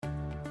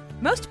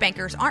Most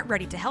bankers aren't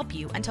ready to help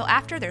you until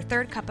after their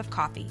third cup of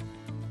coffee.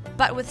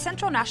 But with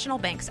Central National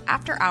Bank's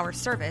after-hours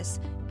service,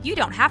 you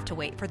don't have to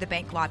wait for the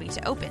bank lobby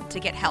to open to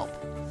get help.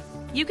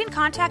 You can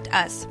contact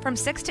us from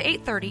 6 to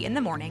 8:30 in the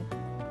morning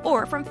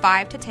or from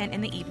 5 to 10 in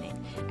the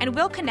evening, and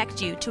we'll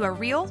connect you to a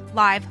real,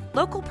 live,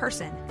 local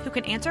person who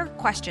can answer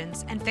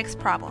questions and fix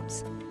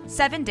problems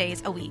 7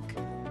 days a week.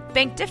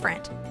 Bank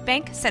different.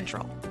 Bank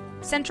Central.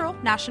 Central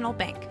National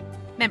Bank.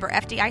 Member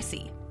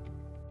FDIC.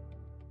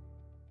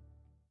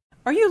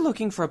 Are you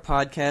looking for a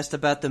podcast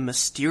about the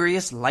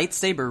mysterious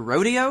lightsaber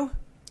rodeo?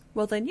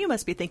 Well, then you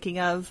must be thinking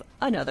of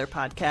another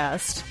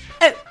podcast.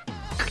 Oh.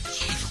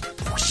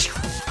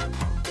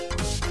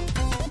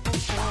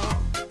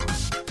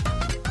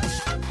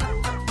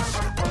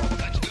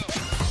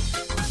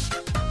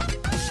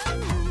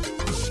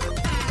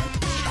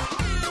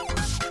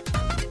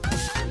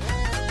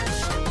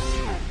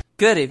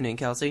 Good evening,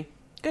 Kelsey.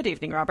 Good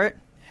evening, Robert.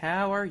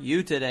 How are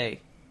you today?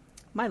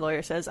 My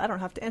lawyer says I don't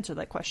have to answer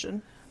that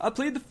question. I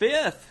plead the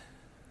fifth.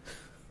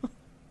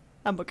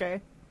 I'm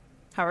okay.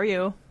 How are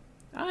you?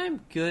 I'm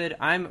good.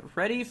 I'm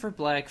ready for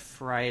Black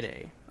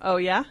Friday. Oh,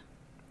 yeah?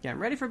 Yeah, I'm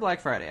ready for Black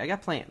Friday. I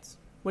got plans.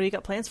 What do you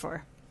got plans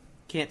for?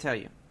 Can't tell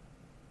you.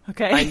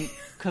 Okay.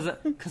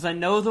 Because I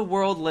know the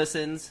world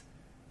listens,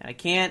 and I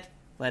can't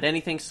let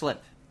anything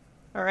slip.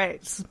 All right.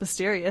 It's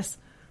mysterious.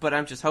 But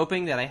I'm just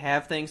hoping that I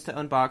have things to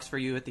unbox for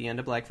you at the end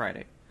of Black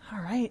Friday.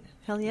 All right.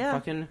 Hell yeah. I'm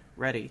fucking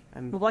ready.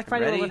 Well, Black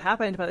Friday ready. will have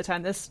happened by the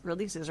time this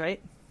releases,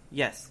 right?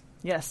 Yes.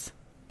 Yes.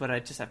 But I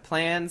just have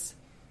plans.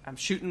 I'm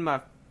shooting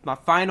my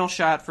final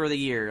shot for the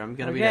year. I'm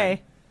going to be done.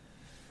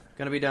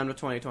 Going to be done with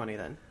 2020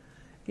 then.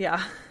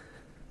 Yeah.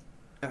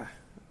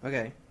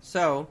 Okay.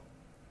 So,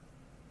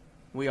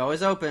 we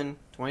always open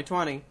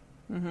 2020.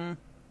 Mm-hmm.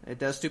 It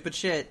does stupid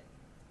shit,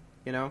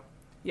 you know?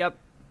 Yep.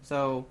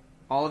 So,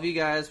 all of you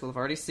guys will have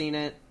already seen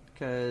it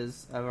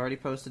because I've already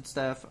posted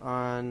stuff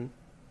on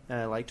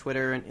like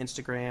Twitter and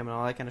Instagram and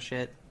all that kind of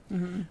shit.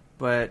 Mm-hmm.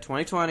 But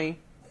 2020,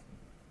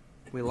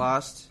 we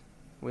lost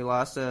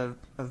a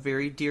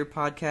very dear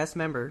podcast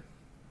member.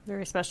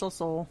 Very special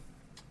soul.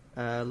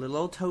 Little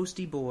old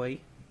toasty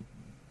boy.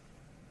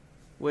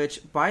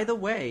 Which, by the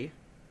way,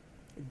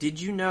 did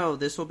you know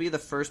this will be the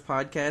first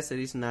podcast that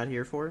he's not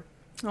here for?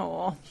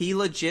 Oh. He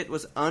legit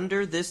was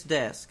under this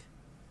desk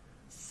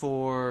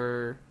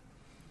for,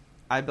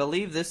 I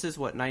believe this is,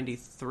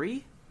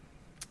 93?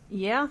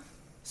 Yeah.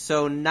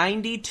 So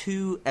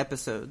 92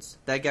 episodes.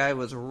 That guy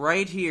was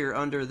right here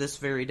under this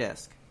very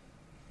desk.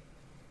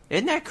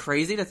 Isn't that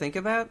crazy to think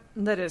about?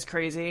 That is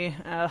crazy.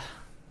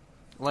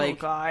 Like,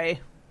 guy.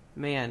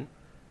 Man.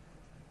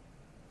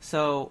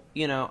 So,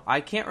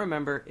 I can't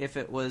remember if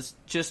it was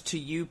just to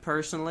you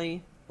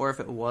personally or if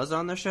it was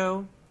on the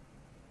show,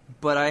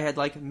 but I had,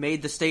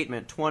 made the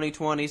statement,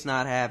 2020's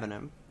not having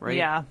him, right?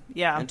 Yeah,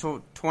 yeah. And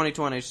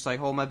 2020 is just like,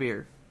 hold my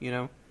beer,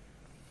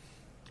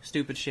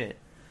 Stupid shit.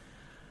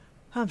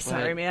 I'm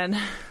sorry, man.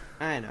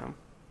 I know.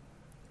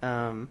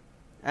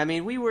 I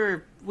mean, we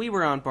were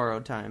on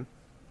borrowed time.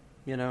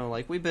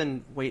 We've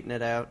been waiting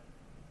it out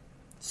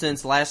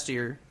since last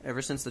year,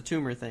 ever since the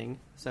tumor thing.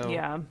 So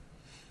yeah.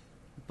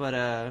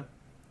 But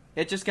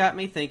it just got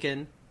me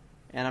thinking,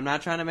 and I'm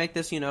not trying to make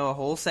this, a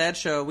whole sad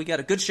show. We got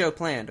a good show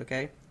planned,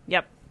 okay?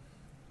 Yep.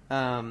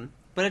 But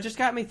it just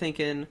got me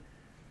thinking.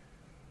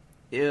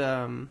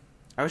 I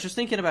was just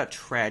thinking about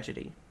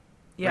tragedy.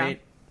 Yeah.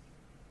 Right?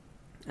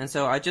 And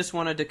so I just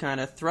wanted to kind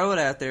of throw it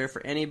out there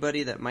for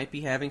anybody that might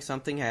be having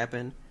something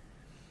happen.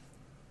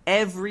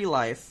 Every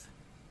life,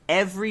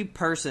 every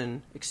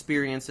person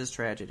experiences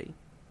tragedy.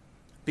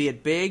 Be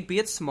it big, be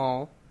it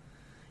small.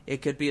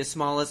 It could be as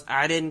small as,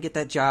 I didn't get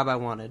that job I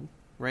wanted,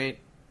 right?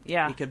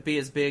 Yeah. It could be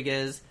as big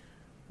as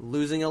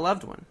losing a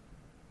loved one,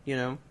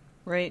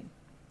 Right.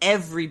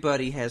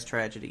 Everybody has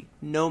tragedy,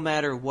 no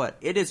matter what.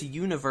 It is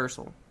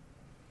universal.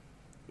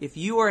 If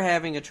you are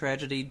having a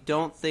tragedy,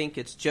 don't think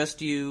it's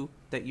just you,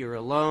 that you're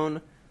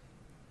alone.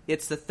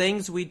 It's the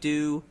things we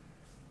do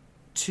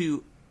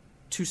to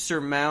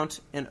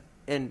surmount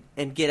and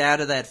get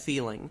out of that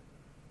feeling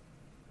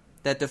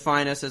that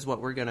define us as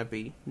what we're going to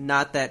be,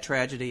 not that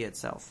tragedy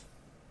itself.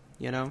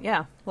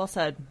 Yeah, well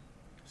said.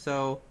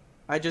 So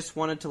I just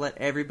wanted to let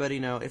everybody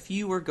know, if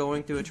you were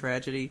going through a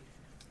tragedy,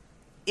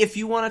 if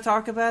you want to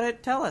talk about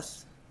it, tell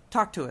us.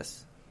 Talk to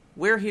us.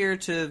 We're here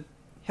to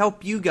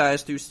help you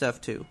guys through stuff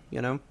too,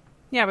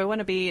 Yeah, we want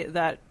to be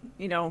that,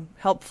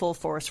 helpful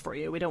force for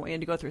you. We don't want you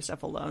to go through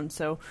stuff alone.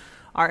 So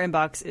our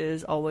inbox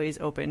is always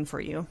open for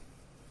you.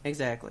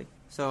 Exactly.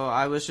 So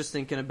I was just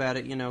thinking about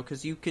it,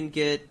 because you can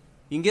get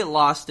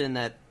lost in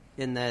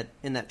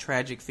that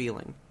tragic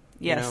feeling.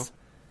 Yes.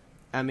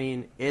 I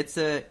mean, it's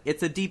a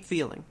deep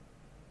feeling.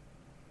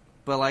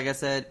 But like I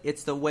said,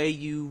 it's the way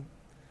you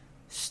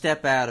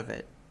step out of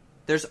it.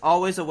 There's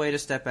always a way to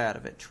step out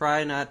of it.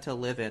 Try not to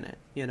live in it,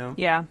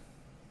 Yeah.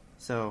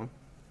 So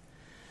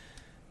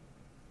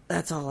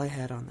that's all I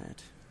had on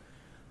that.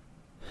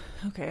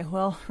 Okay,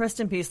 well, rest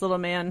in peace, little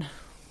man.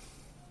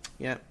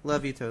 Yeah,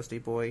 love you,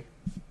 Toasty boy.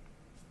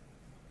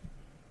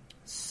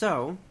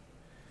 So,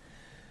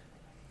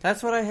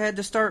 that's what I had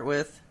to start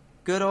with.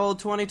 Good old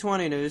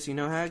 2020 news. You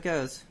know how it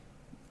goes.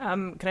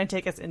 Can I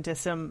take us into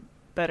some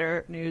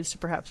better news to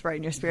perhaps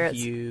brighten your spirits?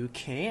 You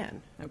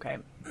can. Okay.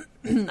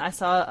 I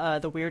saw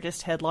the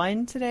weirdest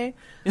headline today.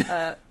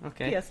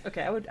 Okay. Yes.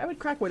 Okay. I would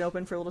crack one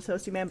open for a little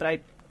toasty man, but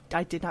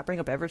I did not bring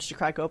a beverage to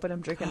crack open.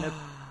 I'm drinking a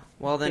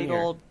Well, then big here.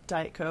 old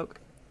Diet Coke.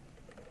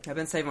 I've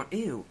been saving one.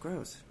 Ew,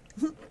 gross.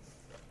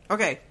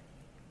 Okay,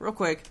 real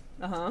quick.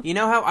 Uh-huh. You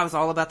know how I was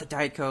all about the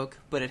Diet Coke,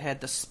 but it had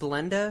the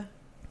Splenda?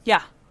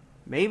 Yeah.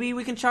 Maybe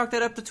we can chalk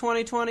that up to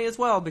 2020 as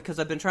well, because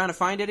I've been trying to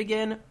find it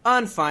again.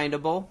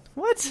 Unfindable.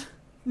 What?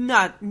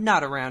 Not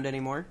around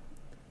anymore.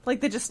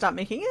 Like they just stopped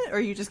making it, or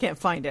you just can't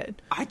find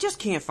it? I just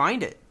can't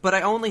find it. But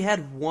I only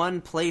had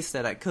one place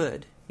that I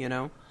could, you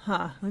know?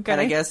 Huh. Okay. And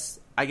I guess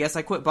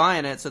I quit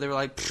buying it, so they were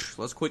like,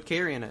 let's quit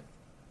carrying it.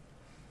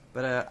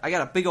 But I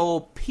got a big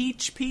old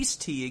peach peace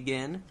tea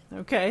again.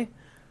 Okay.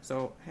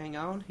 So hang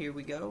on, here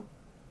we go.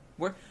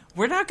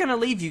 We're not gonna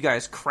leave you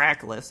guys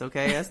crackless,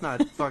 okay? That's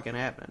not fucking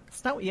happening.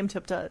 It's not what Yim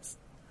Tip does.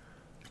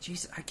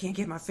 Jeez, I can't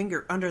get my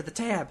finger under the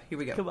tab. Here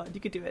we go. Come on, you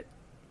could do it.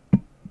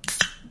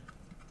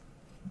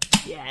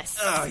 Yes.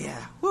 Oh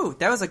yeah. Woo,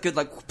 that was a good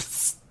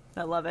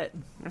I love it.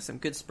 That's some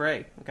good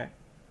spray. Okay.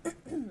 All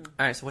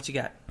right, so what you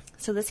got?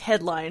 So this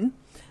headline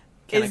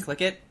Can I is...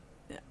 click it?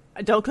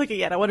 Don't click it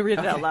yet. I want to read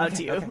it out Okay, loud okay,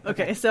 to you. okay.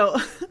 Okay, so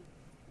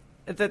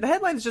the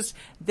headline is just,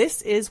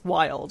 "This is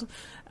wild."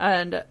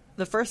 And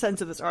the first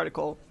sentence of this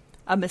article: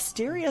 a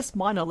mysterious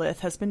monolith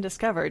has been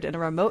discovered in a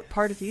remote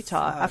part of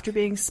Utah after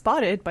being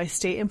spotted by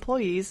state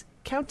employees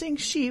counting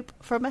sheep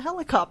from a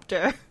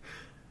helicopter.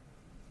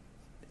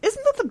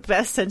 Isn't that the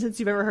best sentence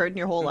you've ever heard in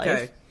your whole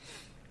life?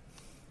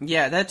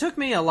 Yeah, that took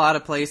me a lot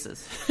of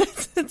places.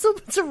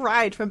 It's a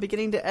ride from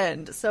beginning to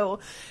end. So,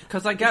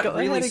 Because I got Go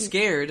really ahead and-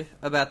 scared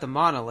about the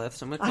monolith,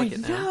 so I'm going to click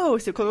it now. know.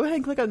 So go ahead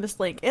and click on this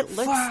link. It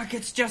looks... Fuck,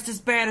 it's just as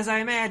bad as I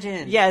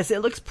imagined. Yes,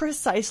 it looks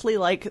precisely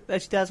like a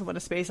 2001: A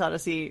Space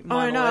Odyssey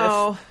monolith. I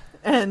know.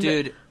 And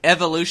Dude,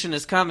 evolution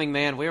is coming,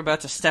 man. We're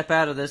about to step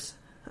out of this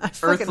I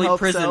fucking earthly hope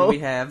prison so. we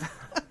have.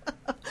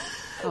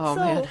 Oh, So,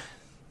 man.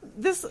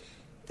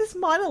 This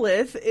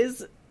monolith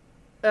is,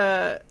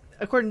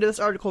 according to this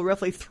article,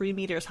 roughly 3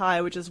 meters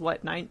high, which is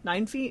what,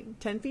 9 feet,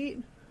 10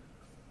 feet.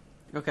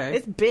 Okay.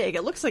 It's big.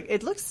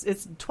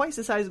 It's twice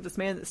the size of this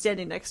man that's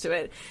standing next to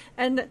it,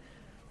 and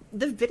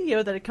the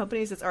video that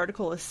accompanies this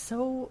article is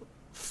so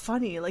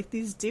funny. Like,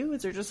 these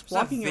dudes are just There's a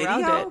walking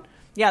around video? it.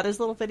 Yeah, there's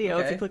a little video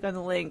if Okay. you click on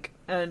the link,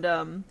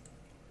 and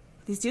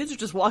these dudes are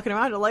just walking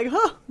around it like,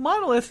 huh,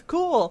 monolith,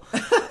 cool.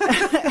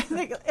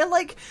 and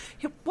like,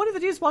 one of the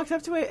dudes walks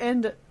up to it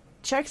and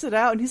checks it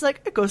out, and he's like,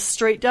 it goes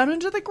straight down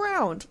into the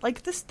ground.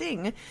 Like, this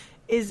thing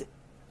it's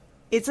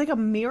like a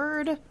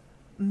mirrored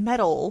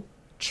metal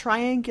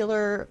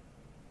triangular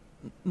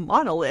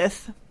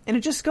monolith, and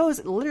it just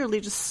goes literally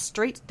just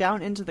straight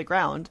down into the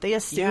ground. They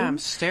assume Yeah, I'm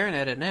staring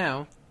at it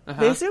now.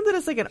 they assume that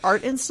it's like an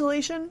art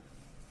installation,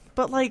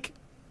 but like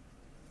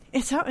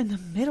it's out in the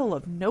middle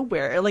of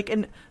nowhere, like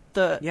in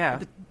the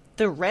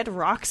red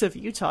rocks of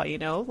Utah, you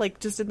know, like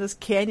just in this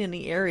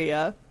canyony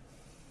area.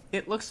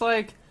 It looks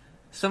like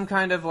some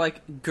kind of,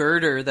 like,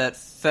 girder that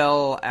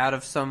fell out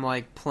of some,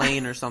 like,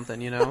 plane or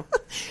something, you know?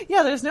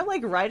 Yeah, there's no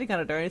like writing on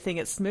it or anything.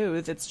 It's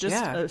smooth. It's just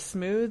Yeah. a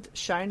smooth,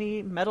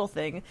 shiny metal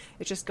thing.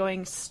 It's just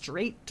going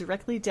straight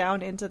directly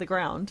down into the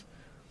ground,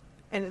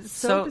 and it's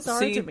so bizarre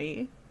see, to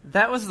me.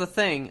 That was the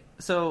thing.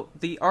 So,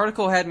 the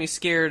article had me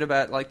scared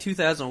about, like,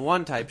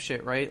 2001 type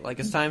shit, right? Like,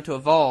 it's time to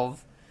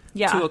evolve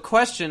Yeah, to a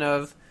question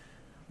of,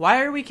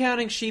 why are we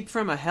counting sheep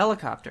from a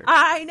helicopter?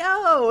 I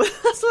know.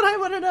 That's what I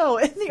want to know.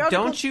 And the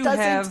article Don't you doesn't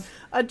have-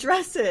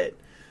 address it.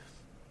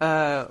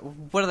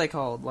 What are they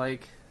called?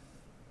 Like,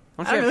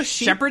 don't I you don't know, have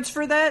sheep? shepherds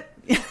for that?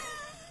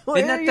 Where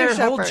Isn't are that your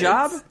their whole shepherds?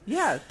 job?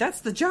 Yeah,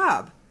 that's the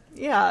job.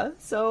 Yeah,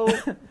 so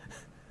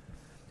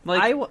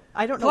Like,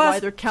 I don't know plus- why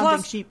they're counting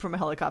plus- sheep from a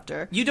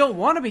helicopter. you don't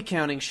want to be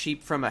counting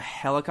sheep from a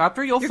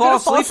helicopter. You'll You're fall gonna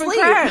fall asleep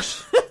and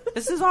asleep. crash.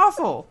 This is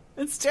awful.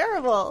 It's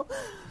terrible.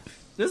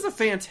 This is a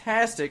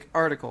fantastic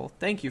article.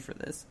 Thank you for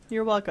this.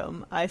 You're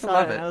welcome. I saw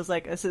love it and it. I was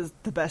like, this is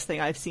the best thing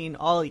I've seen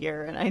all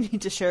year, and I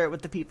need to share it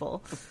with the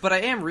people. But I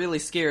am really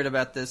scared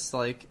about this,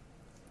 like,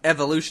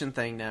 evolution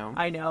thing now.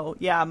 I know.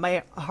 Yeah,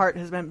 my heart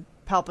has been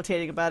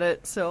palpitating about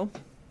it, so...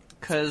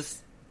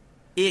 Because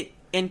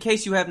in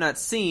case you have not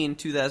seen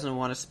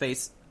 2001: A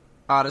Space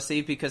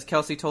Odyssey, because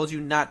Kelsey told you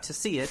not to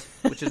see it,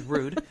 which is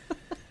rude,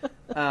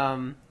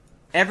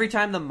 every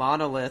time the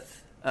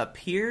monolith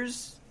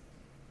appears,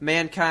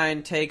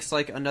 mankind takes,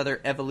 like, another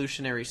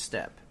evolutionary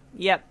step.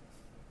 Yep.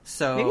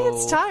 So Maybe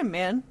it's time,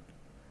 man.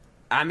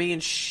 I mean,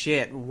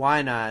 shit,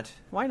 why not?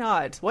 Why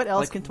not? What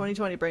else Like, can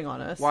 2020 bring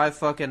on us? Why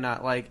fucking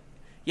not? Like,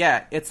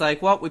 yeah, it's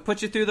like, well, we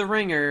put you through the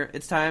ringer.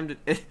 It's time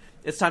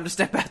to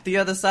step out the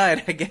other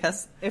side, I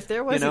guess. If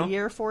there was You know? a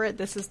year for it,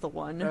 this is the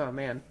one. Oh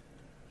man.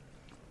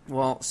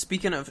 Well,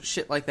 speaking of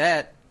shit like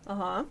that,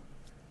 Uh-huh.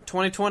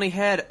 2020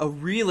 had a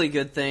really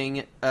good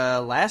thing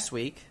last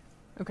week.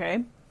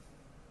 Okay.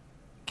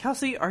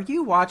 Kelsey, are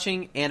you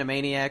watching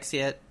Animaniacs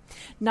yet?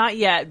 Not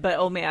yet, but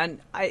oh man,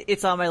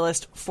 it's on my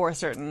list for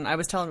certain. I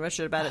was telling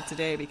Richard about it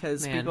today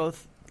because we Man.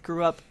 both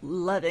grew up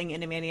loving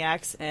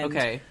Animaniacs, and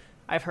Okay.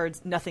 I've heard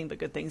nothing but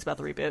good things about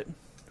the reboot.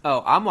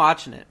 Oh, I'm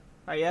watching it.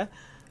 Are you?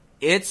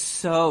 It's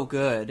so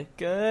good.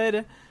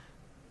 Good.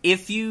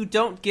 If you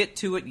don't get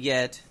to it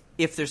yet,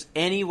 if there's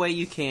any way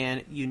you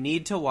can, you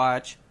need to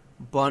watch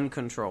Bun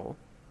Control.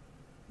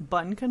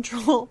 Bun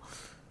Control?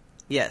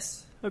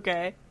 Yes.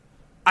 Okay.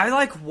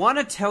 I, want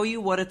to tell you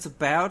what it's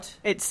about.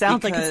 It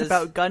sounds like it's because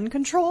about gun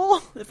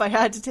control, if I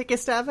had to take a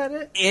stab at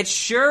it. It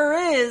sure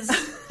is.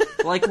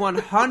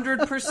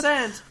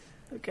 100%.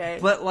 Okay.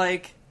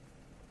 But,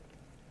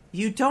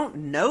 you don't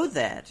know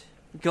that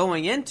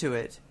going into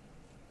it.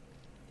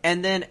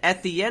 And then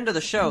at the end of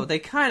the show, they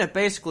kind of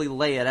basically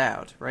lay it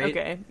out, right?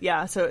 Okay,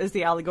 yeah, so is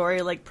the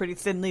allegory, pretty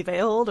thinly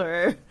veiled,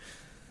 or...?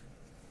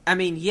 I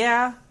mean,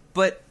 yeah,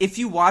 but if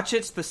you watch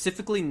it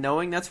specifically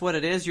knowing that's what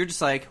it is, you're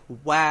just like,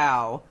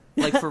 wow.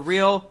 For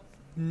real,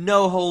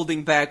 no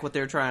holding back what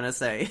they're trying to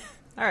say.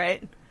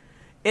 Alright.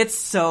 It's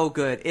so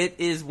good. It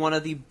is one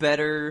of the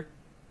better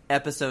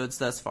episodes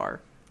thus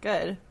far.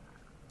 Good.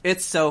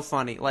 It's so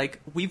funny.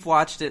 We've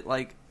watched it,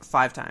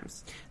 5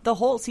 times. The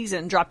whole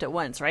season dropped at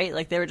once,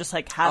 right? They were just,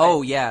 have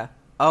Oh, it. yeah.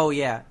 Oh,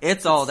 yeah.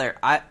 It's all there.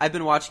 I've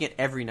been watching it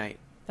every night.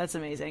 That's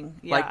amazing.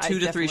 Yeah, 2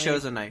 to 3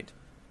 shows a night.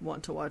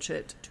 Want to watch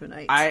it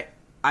tonight.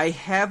 I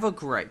have a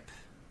gripe.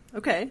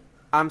 Okay.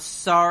 I'm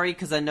sorry,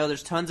 because I know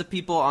there's tons of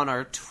people on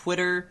our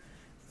Twitter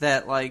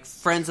that,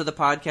 friends of the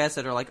podcast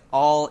that are,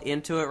 all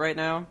into it right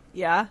now.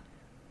 Yeah?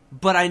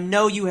 But I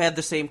know you have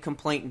the same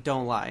complaint, and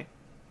don't lie.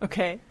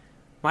 Okay.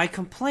 My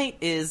complaint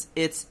is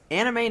it's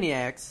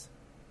Animaniacs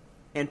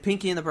and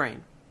Pinky and the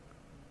Brain.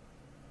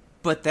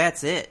 But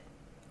that's it.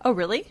 Oh,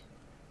 really?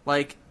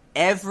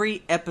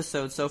 Every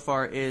episode so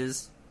far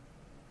is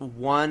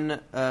one,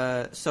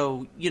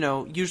 so,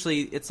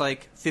 usually it's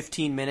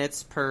 15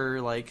 minutes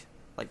per,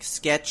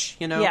 sketch,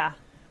 Yeah.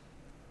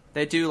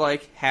 They do,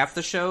 half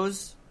the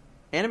show's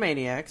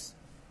Animaniacs,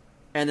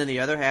 and then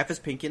the other half is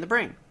Pinky and the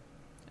Brain.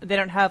 They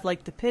don't have,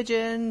 the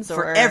pigeons, or...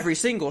 For every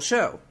single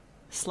show.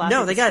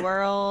 Slappy the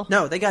Squirrel?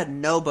 No, they got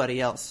nobody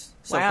else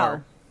so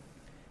far.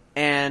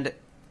 And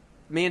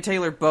me and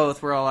Taylor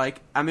both were all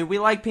we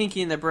like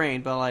Pinky and the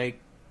Brain, but,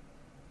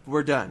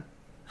 we're done.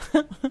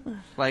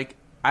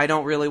 I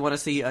don't really want to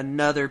see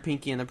another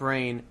Pinky and the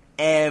Brain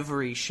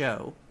every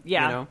show.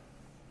 Yeah.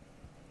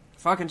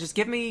 Fucking just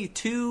give me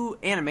 2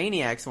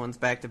 Animaniacs ones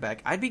back to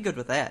back. I'd be good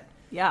with that.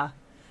 Yeah.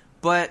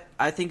 But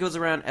I think it was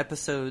around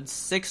episode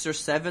 6 or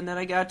 7 that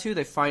I got to,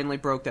 they finally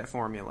broke that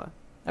formula.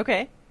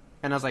 Okay.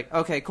 And I was like,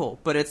 okay, cool.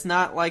 But it's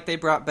not like they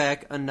brought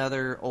back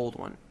another old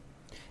one.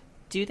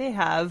 Do they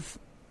have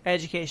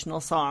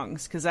educational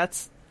songs? Because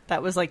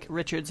that was,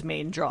 Richard's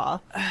main draw.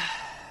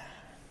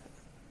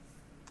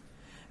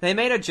 They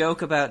made a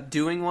joke about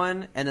doing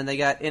one, and then they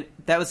got in...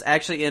 That was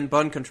actually in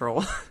Bun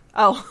Control.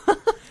 Oh.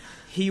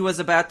 He was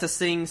about to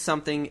sing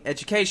something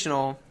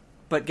educational,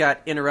 but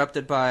got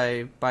interrupted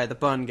by the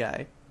bun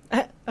guy.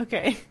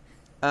 Okay.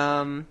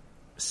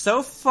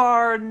 So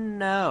far,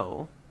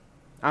 no.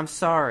 I'm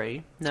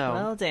sorry. No.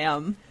 Well,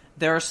 damn.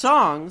 There are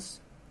songs,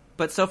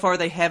 but so far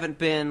they haven't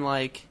been,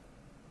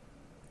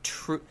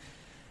 true...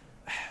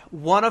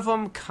 One of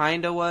them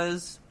kinda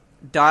was.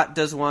 Dot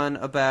does one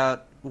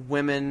about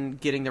women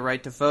getting the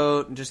right to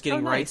vote and just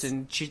getting rights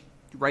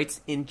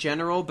in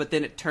general, but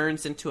then it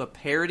turns into a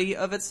parody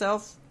of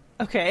itself.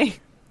 Okay.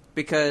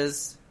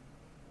 Because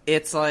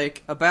it's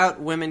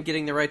about women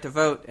getting the right to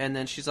vote, and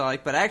then she's all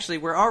but actually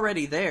we're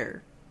already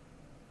there.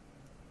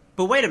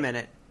 But wait a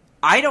minute.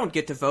 I don't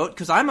get to vote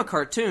because I'm a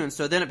cartoon,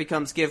 so then it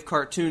becomes give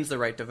cartoons the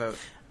right to vote.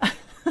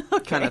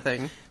 Okay. Kind of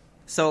thing.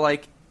 So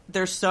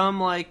there's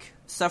some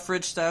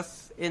suffrage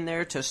stuff in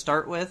there to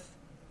start with.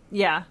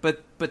 Yeah.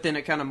 But then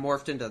it kind of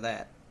morphed into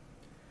that.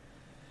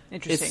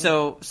 Interesting. It's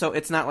so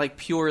it's not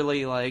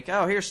purely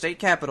oh, here's state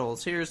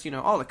capitals, here's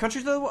all the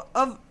countries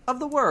of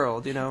the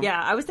world, Yeah,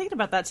 I was thinking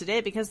about that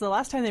today because the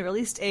last time they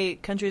released a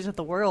Countries of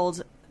the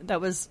World,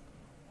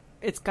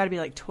 it's got to be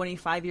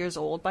 25 years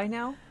old by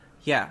now.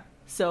 Yeah.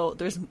 So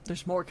there's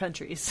more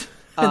countries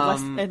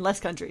and less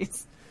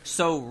countries.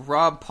 So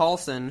Rob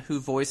Paulson, who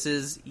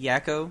voices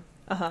Yakko,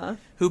 Uh-huh.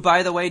 Who,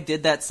 by the way,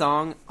 did that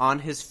song on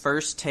his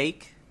first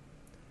take.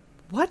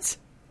 What?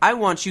 I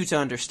want you to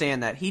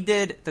understand that. He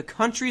did the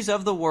countries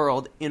of the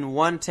world in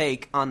one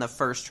take on the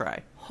first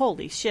try.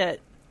 Holy shit.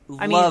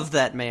 Love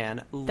that man.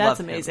 That's Love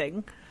him.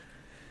 amazing.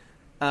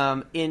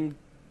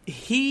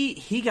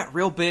 He got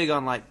real big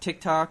on like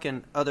TikTok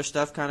and other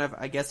stuff kind of,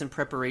 I guess, in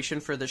preparation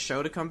for the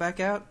show to come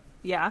back out.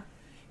 Yeah.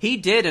 He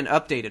did an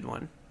updated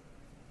one.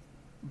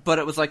 But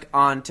it was like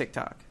on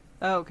TikTok.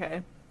 Oh,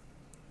 okay.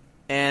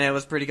 And it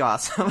was pretty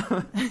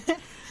awesome.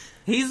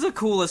 He's the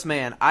coolest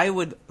man. I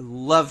would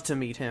love to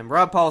meet him.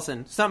 Rob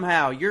Paulson,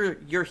 somehow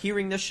you're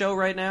hearing this show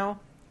right now.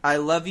 I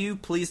love you.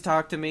 Please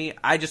talk to me.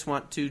 I just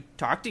want to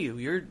talk to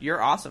you.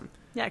 You're awesome.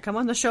 Yeah, come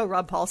on the show,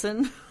 Rob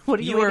Paulson. What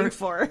are you waiting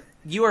for?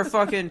 You are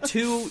fucking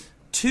two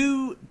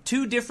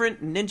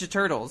different Ninja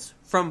Turtles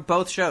from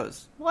both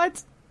shows.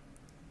 What?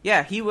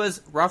 Yeah, he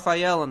was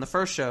Raphael in the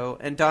first show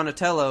and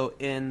Donatello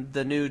in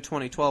the new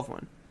 2012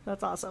 one.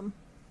 That's awesome.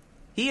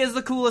 He is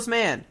the coolest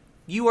man.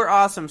 You are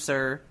awesome,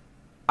 sir.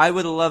 I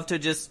would love to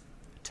just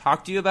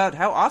talk to you about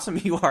how awesome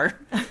you are.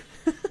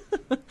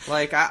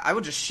 Like, I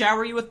would just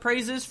shower you with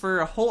praises for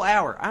a whole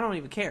hour. I don't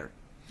even care.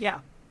 Yeah.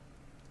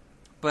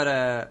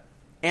 But,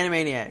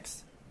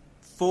 Animaniacs.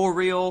 For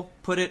real,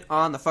 put it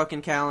on the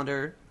fucking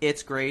calendar.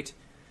 It's great.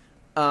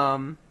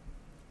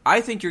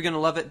 I think you're gonna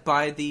love it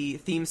by the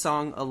theme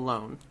song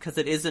alone, because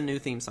it is a new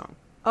theme song.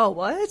 Oh,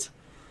 what?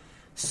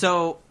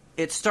 So,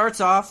 it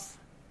starts off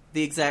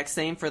the exact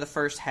same for the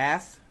first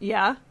half,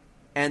 Yeah.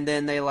 and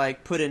then they,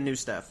 like, put in new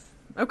stuff.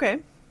 Okay.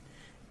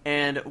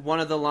 And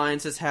one of the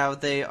lines is how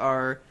they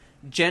are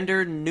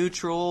gender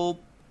neutral,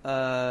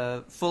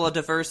 full of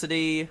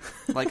diversity,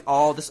 like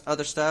all this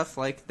other stuff.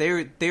 Like,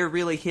 they're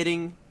really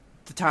hitting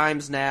the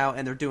times now,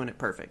 and they're doing it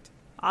perfect.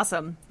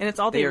 Awesome. And it's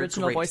all the They are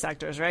original great. voice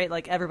actors, right?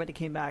 Like, everybody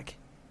came back.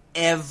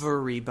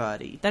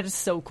 Everybody. That is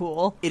so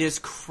cool. It is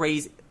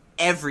crazy.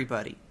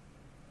 Everybody.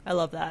 I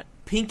love that.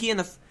 Pinky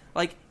and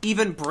like,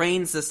 even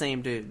Brain's the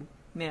same dude.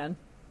 Man.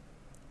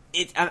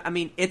 I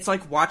mean, it's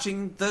like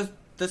watching the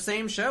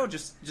same show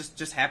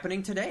just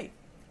happening today.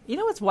 You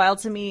know what's wild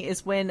to me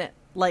is when,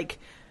 like,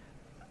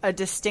 a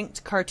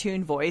distinct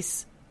cartoon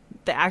voice,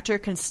 the actor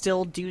can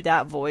still do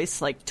that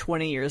voice, like,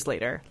 20 years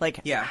later.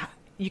 Like, Yeah.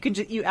 you can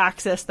you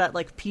access that,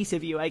 like, piece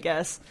of you, I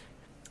guess.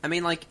 I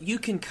mean, like, you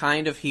can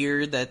kind of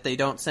hear that they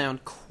don't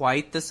sound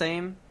quite the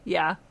same.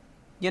 Yeah.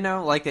 You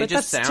know, like, they But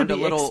just that's to sound a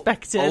be little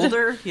expected.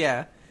 older.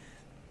 Yeah.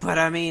 But,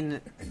 I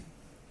mean,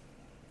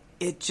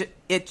 it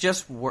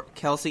just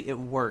Kelsey, it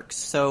works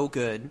so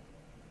good.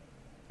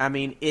 I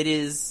mean, it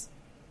is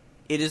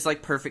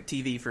like perfect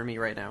TV for me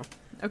right now.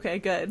 Okay,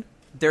 good.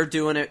 They're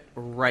doing it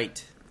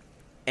right.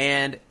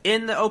 And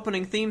in the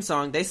opening theme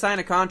song, they sign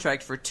a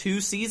contract for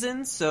 2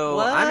 seasons, so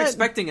What? I'm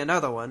expecting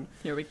another one.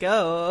 Here we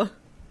go.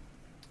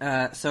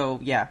 So,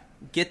 yeah,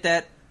 get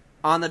that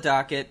on the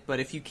docket, but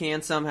if you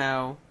can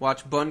somehow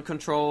watch Bun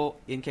Control,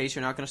 in case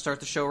you're not going to start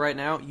the show right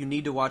now, you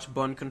need to watch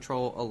Bun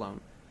Control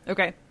alone.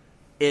 Okay.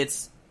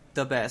 It's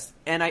the best.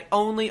 And I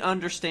only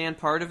understand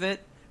part of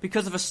it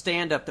because of a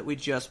stand-up that we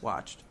just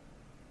watched.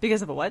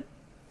 Because of a what?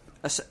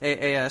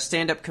 A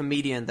stand-up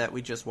comedian that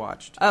we just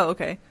watched Oh,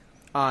 okay.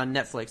 on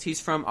Netflix. He's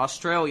from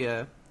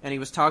Australia, and he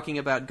was talking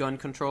about gun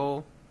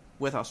control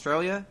with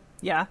Australia.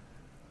 Yeah.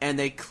 And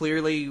they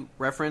clearly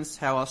referenced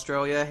how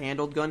Australia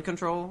handled gun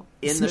control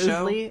in the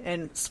show. Smoothly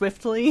and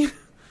swiftly.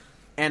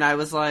 And I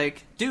was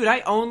like, dude, I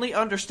only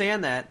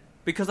understand that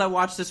because I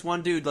watched this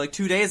one dude like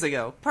 2 days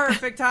ago.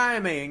 Perfect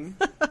timing.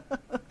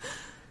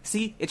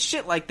 See, it's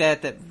shit like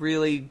that that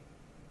really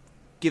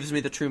gives me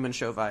the Truman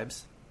Show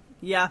vibes.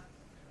 Yeah.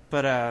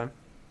 But,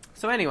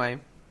 so anyway,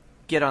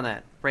 get on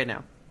that right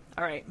now.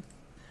 All right.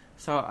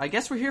 So I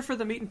guess we're here for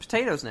the meat and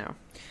potatoes now.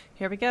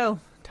 Here we go.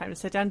 Time to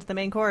sit down to the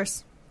main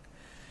course.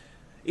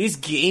 It's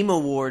Game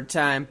Award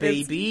time,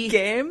 baby. It's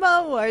Game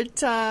Award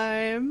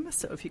time.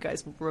 So if you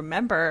guys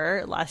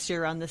remember, last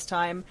year around this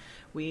time,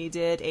 we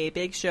did a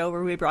big show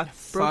where we broke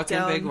Fucking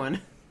down big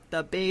one.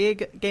 the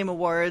big Game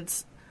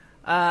Awards.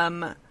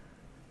 Are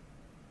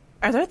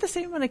there the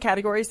same amount of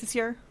categories this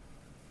year?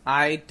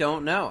 I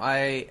don't know.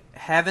 I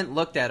haven't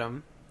looked at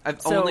them.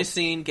 I've So- only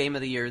seen Game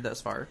of the Year thus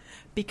far.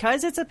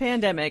 Because it's a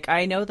pandemic,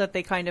 I know that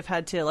they kind of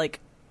had to, like,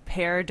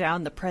 pare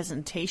down the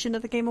presentation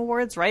of the Game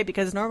Awards, right?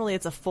 Because normally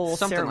it's a full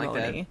Something ceremony.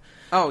 like that.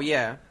 Oh,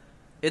 yeah.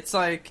 It's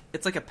like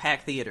a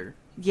packed theater.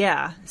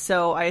 Yeah,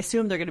 so I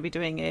assume they're going to be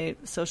doing a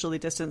socially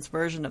distanced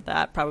version of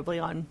that, probably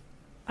on,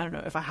 I don't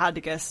know, if I had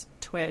to guess,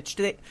 Twitch.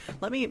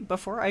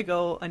 Before I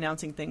go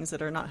announcing things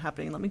that are not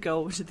happening, let me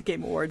go to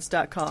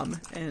thegameawards.com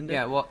and...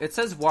 Yeah, well, it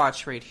says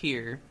watch right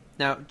here.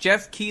 Now,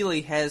 Jeff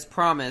Keighley has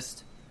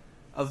promised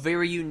a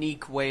very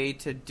unique way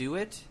to do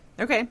it.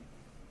 Okay.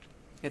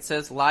 It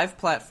says live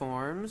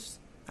platforms.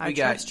 I We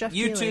got trust Jeff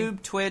YouTube, Keighley.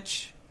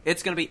 Twitch.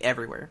 It's going to be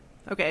everywhere.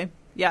 Okay,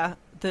 yeah,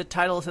 the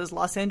title says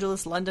Los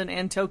Angeles, London,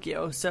 and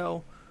Tokyo,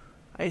 so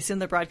I assume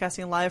they're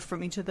broadcasting live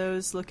from each of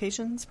those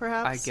locations,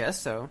 perhaps? I guess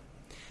so.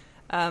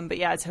 But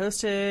yeah, it's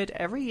hosted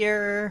every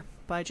year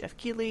by Jeff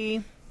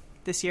Keighley.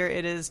 This year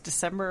it is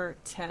December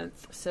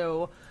 10th,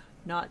 so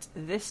not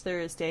this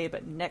Thursday,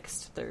 but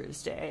next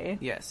Thursday.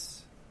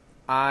 Yes.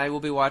 I will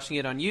be watching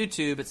it on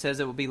YouTube. It says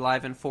it will be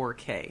live in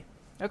 4K.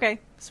 Okay,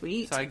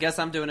 sweet. So I guess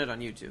I'm doing it on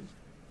YouTube.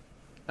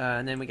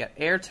 And then we got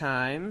air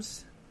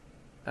times.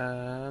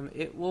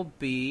 It will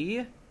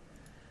be...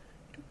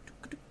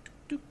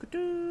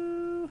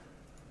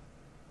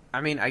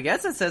 I mean, I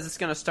guess it says it's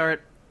going to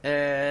start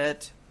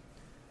at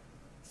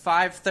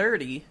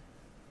 5:30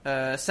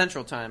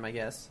 Central Time, I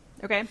guess.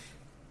 Okay.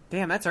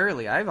 Damn, that's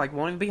early. I won't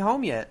even be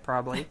home yet,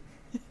 probably.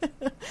 I'm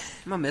going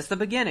to miss the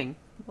beginning.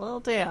 Well,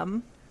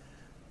 damn.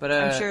 But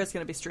I'm sure it's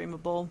going to be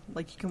streamable.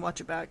 Like, you can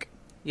watch it back.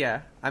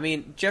 Yeah, I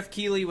mean, Jeff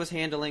Keighley was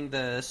handling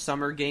the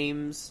Summer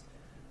Games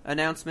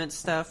announcement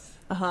stuff.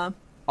 Uh-huh.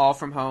 All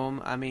from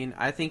home. I mean,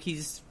 I think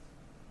he's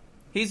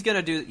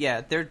gonna do...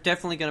 Yeah, they're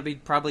definitely gonna be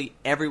probably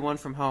everyone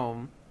from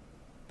home.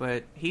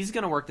 But he's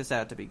gonna work this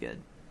out to be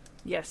good.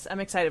 Yes, I'm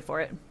excited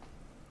for it.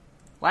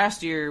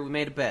 Last year, we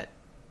made a bet.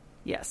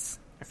 Yes.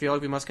 I feel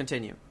like we must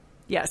continue.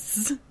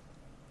 Yes.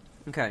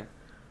 Okay.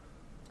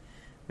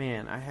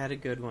 Man, I had a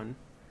good one.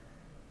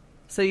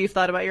 So you've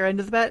thought about your end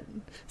of the bet?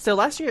 So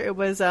last year it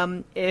was,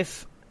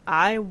 if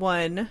I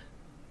won,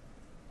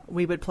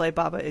 we would play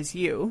Baba Is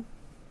You,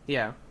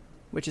 Yeah.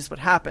 which is what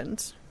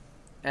happened.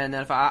 And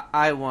then if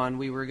I won,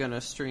 we were going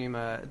to stream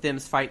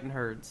Them's Fightin'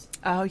 Herds.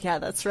 Oh, yeah,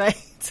 that's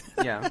right.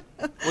 Yeah.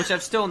 Which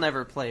I've still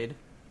never played.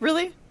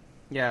 Really?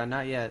 Yeah,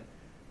 not yet.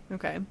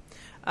 Okay.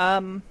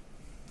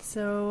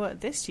 So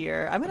this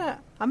year, I'm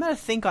gonna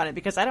think on it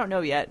because I don't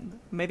know yet.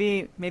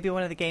 Maybe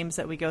one of the games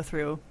that we go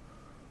through.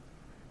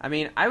 I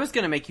mean, I was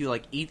going to make you,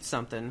 like, eat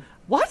something.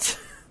 What?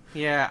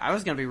 Yeah, I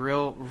was going to be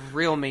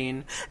real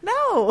mean.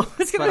 No,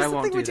 it's gonna But be I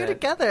won't something we do do that.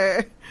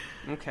 together.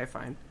 Okay,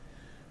 fine.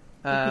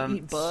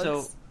 Eat bugs.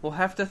 So we'll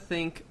have to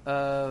think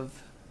of,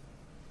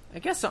 I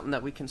guess, something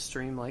that we can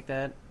stream like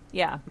that.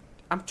 Yeah.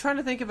 I'm trying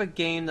to think of a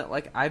game that,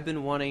 like, I've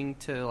been wanting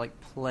to, like,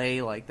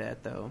 play like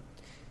that, though.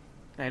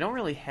 And I don't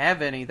really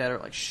have any that are,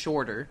 like,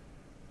 shorter.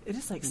 It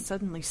is like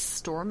suddenly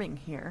storming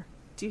here.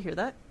 Do you hear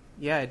that?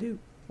 Yeah, I do.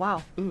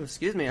 Wow. Ooh,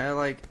 excuse me. I,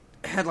 like,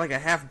 had, like, a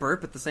half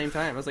burp at the same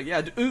time. I was like,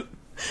 yeah, ooh.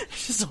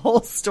 It's just a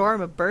whole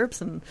storm of burps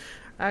and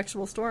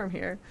actual storm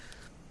here.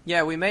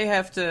 Yeah, we may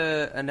have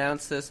to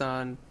announce this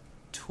on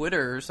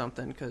Twitter or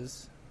something,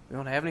 because we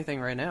don't have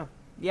anything right now.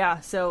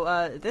 Yeah,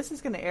 so this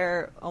is going to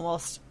air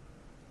almost,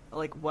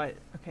 like, what?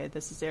 Okay,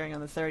 this is airing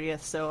on the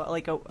 30th, so,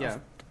 like,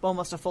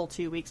 almost a full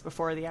 2 weeks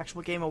before the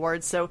actual Game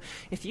Awards. So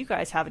if you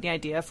guys have any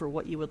idea for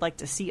what you would like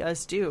to see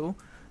us do,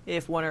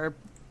 if one or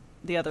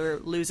the other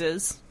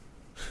loses,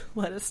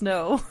 let us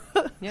know.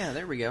 Yeah,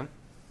 there we go.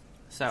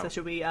 So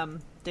should we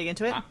dig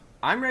into it?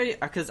 I'm ready,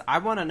 because I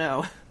want to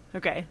know.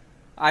 Okay.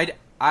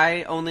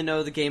 I only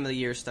know the Game of the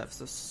Year stuff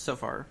so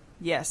far.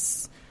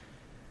 Yes.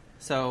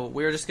 So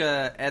we're just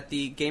gonna, at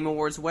the Game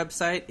Awards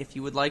website, if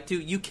you would like to,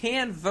 you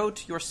can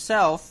vote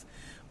yourself,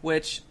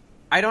 which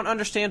I don't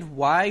understand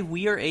why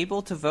we are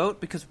able to vote,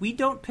 because we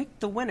don't pick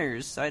the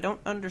winners. I don't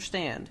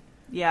understand.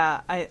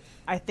 Yeah,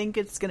 I think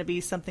it's going to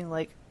be something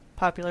like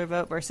popular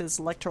vote versus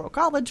electoral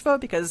college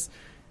vote, because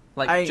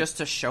just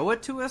to show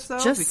it to us, though?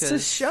 to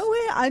show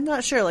it? I'm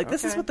not sure. Like,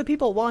 this is Okay. what the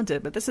people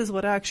wanted, but this is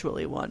what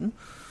actually won.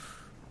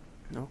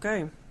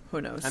 Okay. Who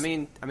knows? I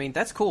mean,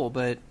 that's cool,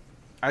 but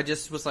I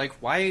just was like,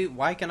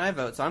 why can I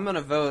vote? So I'm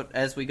gonna vote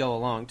as we go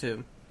along,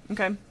 too.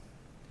 Okay.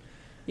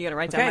 You gonna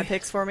write down my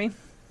picks for me?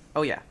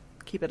 Oh, yeah.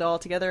 Keep it all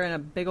together in a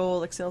big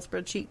old Excel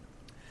spreadsheet.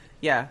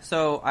 Yeah,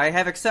 so I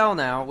have Excel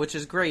now, which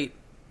is great,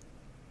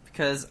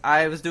 because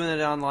I was doing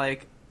it on,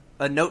 like,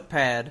 a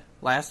notepad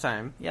last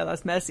time. Yeah,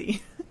 that's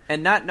messy.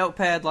 And not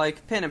notepad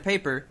like pen and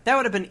paper. That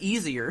would have been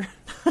easier.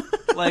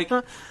 like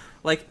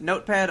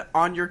notepad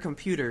on your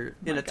computer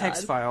in a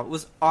text file. It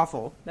was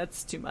awful.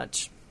 That's too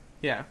much.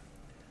 Yeah.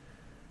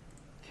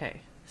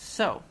 Okay,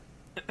 so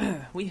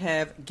we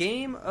have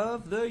Game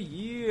of the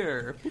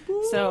Year.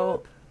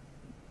 So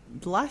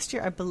last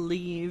year, I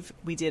believe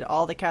we did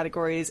all the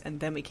categories, and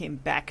then we came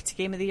back to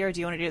Game of the Year. Do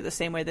you want to do it the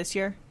same way this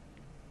year?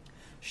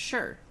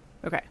 Sure.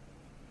 Okay.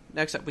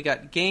 Next up, we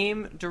got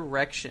Game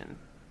Direction.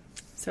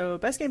 So,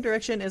 Best Game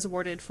Direction is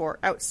awarded for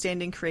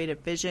outstanding creative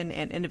vision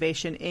and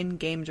innovation in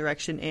game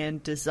direction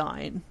and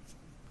design.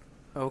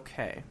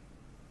 Okay.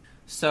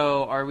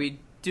 So, are we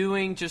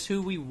doing just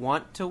who we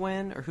want to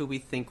win or who we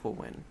think will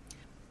win?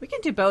 We can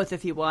do both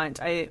if you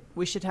want.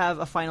 We should have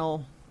a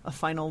final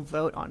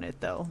vote on it,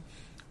 though.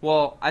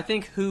 Well, I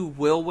think who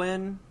will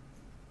win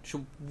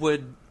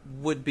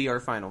would be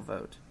our final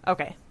vote.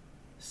 Okay.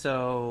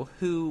 So,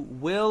 who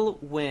will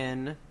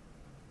win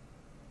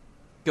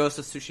Ghost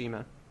of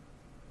Tsushima?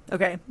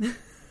 Okay.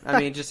 I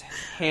mean, just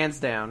hands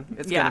down,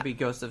 it's going to be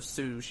Ghost of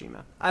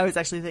Tsushima. I was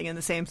actually thinking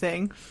the same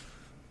thing.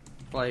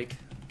 Like,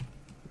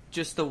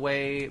 just the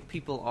way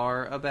people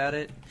are about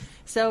it.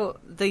 So,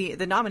 the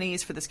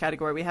nominees for this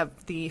category, we have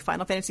the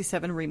Final Fantasy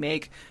VII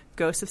Remake,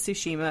 Ghost of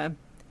Tsushima,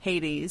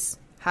 Hades,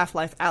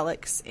 Half-Life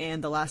Alyx,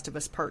 and The Last of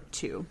Us Part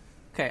 2.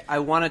 Okay, I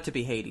want it to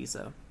be Hades,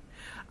 though.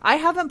 I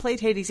haven't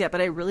played Hades yet,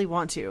 but I really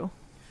want to.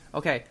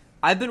 Okay,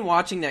 I've been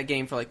watching that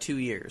game for like 2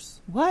 years.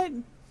 What?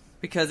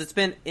 Because it's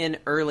been in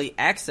early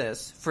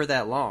access for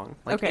that long.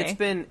 Like, okay.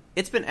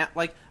 It's been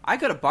like, I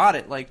could have bought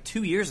it like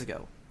 2 years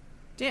ago.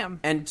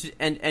 Damn. And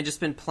just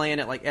been playing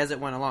it like as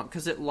it went along,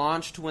 because it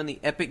launched when the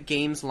Epic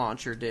Games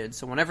launcher did.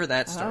 So whenever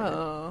that started.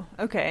 Oh,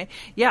 okay.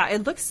 Yeah,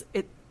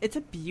 it's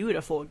a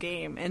beautiful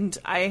game, and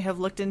I have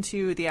looked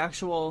into the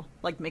actual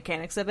like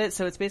mechanics of it.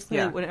 So it's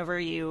basically whenever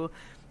you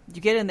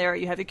get in there,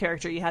 you have your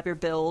character, you have your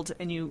build,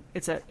 and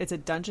it's a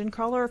dungeon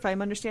crawler, if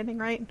I'm understanding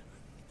right.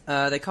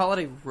 They call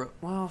it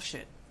well,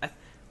 shit. I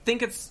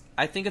think it's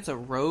a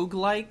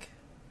roguelike.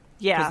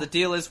 Yeah. Because the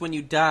deal is, when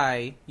you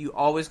die, you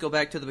always go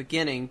back to the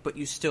beginning, but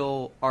you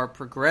still are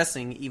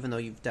progressing even though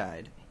you've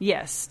died.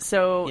 Yes.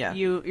 So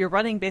you're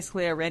running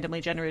basically a randomly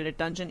generated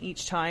dungeon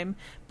each time,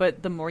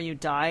 but the more you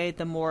die,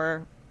 the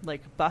more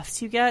like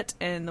buffs you get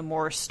and the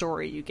more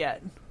story you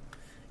get.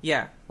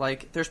 Yeah,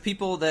 like there's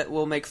people that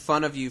will make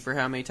fun of you for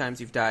how many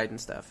times you've died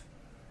and stuff.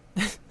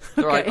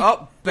 They're like,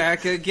 "Oh,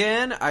 back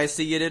again? I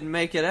see you didn't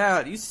make it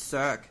out. You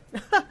suck."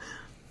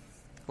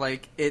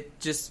 Like, it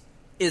just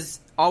is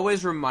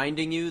always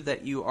reminding you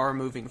that you are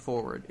moving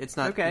forward. It's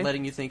not Okay.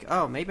 letting you think,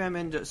 oh, maybe I'm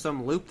in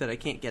some loop that I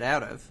can't get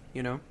out of,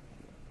 you know?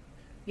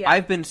 Yeah.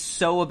 I've been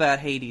so about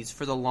Hades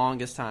for the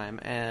longest time,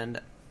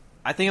 and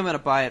I think I'm going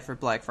to buy it for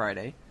Black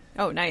Friday.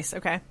 Oh, nice.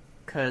 Okay.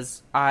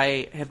 Because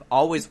I have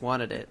always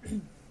wanted it.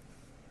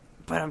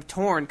 But I'm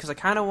torn, because I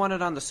kind of want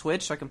it on the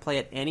Switch so I can play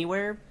it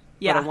anywhere.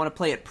 Yeah. But I want to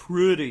play it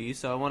pretty,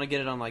 so I want to get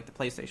it on, like, the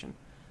PlayStation.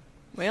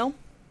 Well,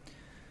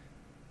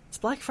 it's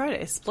Black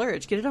Friday.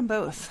 Splurge. Get it on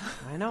both.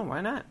 I know,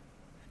 why not?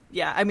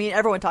 Yeah, I mean,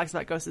 everyone talks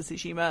about Ghost of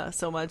Tsushima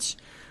so much.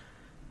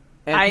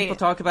 And people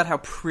talk about how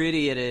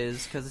pretty it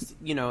is, because,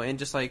 you know, in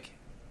just, like,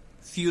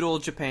 feudal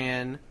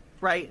Japan,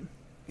 Right.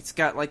 it's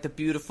got, like, the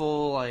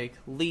beautiful, like,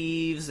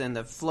 leaves and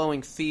the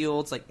flowing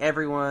fields. Like,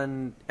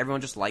 everyone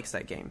just likes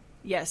that game.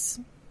 Yes.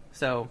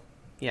 So,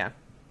 yeah,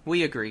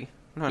 we agree.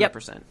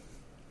 100%.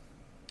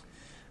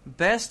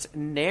 Best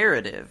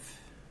narrative.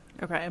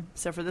 Okay,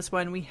 so for this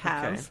one we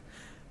have Okay.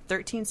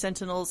 13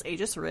 Sentinels,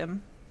 Aegis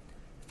Rim,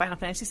 Final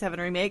Fantasy VII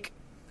Remake,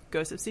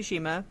 Ghost of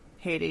Tsushima,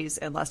 Hades,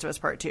 and Last of Us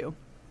Part 2.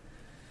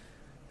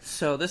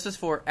 So this is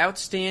for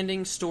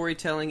outstanding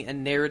storytelling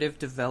and narrative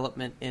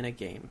development in a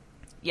game.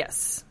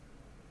 Yes.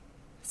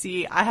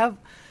 See, I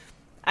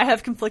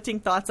have conflicting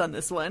thoughts on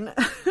this one.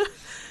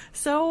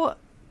 So,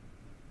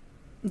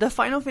 the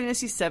Final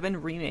Fantasy VII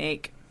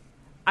Remake,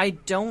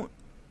 so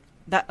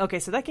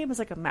that game was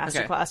like a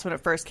masterclass when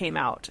it first came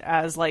out,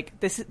 as like,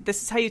 this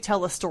is how you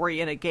tell a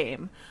story in a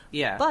game.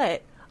 Yeah.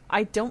 But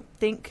I don't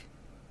think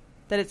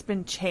that it's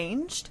been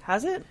changed,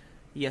 has it?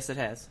 Yes, it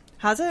has.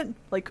 Has it?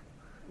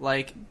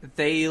 Like,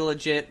 they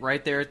legit,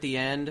 right there at the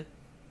end,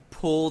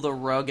 pull the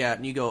rug out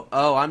and you go,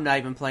 oh, I'm not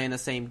even playing the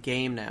same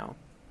game now.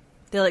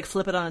 They like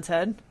flip it on its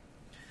head?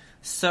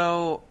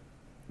 So,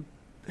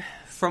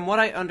 from what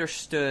I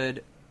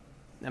understood,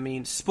 I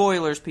mean,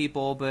 spoilers,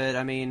 people, but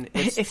I mean,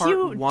 it's If part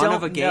you one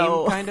of don't a game,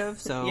 know. kind of.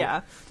 So,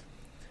 Yeah.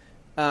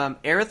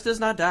 Aerith does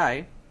not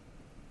die.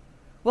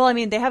 Well, I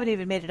mean, they haven't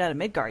even made it out of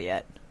Midgar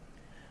yet.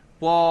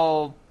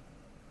 Well,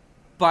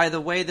 by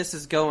the way this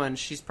is going,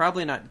 she's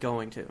probably not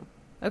going to.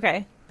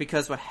 Okay.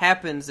 Because what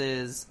happens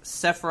is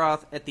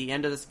Sephiroth, at the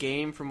end of this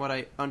game, from what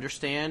I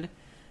understand,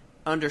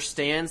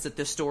 understands that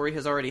this story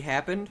has already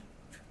happened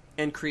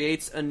and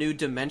creates a new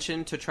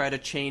dimension to try to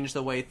change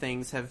the way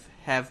things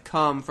have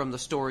come from the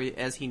story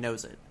as he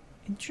knows it.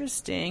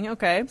 Interesting.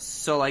 Okay.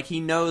 So, like, he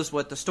knows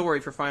what the story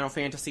for Final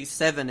Fantasy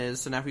VII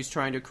is, so now he's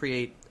trying to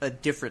create a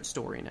different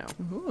story now.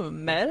 Ooh,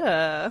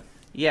 meta.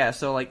 Yeah,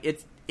 so, like,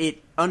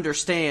 it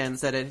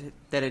understands that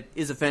it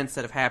is events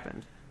that have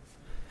happened.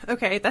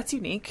 Okay, that's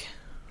unique.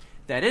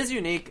 That is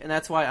unique, and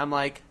that's why I'm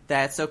like,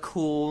 that's a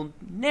cool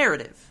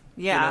narrative.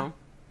 Yeah. You know?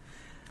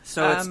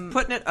 So it's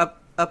putting it up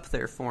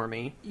there for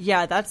me.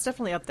 Yeah, that's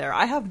definitely up there.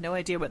 I have no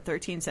idea what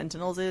 13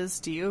 Sentinels is.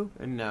 Do you?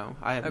 No,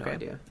 I have no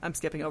idea. I'm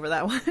skipping over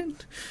that one.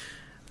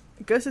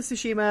 Ghost of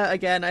Tsushima,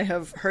 again, I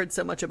have heard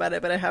so much about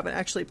it, but I haven't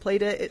actually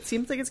played it. It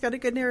seems like it's got a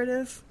good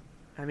narrative.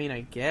 I mean,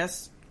 I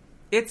guess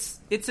it's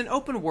an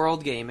open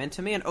world game, and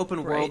to me, an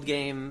open world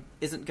game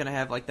isn't going to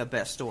have like the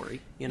best story.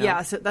 You know?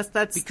 Yeah, so that's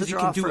because the you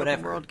draw can do for whatever.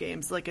 open world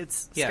games. Like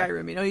it's Yeah.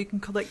 Skyrim. You know, you can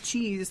collect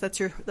cheese. That's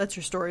your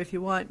story if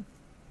you want.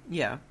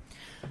 Yeah.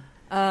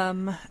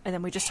 And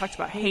then we just talked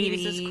about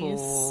Hades. is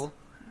cool.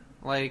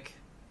 Like,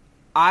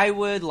 I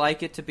would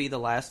like it to be The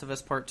Last of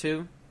Us Part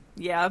 2.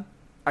 Yeah,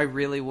 I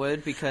really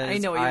would, because I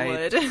know you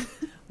would.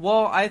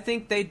 Well, I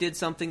think they did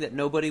something that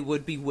nobody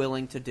would be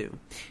willing to do.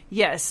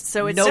 Yes,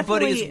 so it's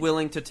Nobody's definitely,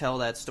 willing to tell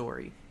that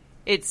story.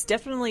 it's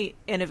definitely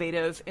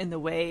innovative in the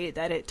way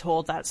that it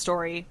told that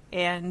story,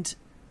 and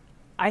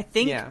I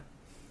think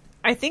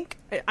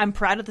I'm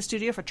proud of the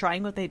studio for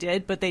trying what they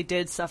did, but they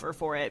did suffer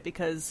for it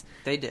because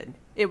They did.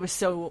 it was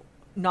so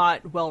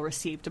not well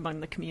received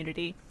among the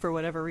community for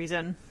whatever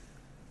reason.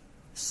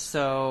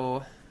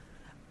 So,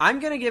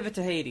 I'm going to give it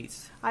to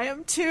Hades. I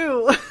am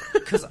too.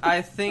 Because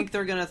I think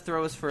they're going to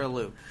throw us for a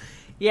loop.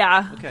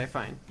 Yeah. Okay,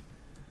 fine.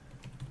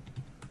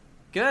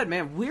 Good,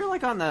 man. We're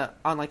like on the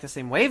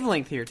same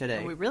wavelength here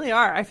today. We really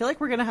are. I feel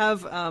like we're going to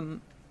have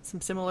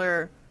some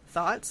similar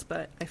thoughts,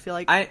 but I feel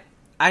like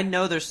I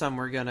know there's some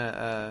we're going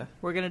to...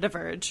 we're going to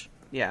diverge.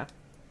 Yeah.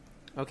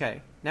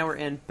 Okay. Now we're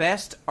in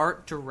Best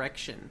Art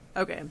Direction.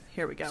 Okay,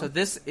 here we go. So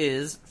this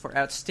is for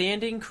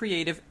outstanding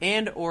creative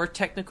and or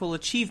technical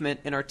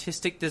achievement in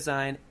artistic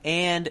design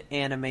and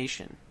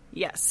animation.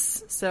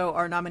 Yes. So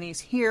our nominees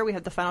here, we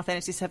have the Final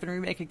Fantasy VII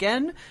Remake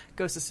again,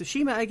 Ghost of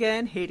Tsushima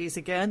again, Hades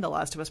again, The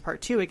Last of Us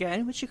Part 2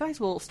 again, which you guys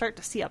will start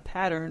to see a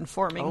pattern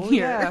forming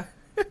here.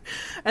 Yeah.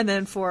 And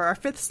then for our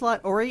fifth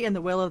slot, Ori and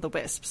the Will of the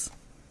Wisps.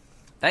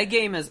 That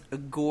game is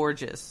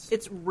gorgeous.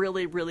 It's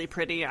really, really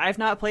pretty. I've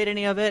not played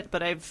any of it,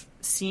 but I've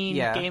seen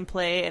Yeah.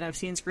 gameplay and I've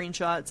seen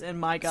screenshots, and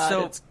my god,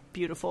 So- it's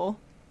beautiful.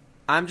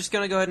 I'm just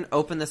going to go ahead and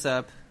open this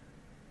up.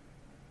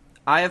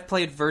 I have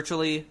played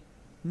virtually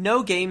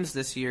no games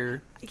this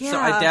year. So Yeah.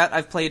 I doubt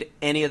I've played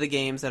any of the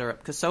games that are up.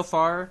 Because so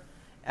far,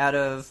 out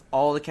of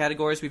all the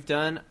categories we've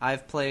done,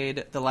 I've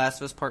played The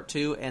Last of Us Part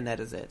 2, and that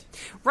is it.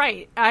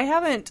 Right. I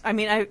haven't. I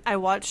mean, I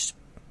watched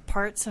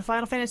parts of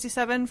Final Fantasy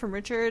VII from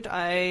Richard.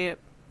 I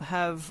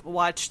have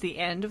watched the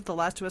end of The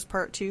Last of Us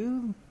Part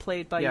 2,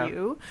 played by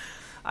you.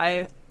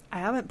 I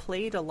haven't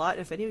played a lot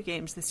of video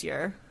games this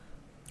year.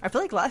 I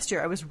feel like last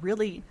year I was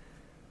really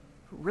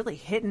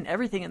hitting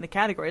everything in the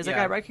categories. Like,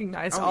 I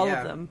recognized all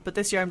of them. But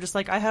this year I'm just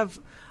like, I have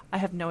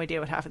no idea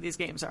what half of these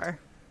games are.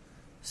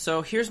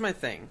 So here's my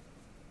thing.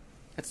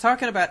 It's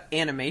talking about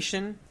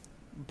animation,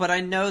 but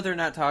I know they're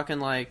not talking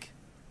like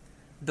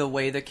the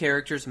way the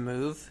characters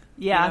move.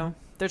 Yeah, you know?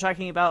 They're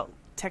talking about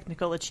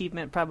technical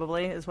achievement,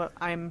 probably, is what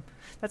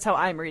that's how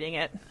I'm reading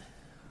it.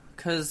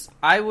 Because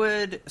I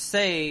would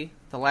say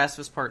The Last of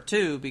Us Part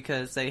 2,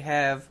 because they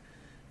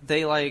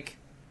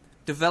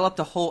developed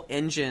a whole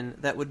engine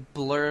that would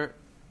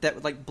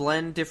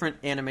blend different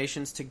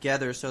animations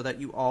together so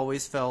that you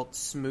always felt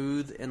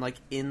smooth and like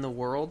in the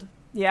world.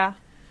 Yeah.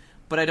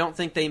 But I don't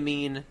think they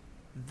mean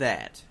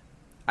that.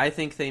 I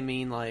think they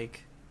mean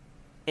like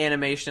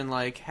animation,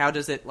 like how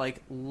does it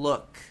like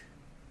look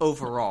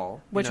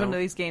overall? Which one of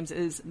these games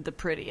is the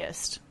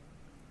prettiest?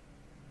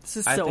 This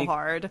is so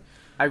hard.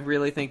 I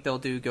really think they'll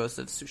do Ghost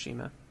of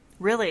Tsushima.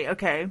 Really?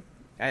 Okay.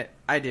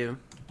 I do.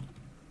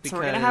 So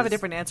we're going to have a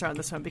different answer on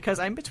this one because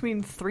I'm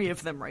between 3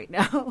 of them right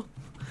now.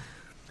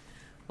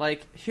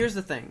 Like, here's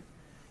the thing.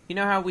 You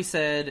know how we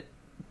said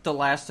The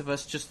Last of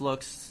Us just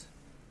looks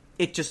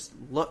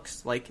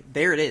like,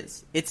 there it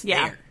is. It's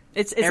there.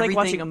 It's like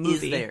watching a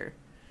movie. Is there.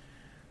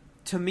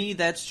 To me,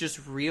 that's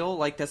just real.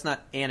 Like, that's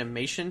not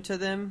animation to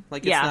them.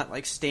 Like, it's not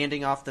like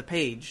standing off the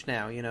page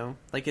now, you know?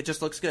 Like, it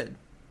just looks good.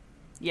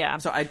 Yeah.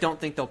 So I don't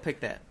think they'll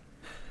pick that.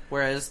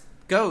 Whereas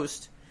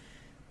Ghost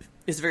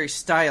is very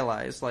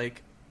stylized.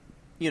 Like,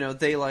 you know,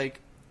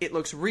 it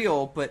looks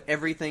real, but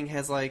everything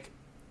has like,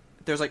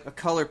 there's like a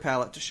color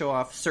palette to show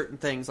off certain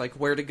things, like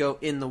where to go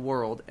in the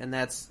world, and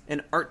that's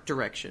an art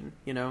direction,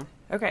 you know?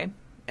 Okay.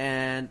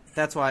 And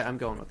that's why I'm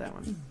going with that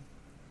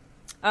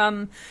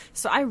one.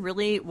 So I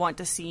really want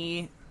to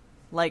see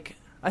like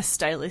a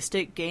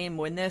stylistic game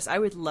win this. I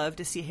would love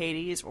to see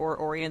Hades or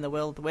Ori and the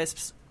Will of the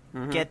Wisps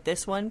get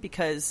this one,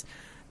 because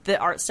the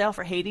art style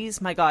for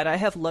Hades, my God, I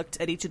have looked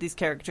at each of these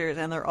characters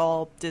and they're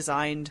all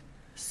designed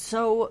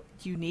so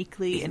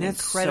uniquely and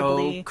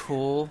incredibly so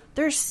cool.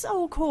 They're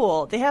so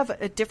cool. They have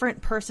a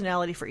different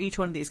personality for each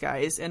one of these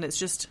guys, and it's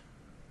just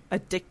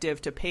addictive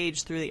to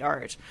page through the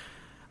art.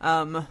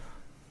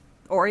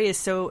 Ori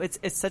is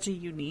it's such a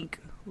unique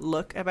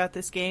look about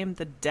this game.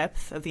 The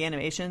depth of the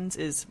animations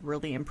is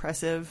really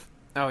impressive.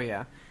 Oh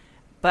yeah.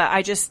 But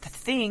I just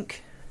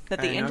think that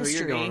the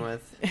industry going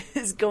with.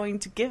 is going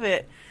to give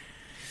it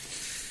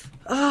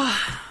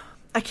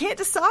I can't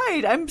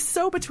decide. I'm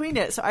so between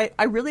it. So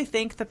I really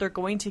think that they're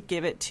going to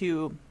give it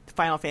to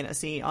Final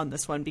Fantasy on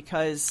this one,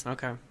 because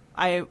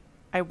I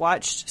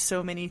watched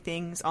so many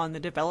things on the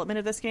development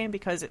of this game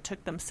because it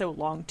took them so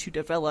long to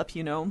develop,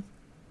 you know?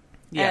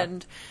 Yeah.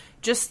 And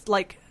just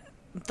like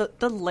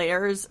the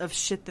layers of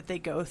shit that they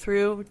go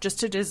through just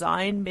to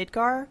design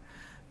Midgar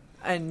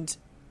and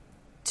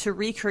to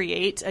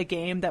recreate a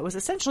game that was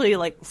essentially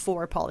like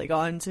 4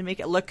 polygons and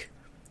make it look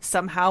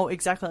somehow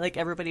exactly like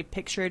everybody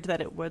pictured that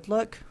it would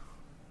look.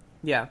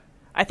 Yeah.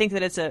 I think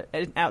that it's an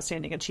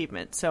outstanding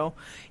achievement. So,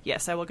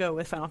 yes, I will go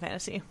with Final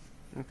Fantasy.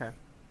 Okay.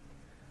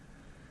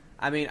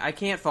 I mean, I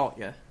can't fault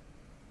you.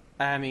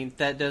 I mean,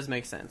 that does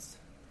make sense.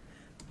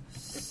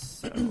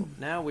 So,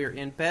 now we're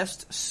in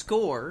Best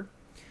Score.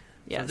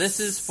 Yes. So this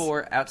is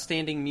for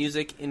Outstanding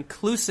Music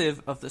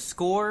inclusive of the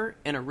score,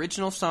 an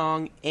original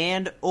song,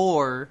 and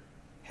or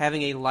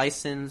having a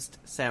licensed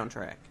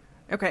soundtrack.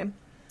 Okay.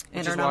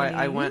 Which is why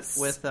I went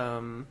with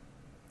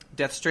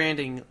Death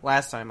Stranding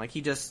last time. Like,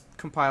 he just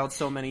compiled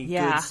so many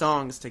good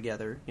songs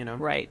together, you know?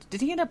 Right.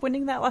 Did he end up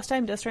winning that last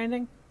time, Death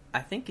Stranding?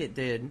 I think it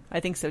did. I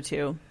think so,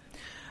 too.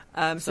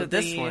 So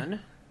this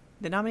one...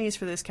 The nominees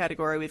for this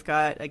category, we've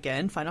got,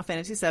 again, Final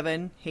Fantasy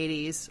VII,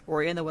 Hades,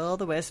 Ori and the Will of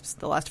the Wisps,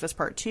 The Last of Us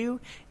Part 2,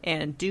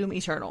 and Doom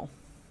Eternal.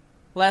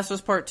 Last of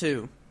Us Part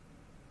 2.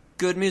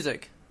 Good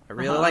music. I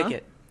really like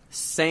it.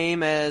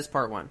 Same as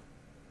Part 1.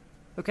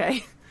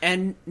 Okay.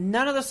 And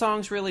none of the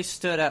songs really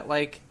stood out.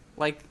 Like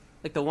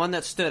the one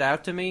that stood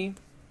out to me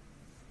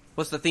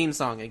was the theme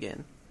song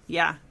again.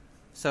 Yeah.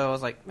 So I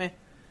was like, meh.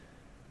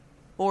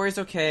 Ori's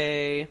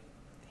okay.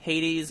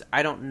 Hades,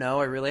 I don't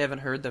know. I really haven't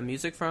heard the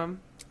music from.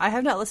 I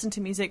have not listened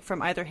to music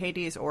from either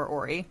Hades or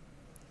Ori.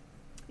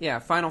 Yeah,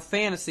 Final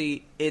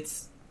Fantasy,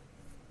 it's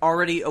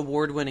already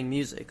award-winning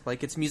music.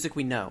 Like, it's music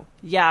we know.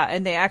 Yeah,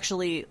 and they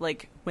actually,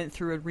 like, went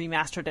through and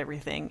remastered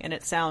everything, and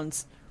it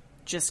sounds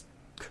just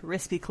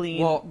crispy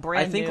clean,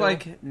 brand new. I think,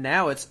 like,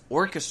 now it's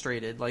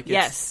orchestrated. Like,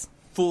 it's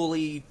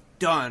fully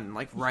done,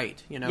 like, right,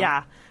 you know?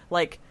 Yeah,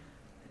 like,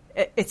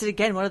 it's,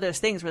 again, one of those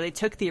things where they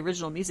took the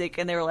original music,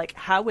 and they were like,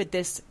 how did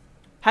this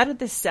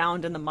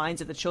sound in the minds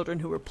of the children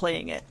who were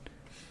playing it?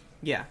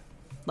 Yeah.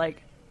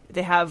 Like,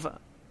 they have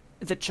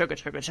the chugga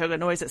chugga chugga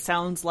noise that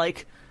sounds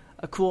like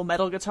a cool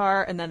metal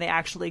guitar, and then they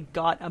actually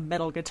got a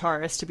metal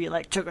guitarist to be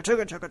like, chugga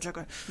chugga chugga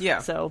chugga. Yeah.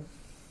 So.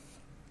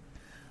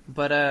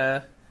 But,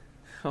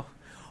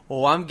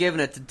 I'm giving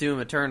it to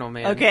Doom Eternal,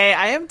 man. Okay,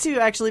 I am too,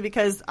 actually,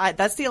 because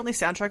that's the only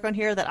soundtrack on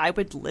here that I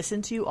would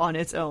listen to on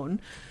its own.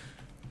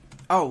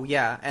 Oh,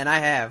 yeah, and I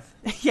have.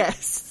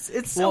 Yes,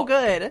 it's so Well,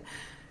 good.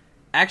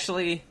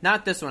 Actually,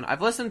 not this one.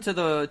 I've listened to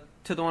the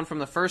one from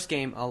the first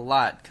game a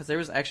lot, because there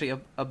was actually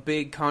a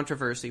big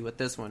controversy with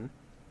this one.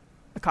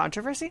 A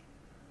controversy?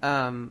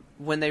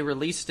 When they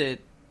released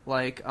it,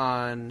 like,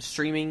 on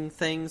streaming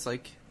things,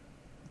 like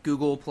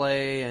Google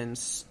Play and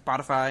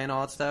Spotify and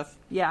all that stuff,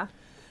 Yeah.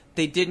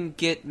 they didn't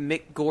get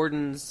Mick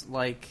Gordon's,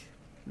 like,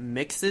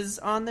 mixes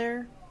on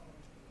there.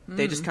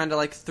 They just kind of,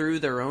 like, threw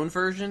their own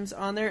versions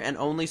on there, and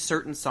only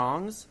certain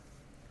songs.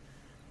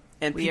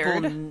 And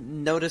people Weird.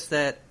 noticed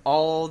that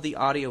all the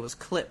audio was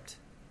clipped.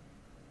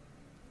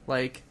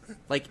 Like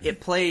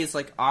it plays,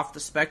 like, off the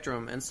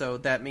spectrum, and so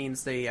that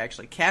means they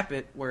actually cap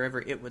it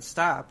wherever it would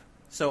stop.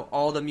 So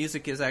all the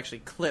music is actually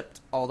clipped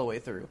all the way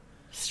through.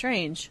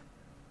 Strange.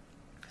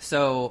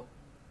 So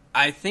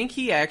I think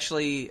he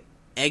actually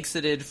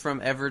exited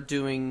from ever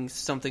doing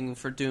something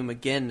for Doom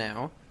again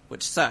now,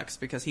 which sucks,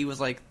 because he was,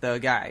 like, the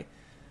guy.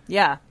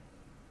 Yeah.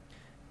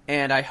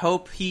 And I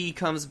hope he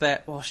comes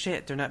back. Well,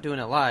 shit, they're not doing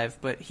it live,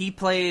 but he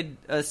played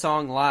a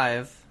song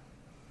live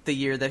the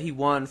year that he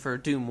won for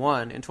Doom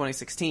 1 in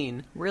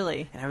 2016.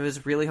 Really? And I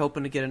was really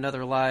hoping to get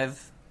another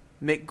live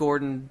Mick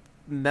Gordon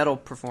metal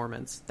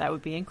performance. That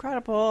would be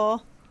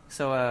incredible.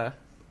 So,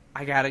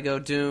 I gotta go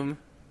Doom.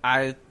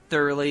 I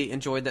thoroughly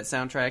enjoyed that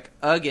soundtrack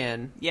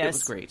again. Yes. It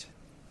was great.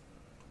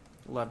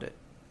 Loved it.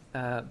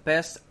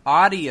 Best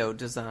audio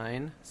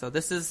design. So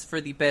this is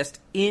for the best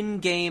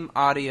in-game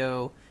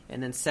audio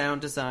and then sound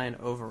design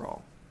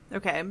overall.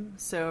 Okay,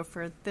 so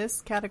for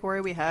this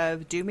category, we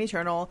have Doom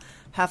Eternal,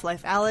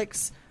 Half-Life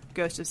Alyx,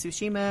 Ghost of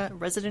Tsushima,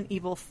 Resident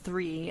Evil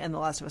 3, and The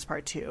Last of Us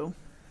Part 2.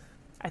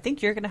 I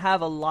think you're going to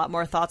have a lot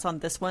more thoughts on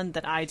this one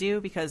than I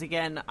do, because,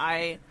 again,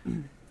 I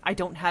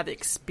don't have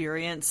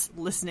experience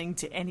listening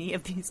to any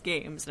of these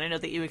games, and I know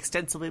that you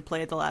extensively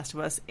played The Last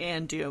of Us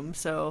and Doom,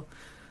 so...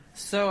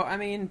 So, I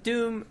mean,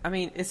 Doom, I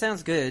mean, it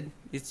sounds good.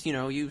 It's, you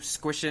know, you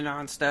squishing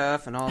on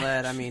stuff and all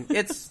that. I mean,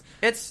 it's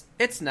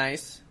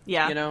nice.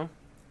 Yeah. You know?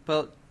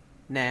 But,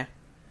 nah.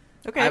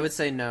 Okay. I would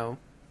say no.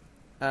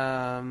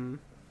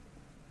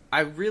 I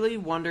really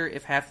wonder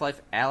if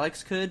Half-Life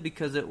Alyx could,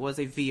 because it was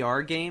a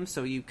VR game,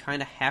 so you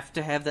kind of have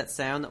to have that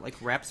sound that, like,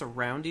 wraps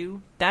around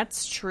you.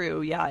 That's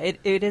true, yeah.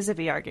 It is a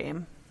VR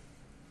game.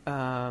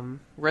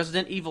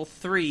 Resident Evil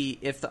 3,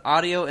 if the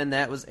audio in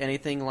that was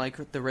anything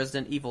like the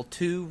Resident Evil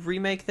 2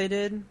 remake they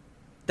did,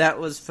 that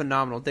was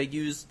phenomenal. They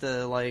used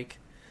the, like,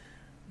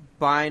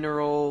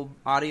 binaural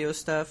audio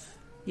stuff.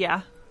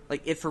 Yeah.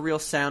 Like, it for real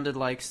sounded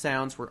like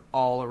sounds were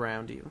all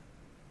around you.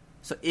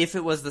 So if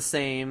it was the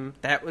same,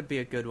 that would be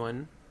a good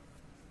one.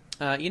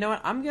 You know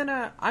what? I'm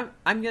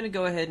gonna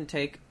go ahead and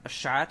take a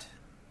shot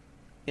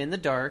in the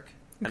dark,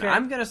 Okay. and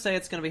I'm gonna say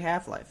it's gonna be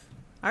Half-Life.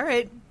 All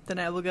right, then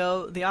I will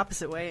go the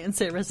opposite way and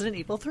say Resident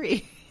Evil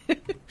 3.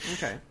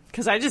 Okay.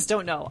 Because I just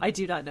don't know. I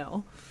do not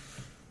know.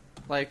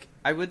 Like,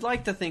 I would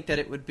like to think that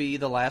it would be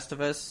The Last of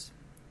Us,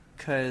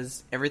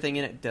 because everything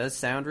in it does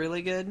sound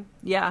really good.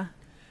 Yeah.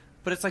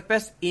 But it's like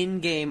best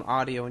in-game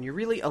audio, and you're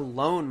really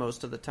alone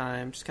most of the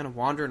time, just kind of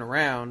wandering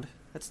around.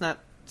 That's not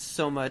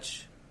so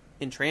much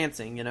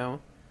entrancing, you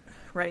know?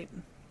 Right.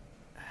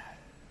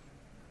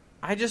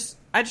 I just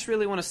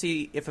really want to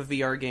see if a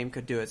VR game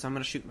could do it, so I'm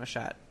going to shoot my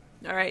shot.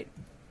 All right.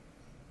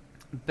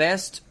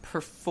 Best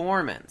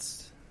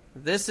performance.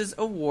 This is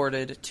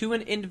awarded to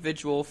an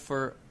individual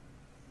for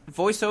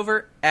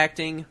voiceover,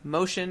 acting,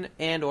 motion,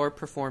 and or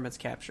performance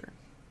capture.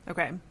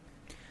 Okay.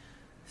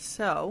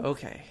 So,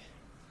 Okay.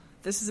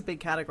 this is a big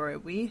category.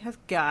 We have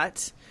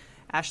got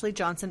Ashley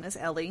Johnson as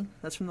Ellie.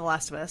 That's from The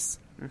Last of Us.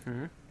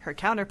 Mm-hmm. Her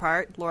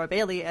counterpart, Laura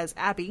Bailey, as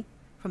Abby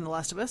from The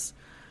Last of Us.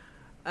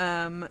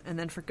 And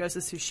then for Ghost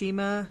of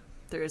Tsushima,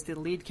 there is the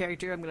lead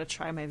character. I'm going to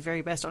try my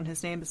very best on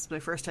his name. This is my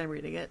first time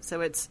reading it. So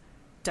it's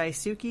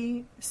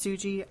Daisuke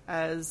Tsuji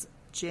as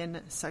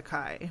Jin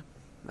Sakai.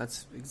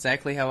 That's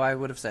exactly how I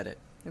would have said it.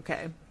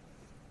 Okay.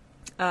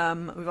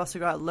 We've also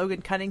got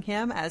Logan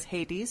Cunningham as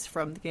Hades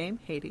from the game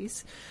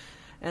Hades.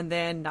 And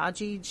then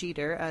Najee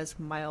Jeter as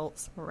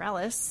Miles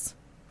Morales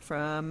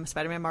from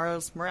Spider-Man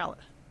Miles Morales.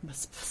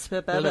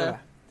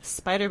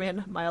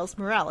 Spider-Man Miles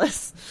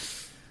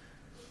Morales.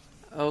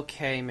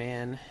 Okay,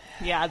 man.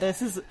 Yeah,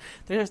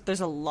 there's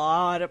a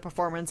lot of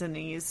performance in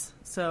these.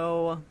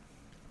 So,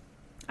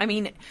 I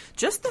mean,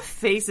 just the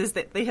faces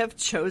that they have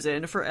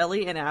chosen for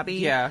Ellie and Abby.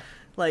 Yeah.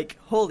 Like,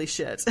 holy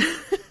shit.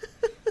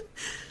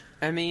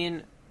 I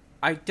mean,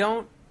 I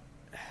don't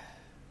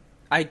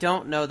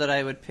know that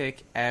I would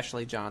pick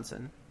Ashley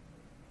Johnson.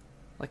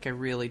 Like, I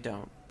really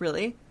don't.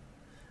 Really?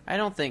 I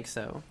don't think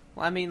so.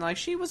 Well, I mean, like,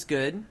 she was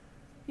good.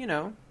 You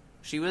know,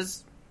 she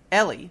was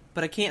Ellie,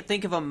 but I can't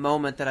think of a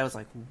moment that I was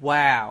like,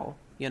 wow,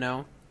 you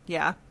know?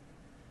 Yeah.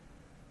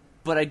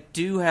 But I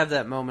do have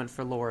that moment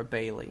for Laura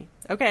Bailey.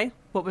 Okay.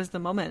 What was the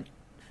moment?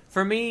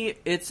 For me,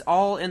 it's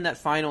all in that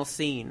final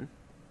scene.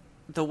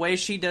 The way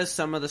she does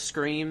some of the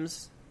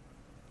screams.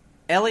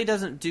 Ellie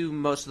doesn't do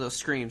most of those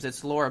screams.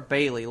 It's Laura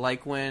Bailey,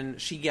 like when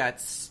she's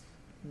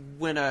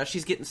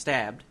getting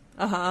stabbed.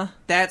 Uh-huh.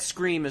 That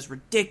scream is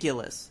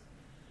ridiculous.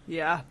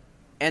 Yeah.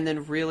 And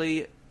then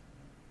really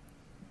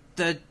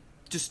the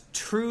just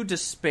true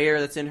despair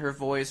that's in her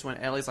voice when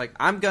Ellie's like,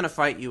 I'm gonna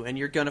fight you, and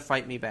you're gonna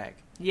fight me back.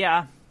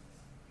 Yeah.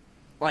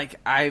 Like,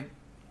 I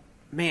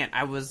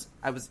was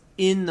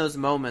in those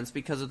moments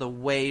because of the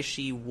way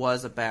she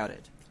was about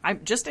it.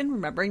 I'm just in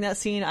remembering that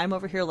scene, I'm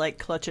over here, like,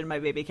 clutching my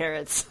baby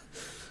carrots.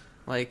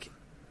 Like,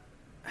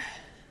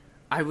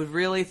 I would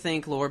really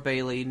think Laura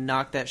Bailey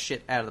knocked that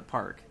shit out of the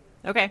park.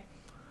 Okay.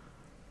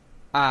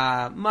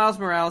 Miles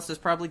Morales is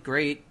probably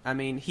great. I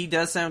mean, he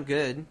does sound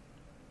good.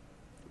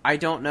 I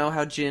don't know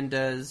how Jin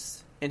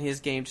does in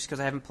his game just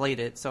because I haven't played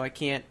it, so I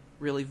can't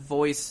really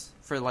voice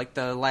for, like,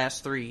 the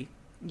last 3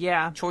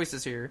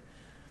 choices here.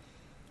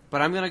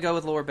 But I'm going to go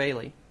with Laura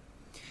Bailey.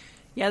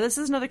 Yeah, this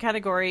is another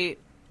category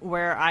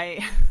where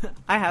I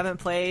haven't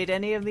played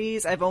any of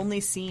these. I've only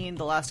seen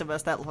The Last of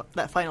Us,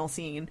 that final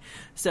scene.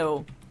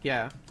 So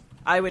yeah,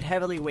 I would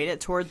heavily weight it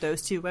toward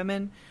those 2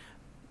 women.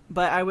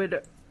 But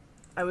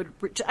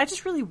I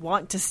just really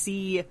want to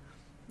see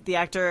the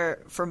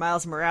actor for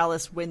Miles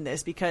Morales win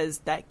this, because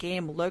that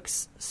game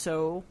looks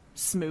so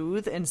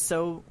smooth and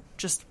so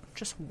just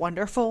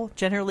wonderful,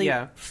 generally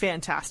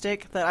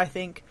fantastic, that I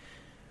think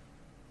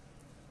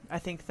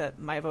that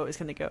my vote is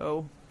going to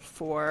go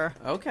for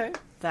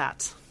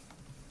that.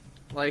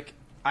 Like,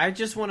 I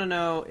just want to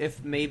know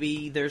if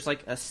maybe there's,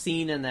 like, a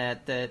scene in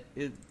that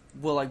it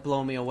will, like,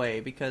 blow me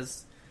away,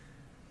 because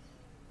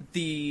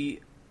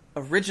the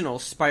original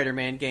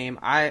Spider-Man game,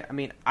 I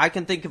mean, I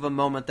can think of a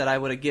moment that I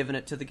would have given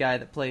it to the guy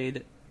that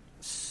played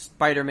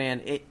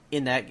Spider-Man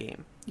in that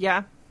game.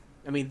 Yeah.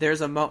 I mean,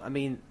 there's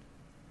again,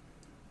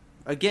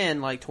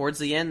 like, towards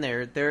the end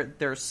there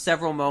are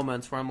several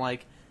moments where I'm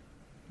like,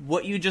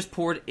 what you just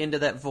poured into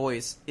that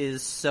voice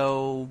is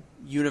so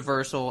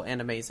universal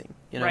and amazing,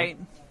 you know? Right.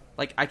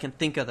 Like, I can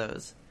think of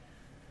those.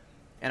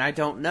 And I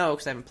don't know,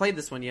 because I haven't played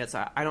this one yet,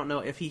 so I don't know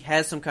if he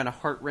has some kind of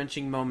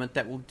heart-wrenching moment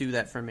that will do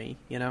that for me,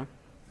 you know?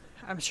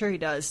 I'm sure he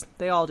does.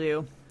 They all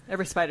do.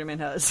 Every Spider-Man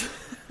does.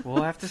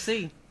 We'll have to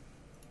see.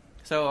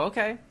 So,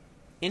 okay.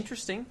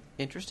 Interesting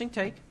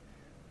take.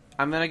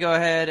 I'm going to go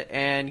ahead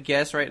and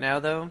guess right now,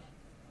 though,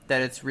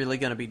 that it's really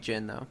going to be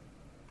Jin, though.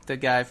 The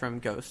guy from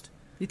Ghost.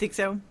 You think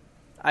so?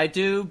 I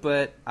do,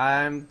 but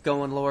I'm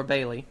going Laura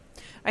Bailey.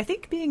 I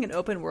think being an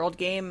open world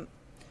game,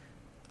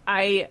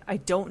 I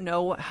don't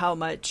know how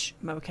much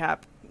mocap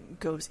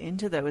goes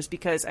into those,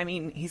 because, I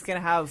mean, he's going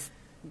to have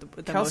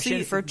the Kelsey,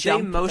 motion for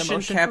jump, they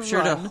motion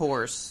captured a run.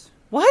 horse.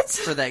 What?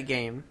 For that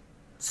game.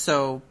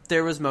 So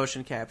there was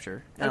motion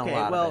capture and okay, a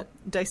lot of it.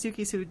 Daisuke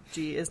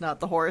Tsuji is not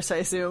the horse, I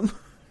assume.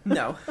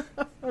 No.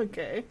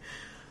 Okay.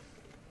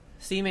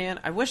 See, man,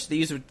 I wish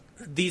these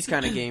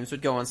kind of games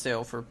would go on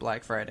sale for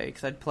Black Friday,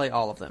 because I'd play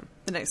all of them.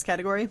 The next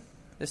category?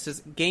 This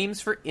is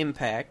Games for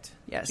Impact.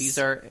 Yes. These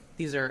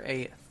are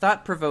a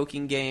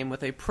thought-provoking game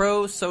with a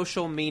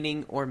pro-social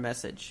meaning or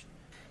message.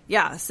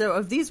 Yeah, so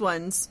of these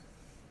ones,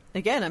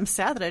 again, I'm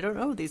sad that I don't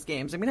know these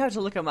games. I'm going to have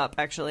to look them up,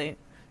 actually.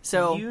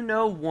 So you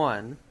know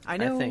one, I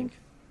know think.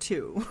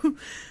 2.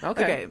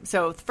 Okay,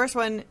 so the first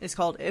one is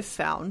called If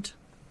Found.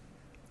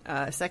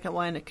 Second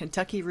one,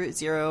 Kentucky Route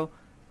Zero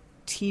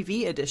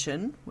TV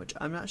Edition, which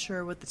I'm not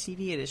sure what the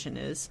TV edition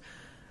is.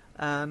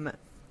 Then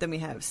we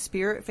have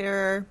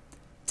Spiritfarer,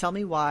 Tell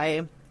Me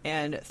Why,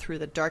 and Through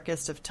the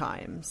Darkest of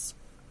Times.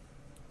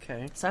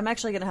 Okay. So I'm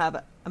actually going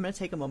to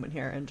take a moment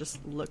here and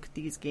just look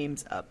these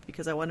games up,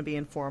 because I want to be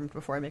informed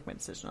before I make my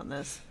decision on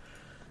this.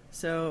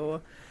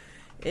 So,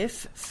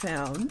 If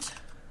Found, ...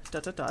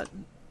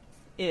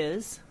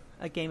 is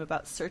a game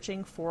about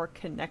searching for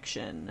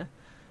connection.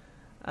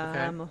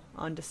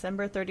 On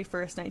December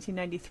 31st,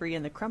 1993,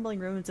 in the crumbling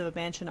ruins of a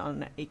mansion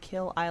on a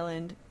Kill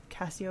Island,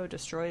 Cassio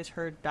destroys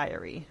her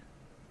diary.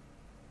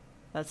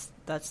 That's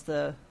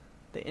the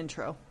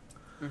intro.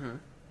 Mm-hmm.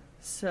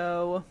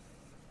 So,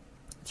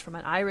 it's from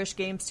an Irish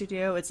game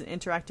studio. It's an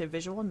interactive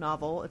visual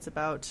novel. It's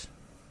about...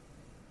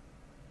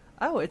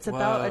 Oh, it's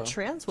about a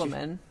trans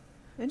woman.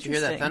 Did you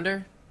hear that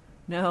thunder?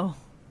 No.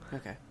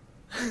 Okay.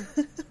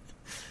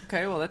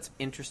 Okay, well, that's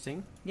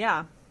interesting.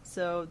 Yeah.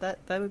 So that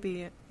would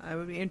be, I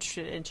would be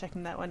interested in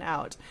checking that one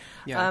out.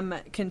 Yeah.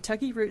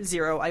 Kentucky Route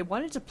Zero. I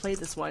wanted to play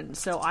this one,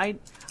 so I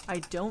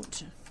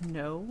don't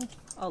know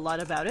a lot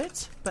about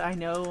it, but I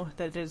know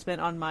that it has been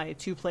on my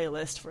to-play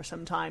list for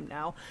some time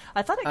now.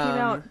 I thought it came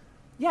out.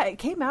 Yeah, it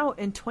came out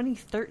in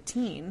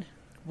 2013.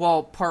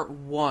 Well, part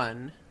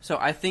 1. So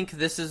I think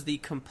this is the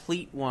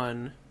complete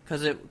one,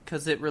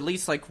 because it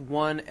released like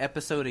 1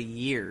 episode a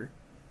year.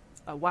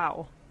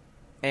 Wow.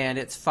 And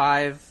it's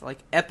 5 like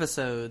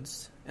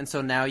episodes. And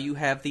so now you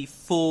have the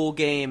full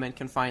game and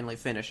can finally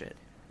finish it.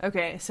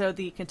 Okay, so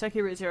the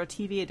Kentucky Route Zero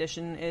TV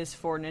edition is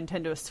for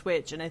Nintendo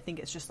Switch, and I think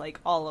it's just like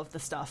all of the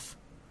stuff.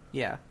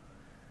 Yeah.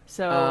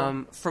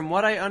 So, from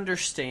what I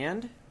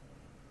understand,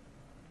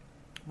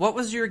 what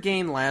was your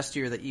game last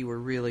year that you were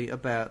really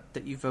about,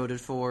 that you voted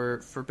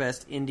for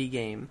best indie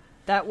game?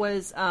 That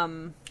was,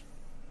 I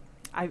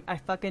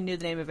fucking knew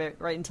the name of it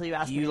right until you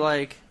asked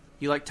me.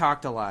 You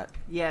talked a lot.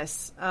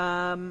 Yes.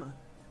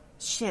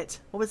 Shit.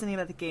 What was the name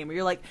of the game? Where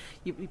you're like,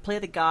 you play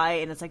the guy,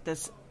 and it's like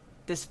this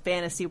this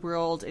fantasy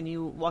world, and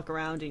you walk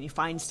around and you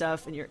find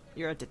stuff, and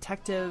you're a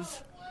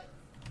detective,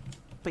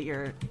 but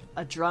you're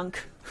a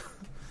drunk.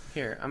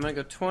 Here, I'm gonna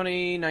go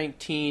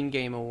 2019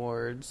 Game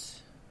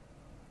Awards.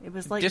 It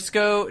was like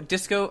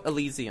Disco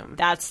Elysium.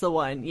 That's the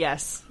one.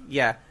 Yes.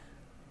 Yeah.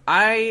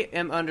 I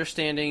am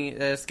understanding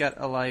that it's got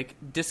a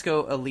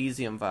Disco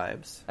Elysium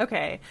vibes.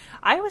 Okay.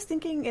 I was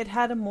thinking it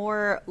had a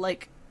more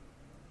like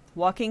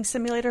walking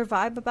simulator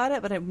vibe about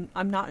it, but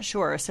I'm not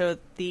sure. So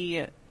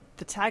the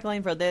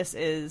tagline for this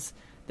is,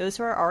 those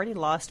who are already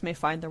lost may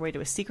find their way to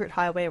a secret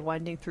highway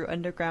winding through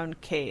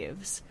underground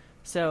caves.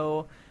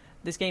 So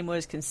this game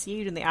was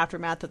conceived in the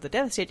aftermath of the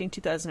devastating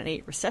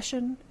 2008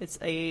 recession. It's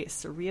a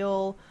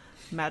surreal,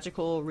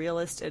 magical,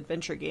 realist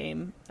adventure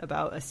game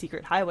about a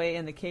secret highway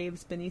in the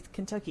caves beneath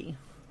Kentucky.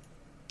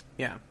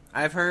 Yeah.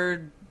 I've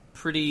heard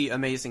pretty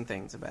amazing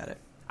things about it.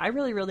 I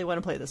really, really want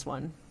to play this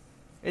one.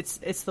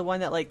 It's the one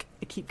that, like,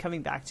 I keep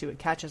coming back to. It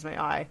catches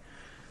my eye.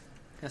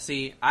 Now,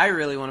 see, I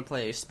really want to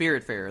play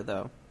Spiritfarer,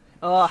 though.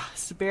 Oh,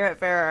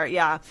 Spiritfarer,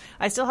 yeah.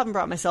 I still haven't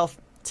brought myself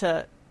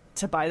to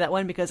buy that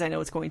one because I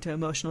know it's going to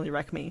emotionally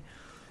wreck me.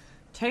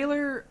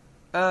 Taylor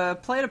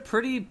played a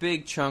pretty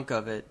big chunk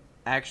of it,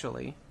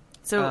 actually.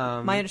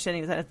 So my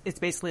understanding is that it's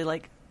basically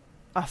like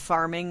a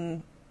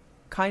farming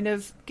kind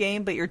of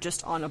game, but you're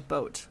just on a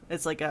boat.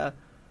 It's like an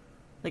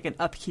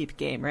upkeep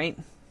game, right?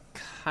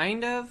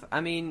 Kind of.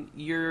 I mean,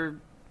 you're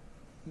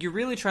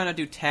really trying to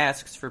do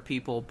tasks for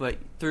people, but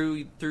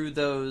through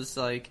those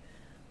like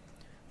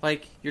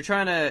you're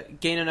trying to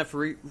gain enough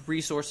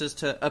resources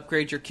to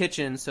upgrade your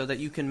kitchen so that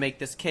you can make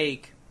this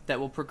cake that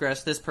will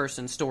progress this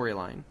person's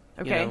storyline.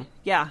 Okay. You know?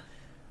 Yeah.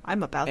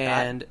 I'm about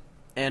that.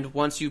 And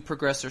once you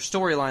progress their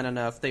storyline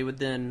enough, they would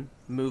then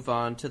move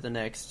on to the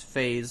next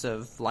phase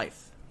of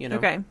life, you know?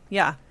 Okay.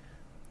 Yeah.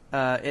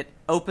 It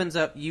opens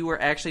up, you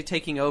are actually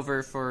taking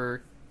over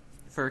for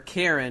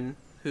Karen,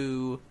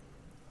 who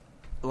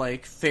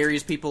like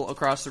ferries people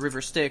across the River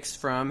Styx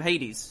from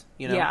Hades,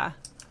 you know? Yeah.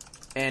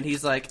 And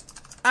he's like,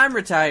 I'm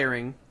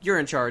retiring. You're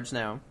in charge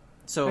now.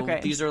 So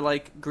Okay. these are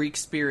like Greek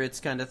spirits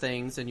kind of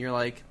things, and you're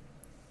like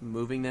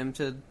moving them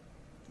to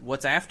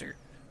what's after,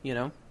 you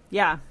know?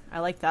 Yeah. I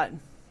like that.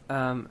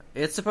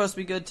 It's supposed to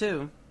be good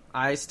too.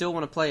 I still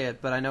want to play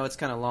it, but I know it's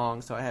kind of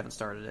long, so I haven't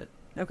started it.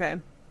 Okay.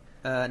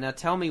 Now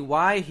Tell Me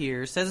Why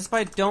here says it's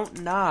by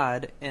Don't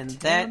Nod, and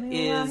that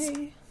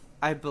is,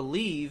 I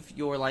believe,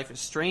 Your Life is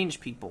Strange,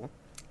 people.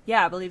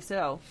 Yeah, I believe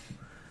so.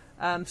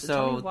 So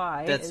Tell Me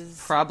Why that's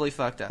is probably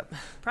fucked up.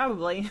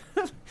 probably.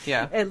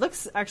 Yeah. It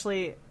looks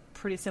actually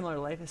pretty similar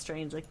to Life is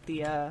Strange, like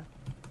the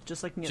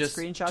just looking at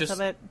screenshots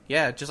of it.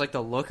 Yeah, just like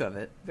the look of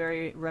it.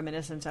 Very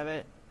reminiscent of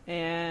it.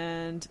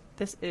 And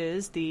this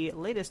is the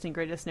latest and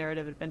greatest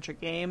narrative adventure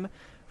game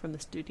from the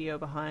studio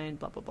behind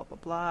blah, blah, blah, blah,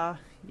 blah.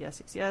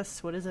 Yes, yes,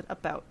 yes. What is it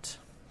about?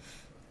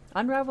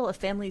 Unravel a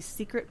family's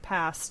secret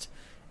past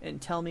and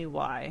tell me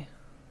why.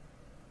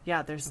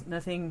 Yeah, there's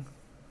nothing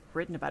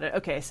written about it.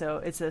 Okay, so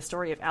it's a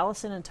story of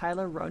Allison and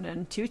Tyler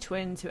Ronan, two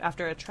twins who,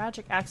 after a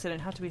tragic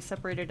accident, have to be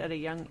separated at a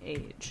young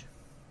age.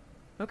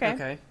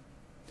 Okay.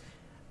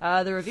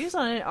 The reviews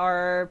on it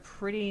are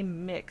pretty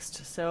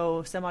mixed.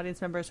 So some audience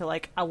members are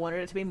like, I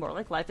wanted it to be more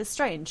like Life is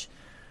Strange.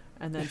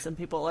 And then some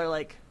people are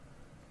like,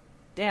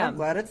 damn, I'm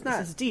glad it's not.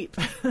 This is deep.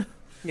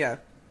 Yeah.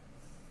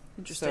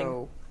 Interesting.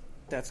 So,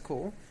 that's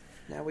cool.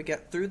 Now we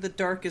get Through the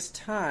Darkest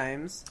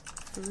Times.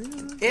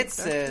 It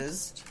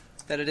says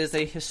that it is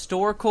a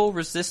historical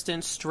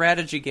resistance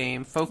strategy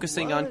game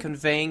focusing on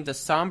conveying the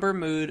somber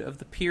mood of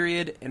the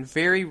period and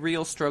very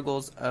real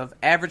struggles of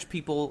average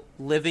people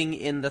living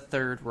in the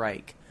Third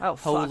Reich. Oh,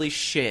 fuck. Holy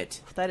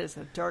shit. That is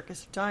the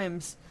darkest of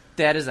times.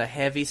 That is a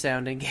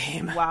heavy-sounding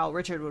game. Wow,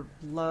 Richard would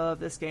love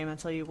this game, I'll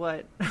tell you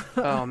what.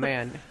 Oh,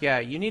 man. Yeah,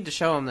 you need to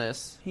show him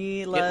this.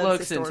 He loves it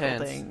looks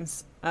historical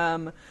intense.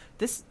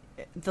 things.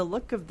 The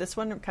look of this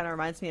one kind of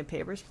reminds me of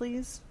Papers,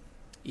 Please.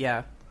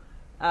 Yeah.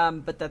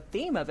 But the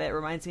theme of it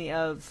reminds me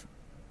of,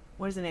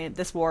 what is the name?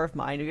 This War of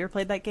Mine. Have you ever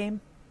played that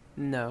game?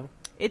 No.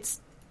 It's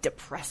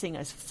depressing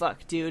as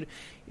fuck, dude.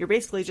 You're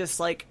basically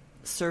just, like,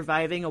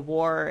 surviving a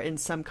war in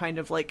some kind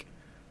of, like,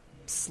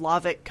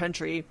 Slavic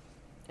country,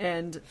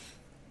 and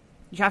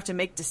you have to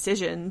make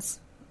decisions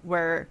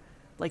where,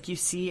 like, you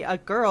see a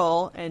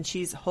girl and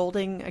she's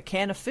holding a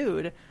can of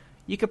food.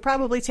 You could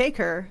probably take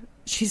her.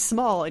 She's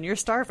small and you're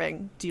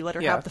starving. Do you let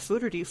her have the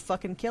food or do you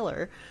fucking kill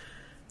her?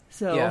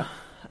 So,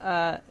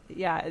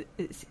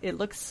 it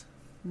looks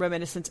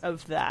reminiscent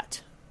of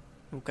that.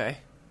 Okay.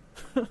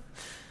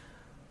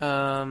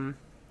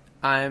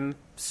 I'm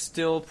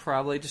still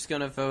probably just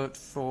gonna vote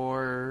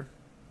for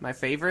my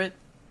favorite.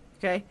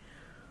 Okay.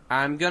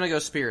 I'm gonna go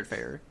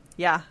Spiritfarer.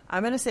 Yeah,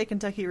 I'm gonna say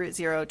Kentucky Route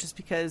Zero just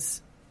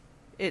because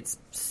it's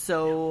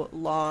so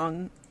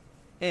long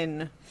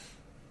in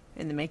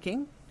the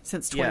making,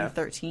 since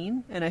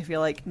 2013, and I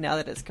feel like now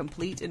that it's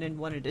complete and in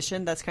one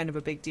edition, that's kind of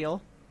a big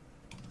deal.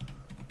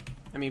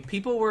 I mean,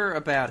 people were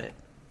about it.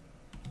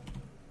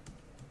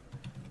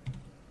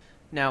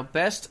 Now,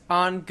 best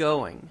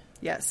ongoing.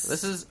 Yes.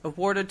 This is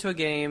awarded to a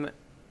game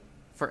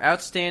for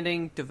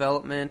outstanding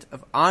development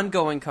of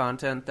ongoing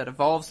content that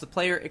evolves the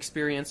player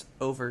experience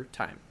over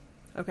time.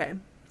 Okay,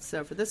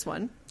 so for this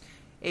one,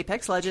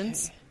 Apex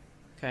Legends,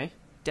 Okay.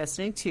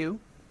 Destiny 2,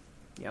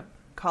 Yep.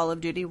 Call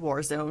of Duty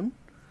Warzone,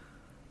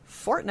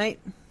 Fortnite,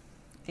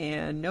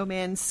 and No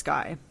Man's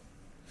Sky.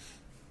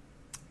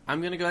 I'm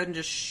going to go ahead and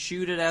just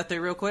shoot it out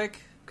there real quick.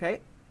 Okay,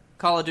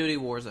 Call of Duty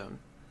Warzone.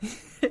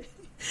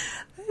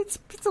 it's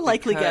a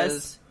likely guess.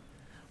 Because,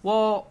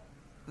 well,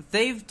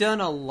 they've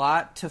done a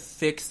lot to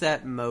fix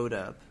that mode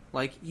up.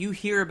 Like, you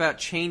hear about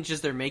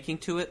changes they're making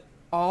to it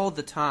all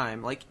the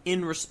time, like,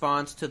 in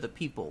response to the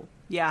people.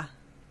 Yeah.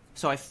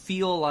 So I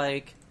feel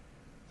like,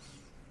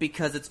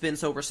 because it's been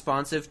so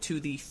responsive to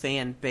the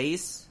fan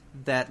base,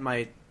 that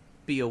might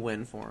be a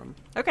win for them.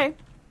 Okay.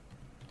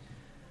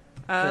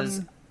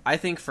 Because I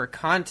think for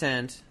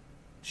content,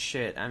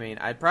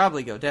 I'd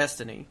probably go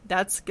Destiny.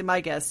 That's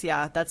my guess,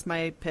 yeah. That's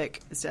my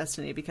pick, is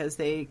Destiny, because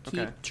they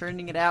keep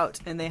churning it out,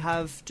 and they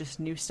have just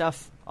new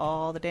stuff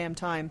all the damn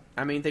time.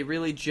 I mean, they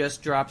really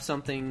just dropped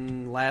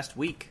something last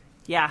week.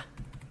 Yeah.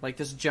 Like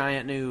this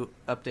giant new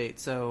update.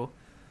 So,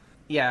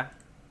 yeah,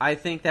 I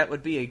think that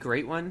would be a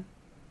great one.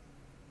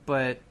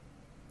 But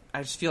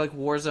I just feel like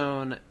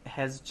Warzone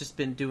has just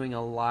been doing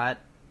a lot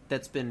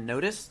that's been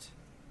noticed.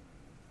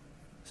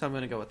 So I'm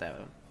going to go with that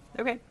one.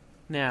 Okay.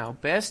 Now,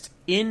 best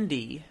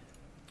indie.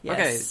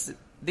 Yes. Okay,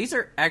 these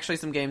are actually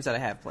some games that I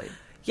have played.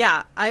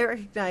 Yeah, I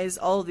recognize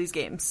all of these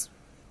games.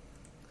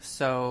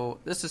 So,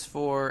 this is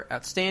for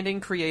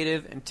outstanding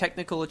creative and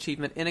technical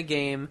achievement in a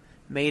game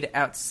made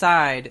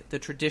outside the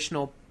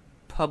traditional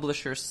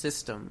publisher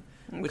system.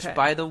 Okay. Which,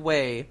 by the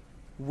way,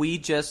 we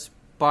just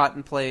bought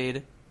and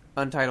played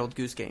Untitled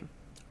Goose Game.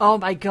 Oh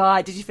my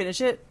god, did you finish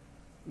it?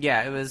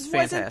 Yeah, it was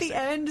fantastic. Wasn't the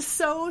end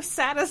so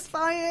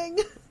satisfying?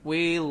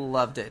 We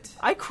loved it.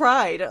 I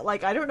cried.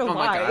 Like, I don't know Oh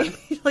my why.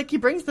 God. Like, he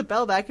brings the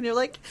bell back and you're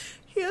like,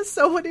 he has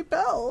so many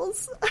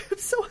bells. I'm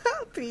so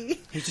happy.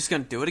 He's just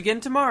going to do it again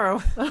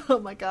tomorrow. Oh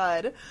my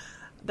god.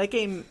 That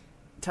game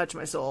touched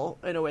my soul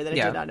in a way that I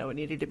Yeah. did not know it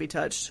needed to be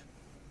touched.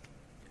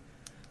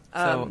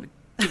 So,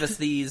 give us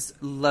these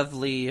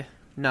lovely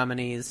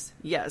nominees.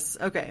 Yes.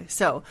 Okay.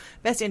 So,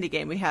 best indie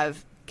game, we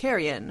have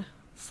Carrion,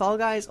 Fall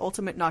Guys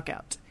Ultimate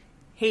Knockout,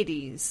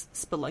 Hades,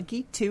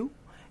 Spelunky 2,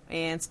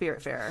 and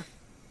Spiritfarer.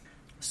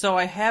 So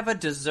I have a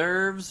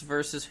deserves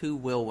versus who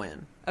will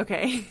win.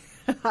 Okay.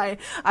 I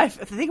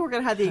think we're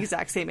going to have the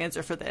exact same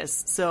answer for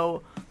this.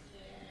 So,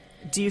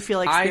 do you feel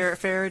like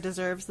Spiritfarer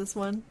deserves this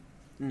one?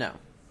 No.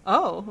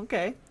 Oh,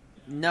 okay.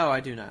 No, I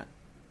do not.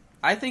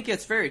 I think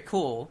it's very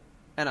cool,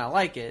 and I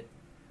like it.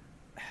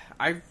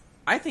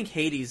 I think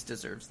Hades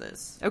deserves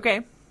this.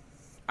 Okay.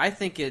 I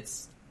think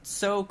it's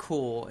so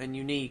cool and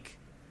unique.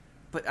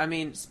 But, I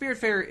mean,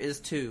 Spiritfarer is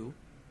too,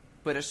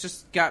 but it's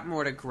just got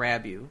more to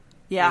grab you.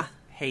 Yeah. With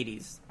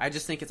Hades. I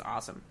just think it's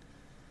awesome.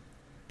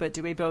 But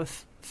do we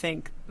both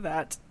think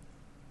that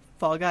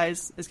Fall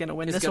Guys is going to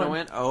win Is this gonna one?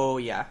 win? Oh,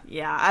 yeah.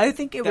 Yeah, I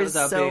think it That was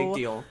was a so big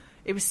deal.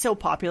 It was so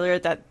popular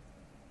that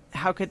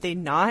how could they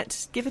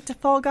not give it to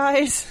Fall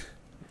Guys?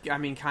 I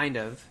mean, kind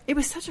of. It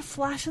was such a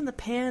flash in the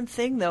pan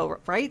thing, though,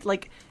 right?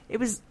 Like it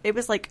was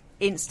like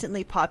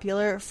instantly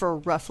popular for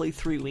roughly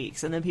 3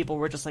 weeks, and then people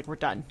were just like, "We're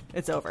done.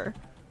 It's over."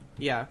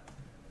 Yeah.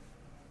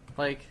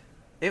 Like,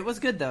 it was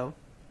good, though.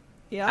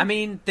 Yeah, I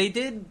mean, they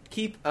did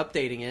keep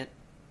updating it,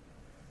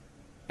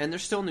 and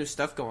there's still new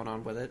stuff going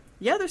on with it.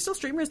 yeah, there's still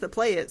streamers that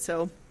play it,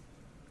 so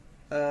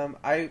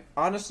I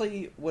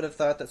honestly would have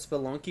thought that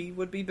Spelunky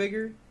would be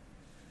bigger,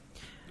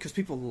 because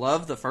people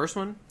love the first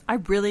one. I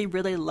really,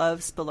 really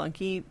love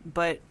Spelunky,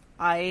 but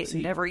I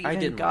never even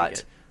didn't got like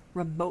it.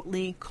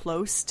 remotely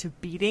close to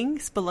beating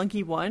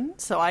Spelunky 1,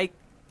 so I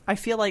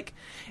feel like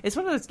it's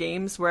one of those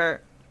games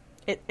where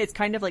it's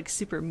kind of like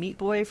Super Meat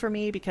Boy for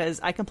me, because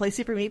I can play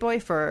Super Meat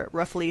Boy for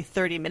roughly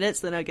 30 minutes,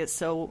 then I get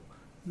so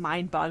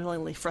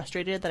mind-bogglingly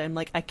frustrated that I'm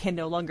like, I can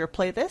no longer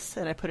play this,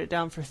 and I put it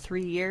down for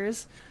 3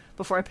 years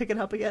before I pick it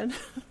up again.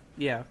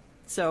 Yeah.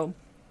 So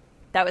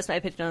that was my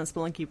opinion on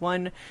Spelunky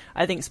 1.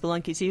 I think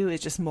Spelunky 2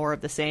 is just more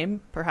of the same,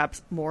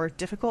 perhaps more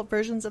difficult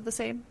versions of the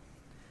same.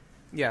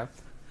 Yeah.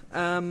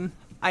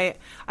 I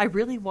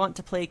really want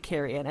to play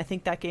Carrion. I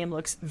think that game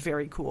looks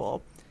very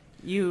cool.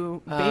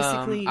 You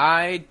basically...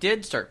 I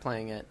did start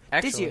playing it,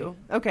 actually. Did you?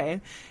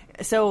 Okay.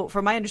 So,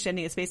 from my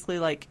understanding, it's basically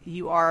like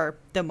you are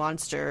the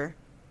monster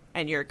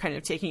and you're kind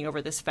of taking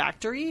over this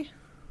factory.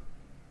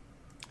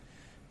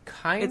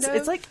 Kind of?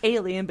 It's like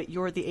Alien, but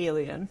you're the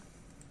alien.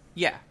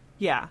 Yeah.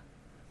 Yeah.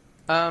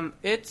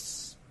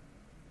 It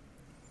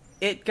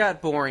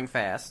got boring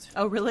fast.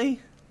 Oh,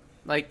 really?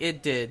 Like,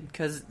 it did,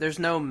 because there's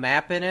no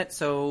map in it,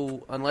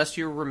 so unless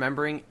you're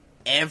remembering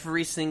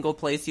every single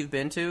place you've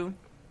been to,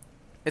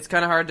 it's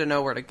kind of hard to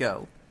know where to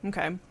go.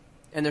 Okay.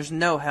 And there's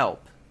no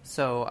help.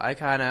 So I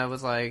kind of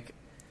was like,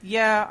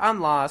 yeah,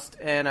 I'm lost,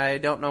 and I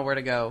don't know where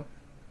to go,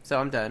 so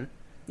I'm done.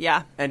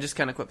 Yeah. And just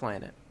kind of quit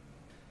playing it.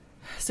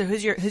 So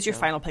who's your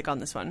final pick on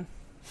this one?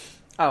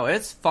 Oh,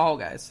 it's Fall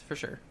Guys, for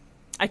sure.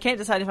 I can't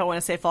decide if I want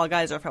to say Fall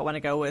Guys or if I want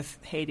to go with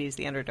Hades,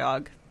 the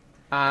underdog.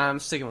 I'm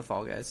sticking with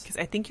Fall Guys. Because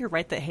I think you're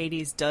right that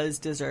Hades does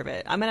deserve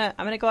it. I'm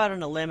gonna go out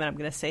on a limb and I'm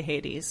gonna say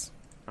Hades.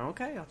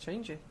 Okay, I'll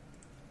change it.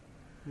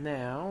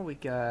 Now we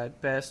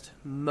got best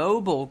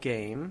mobile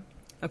game.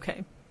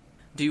 Okay.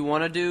 Do you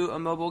want to do a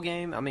mobile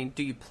game? I mean,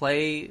 do you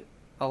play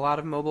a lot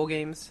of mobile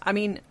games? I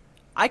mean,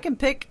 I can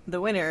pick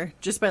the winner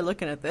just by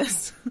looking at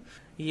this.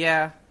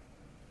 Yeah.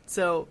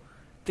 So,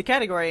 the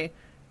category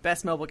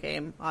best mobile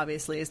game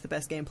obviously is the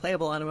best game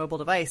playable on a mobile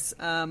device.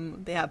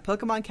 They have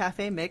Pokemon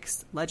Cafe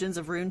Mix, Legends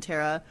of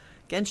Runeterra,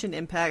 Genshin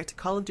Impact,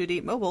 Call of Duty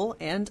Mobile,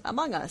 and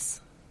Among Us.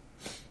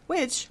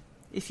 Which,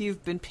 if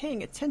you've been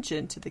paying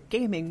attention to the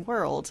gaming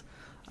world,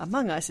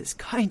 Among Us is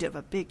kind of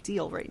a big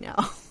deal right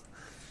now.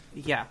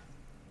 Yeah.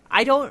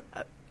 I'm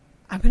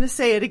going to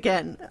say it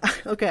again.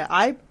 Okay,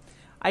 I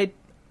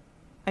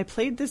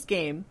played this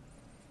game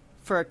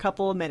for a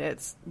couple of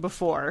minutes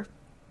before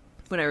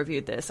when I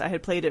reviewed this. I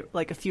had played it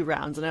like a few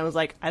rounds and I was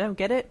like, I don't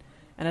get it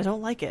and I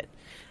don't like it.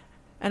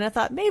 And I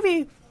thought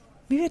maybe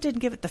I didn't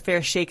give it the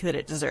fair shake that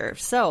it deserved.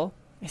 So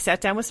I sat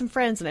down with some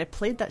friends and I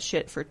played that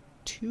shit for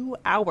 2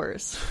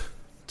 hours.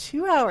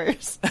 2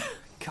 hours.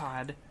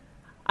 God.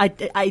 I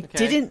Okay.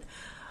 didn't.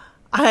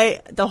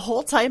 The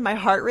whole time my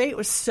heart rate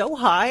was so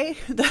high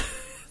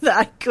that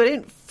I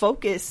couldn't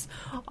focus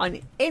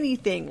on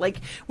anything. Like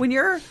when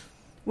you're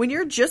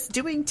just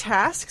doing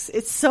tasks,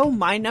 it's so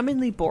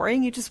mind-numbingly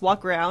boring. You just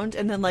walk around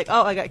and then like,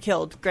 oh, I got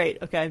killed. Great.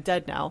 Okay, I'm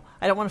dead now.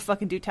 I don't want to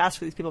fucking do tasks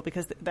for these people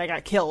because they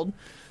got killed.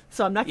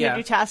 So I'm not going to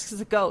do tasks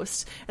as a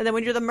ghost. And then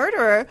when you're the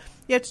murderer,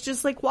 you have to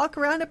just like walk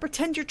around and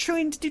pretend you're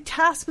trying to do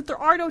tasks, but there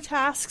are no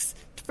tasks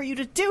for you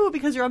to do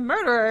because you're a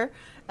murderer.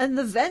 And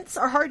the vents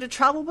are hard to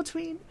travel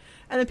between.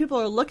 And then people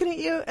are looking at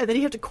you, and then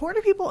you have to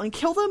corner people and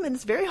kill them, and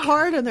it's very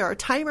hard, and there are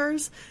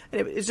timers.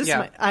 And it's just,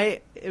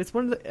 it was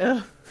one of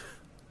the,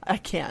 I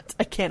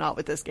cannot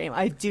with this game.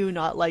 I do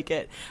not like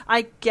it.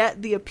 I get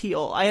the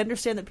appeal. I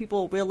understand that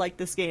people will like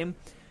this game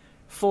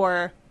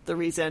for the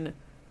reason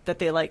that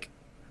they like,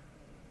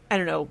 I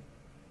don't know.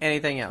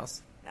 Anything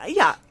else?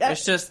 Yeah.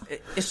 It's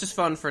just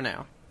fun for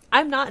now.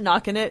 I'm not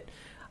knocking it.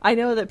 I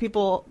know that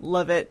people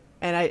love it,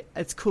 and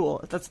it's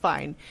cool. That's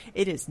fine.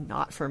 It is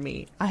not for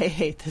me. I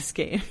hate this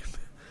game.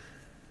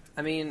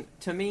 I mean,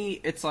 to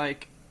me, it's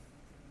like,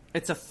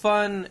 it's a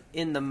fun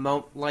in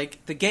the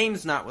like, the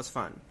game's not what's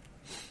fun.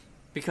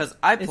 Because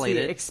I played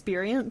it.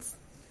 Experience?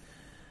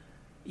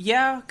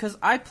 Yeah, because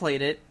I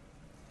played it,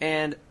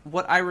 and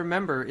what I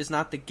remember is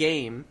not the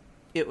game.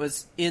 It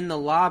was in the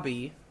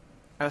lobby.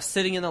 I was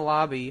sitting in the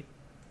lobby,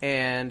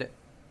 and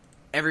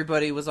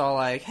everybody was all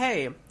like,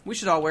 hey, we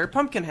should all wear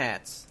pumpkin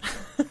hats.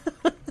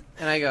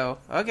 And I go,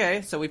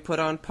 okay, so we put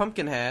on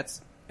pumpkin hats,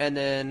 and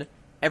then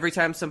every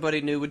time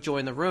somebody new would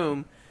join the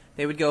room,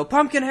 they would go,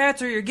 pumpkin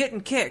hats or you're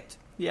getting kicked.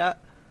 Yeah.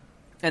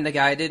 And the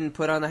guy didn't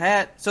put on the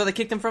hat, so they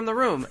kicked him from the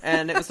room.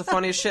 And it was the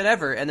funniest shit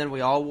ever. And then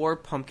we all wore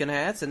pumpkin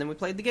hats, and then we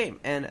played the game.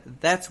 And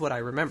that's what I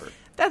remember.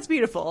 That's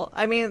beautiful.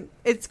 I mean,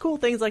 it's cool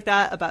things like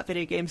that about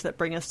video games that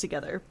bring us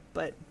together.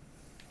 But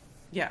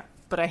yeah.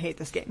 But I hate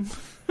this game.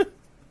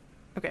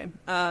 Okay.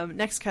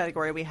 Next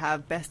category, we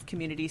have Best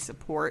Community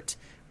Support,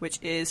 which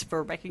is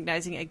for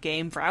recognizing a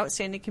game for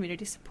outstanding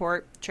community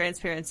support,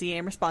 transparency,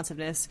 and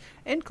responsiveness,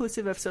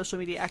 inclusive of social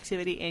media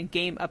activity and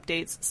game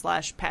updates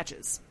 /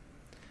 patches.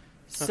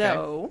 Okay.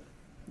 So,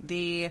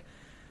 the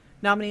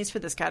nominees for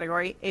this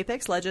category: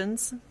 Apex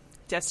Legends,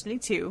 Destiny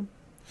 2,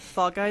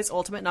 Fall Guys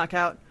Ultimate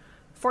Knockout,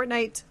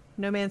 Fortnite,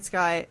 No Man's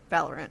Sky,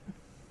 Valorant.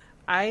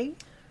 I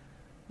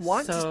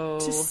want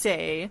to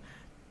say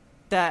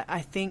that I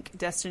think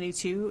Destiny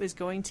 2 is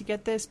going to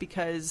get this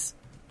because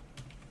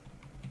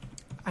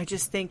I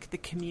just think the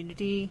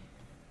community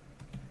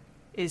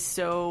is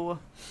so...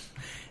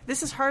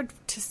 This is hard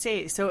to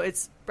say. So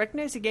it's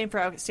recognize a game for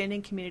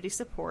outstanding community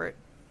support.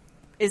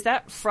 Is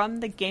that from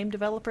the game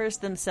developers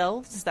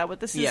themselves? Is that what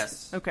this is?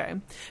 Yes. Okay.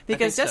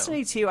 Because so.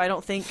 Destiny 2, I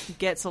don't think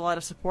gets a lot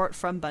of support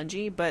from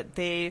Bungie, but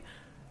the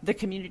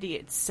community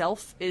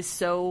itself is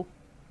so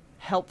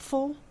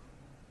helpful.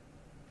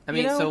 I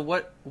mean, so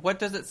what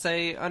does it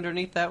say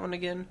underneath that one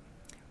again?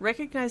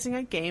 Recognizing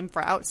a game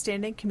for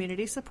outstanding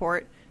community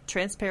support,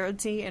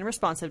 transparency, and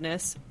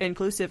responsiveness,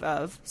 inclusive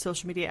of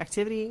social media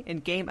activity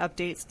and game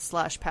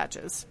updates /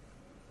 patches.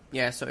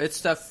 Yeah, so it's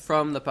stuff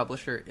from the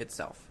publisher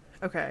itself.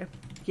 Okay.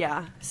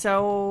 Yeah.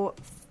 So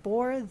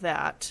for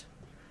that,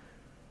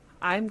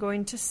 I'm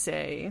going to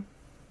say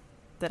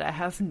that I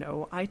have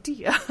no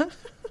idea.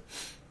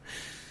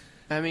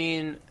 I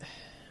mean,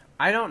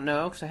 I don't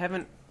know, because I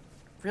haven't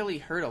really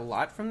heard a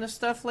lot from this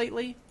stuff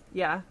lately.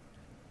 Yeah.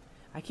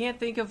 I can't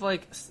think of,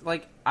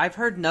 like I've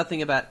heard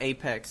nothing about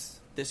Apex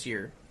this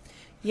year.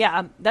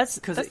 Yeah, that's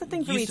the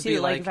thing for me, too.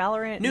 Like,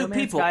 Valorant, new No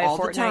Man's people Sky, all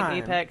the Fortnite,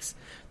 time. Apex,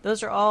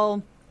 those are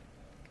all...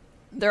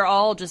 They're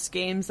all just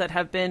games that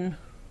have been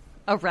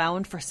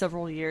around for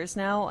several years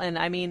now, and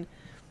I mean,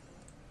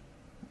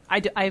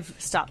 I've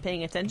stopped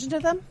paying attention to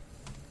them.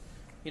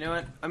 You know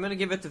what? I'm going to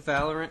give it to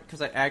Valorant,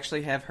 because I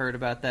actually have heard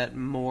about that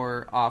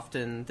more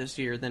often this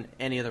year than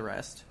any of the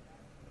rest.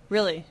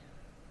 Really?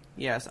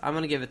 Yes, I'm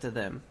going to give it to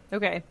them.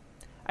 Okay.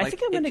 I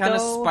think I'm going to go... It kind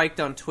go... of spiked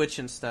on Twitch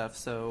and stuff,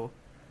 so...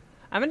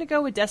 I'm going to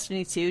go with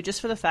Destiny 2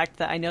 just for the fact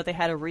that I know they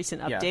had a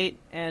recent update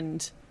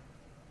and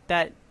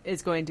that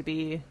is going to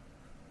be,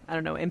 I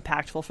don't know,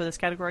 impactful for this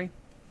category.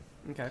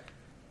 Okay.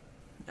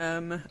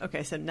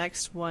 Okay, so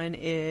next one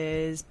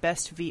is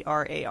Best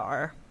VR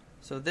AR.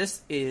 So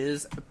this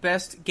is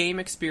Best Game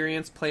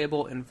Experience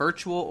Playable in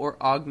Virtual or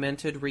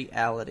Augmented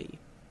Reality.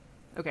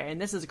 Okay,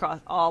 and this is across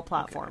all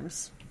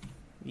platforms.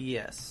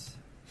 Yes.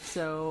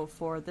 So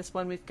for this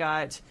one, we've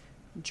got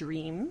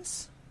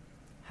Dreams,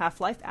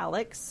 Half-Life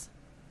Alyx,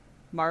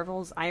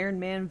 Marvel's Iron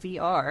Man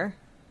VR,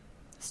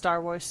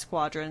 Star Wars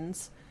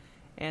Squadrons,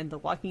 and The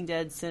Walking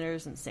Dead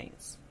Sinners and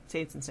Saints.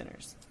 Saints and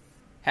Sinners.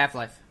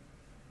 Half-Life.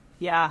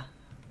 Yeah.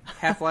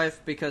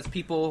 Half-Life, because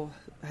people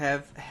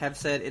have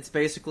said it's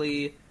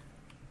basically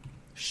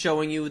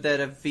showing you that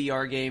a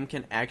VR game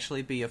can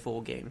actually be a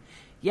full game.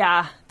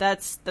 Yeah,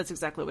 that's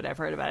exactly what I've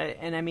heard about it.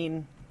 And I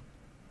mean,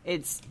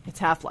 it's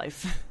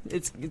Half-Life.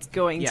 It's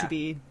going to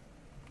be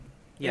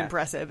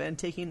impressive and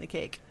taking the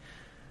cake.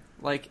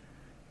 Like,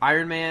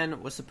 Iron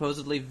Man was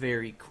supposedly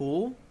very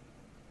cool,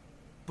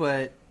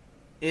 but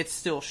it's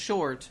still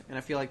short, and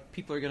I feel like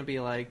people are going to be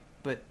like,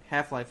 but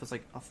Half-Life was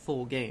like a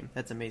full game.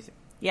 That's amazing.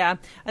 Yeah,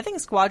 I think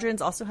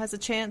Squadrons also has a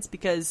chance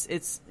because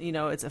it's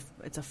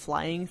a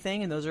flying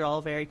thing, and those are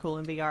all very cool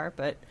in VR.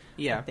 But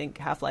yeah, I think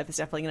Half-Life is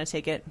definitely going to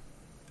take it.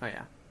 Oh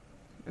yeah.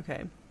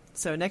 Okay,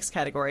 so next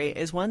category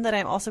is one that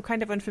I'm also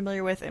kind of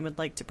unfamiliar with and would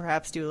like to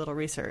perhaps do a little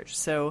research.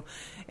 So,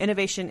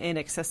 innovation in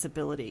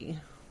accessibility.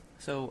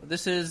 So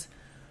this is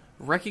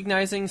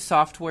recognizing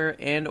software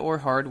and or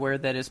hardware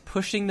that is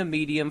pushing the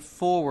medium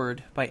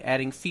forward by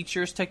adding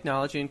features,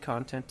 technology, and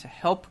content to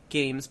help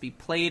games be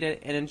played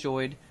and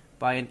enjoyed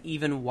by an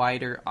even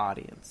wider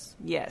audience.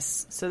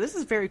 Yes. So this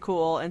is very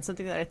cool and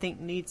something that I think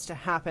needs to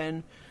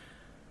happen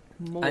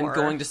more. I'm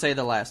going to say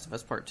The Last of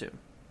Us Part 2.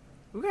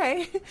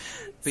 Okay.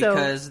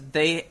 Because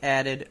they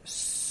added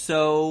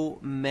so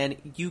many.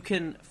 You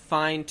can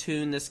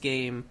fine-tune this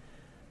game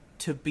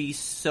to be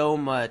so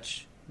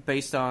much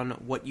based on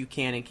what you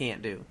can and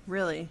can't do.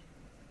 Really?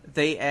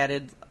 They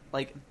added,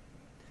 like...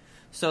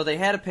 So they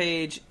had a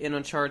page in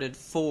Uncharted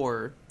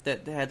 4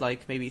 that had,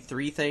 like, maybe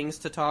 3 things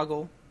to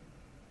toggle.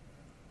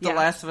 The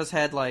Last of Us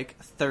had, like,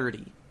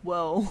 30.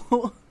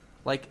 Whoa.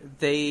 Like,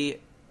 they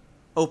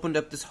opened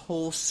up this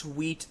whole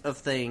suite of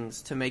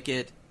things to make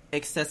it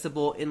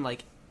accessible in,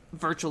 like,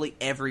 virtually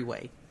every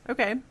way.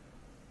 Okay.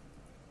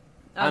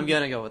 I'm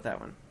gonna go with that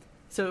one.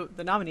 So,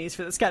 the nominees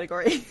for this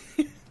category.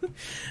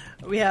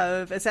 We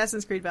have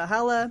Assassin's Creed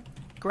Valhalla,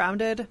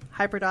 Grounded,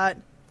 Hyperdot,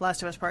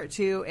 Last of Us Part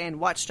 2, and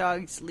Watch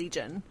Dogs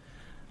Legion.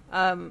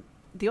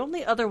 The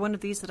only other one of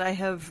these that I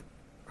have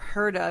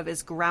heard of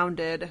is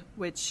Grounded,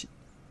 which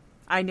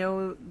I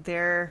know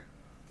their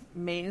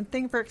main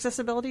thing for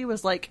accessibility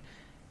was, like,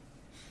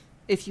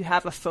 if you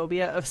have a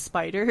phobia of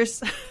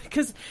spiders.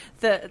 Because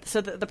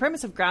the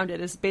premise of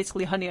Grounded is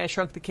basically Honey, I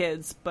Shrunk the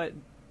Kids, but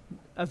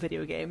a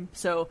video game.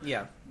 So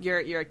yeah,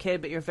 you're a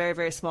kid, but you're very,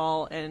 very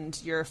small, and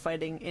you're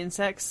fighting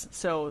insects.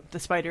 So the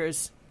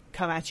spiders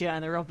come at you,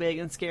 and they're real big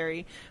and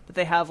scary. But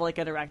they have, like,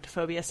 an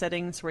arachnophobia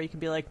settings where you can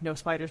be like, no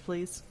spiders,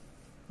 please.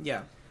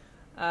 Yeah.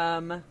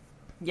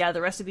 Yeah,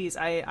 the rest of these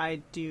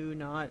I do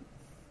not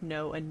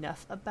know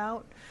enough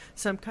about.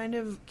 So I'm kind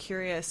of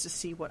curious to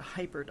see what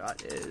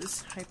Hyperdot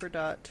is.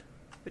 Hyperdot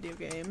video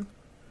game.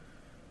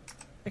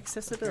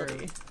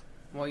 Accessibility. Sure.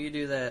 While you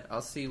do that,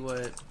 I'll see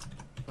what,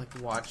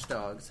 like, Watch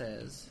Dogs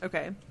has.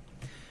 Okay.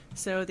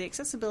 So the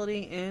accessibility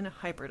in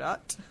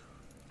Hyperdot.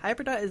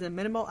 Hyperdot is a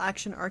minimal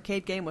action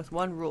arcade game with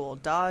one rule: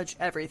 dodge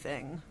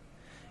everything.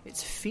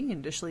 It's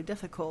fiendishly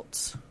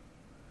difficult.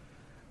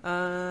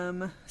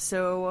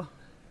 So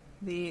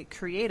the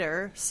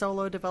creator,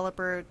 solo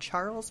developer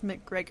Charles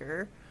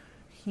McGregor,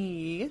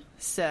 he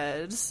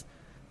says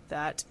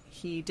that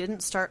he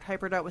didn't start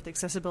Hyperdot with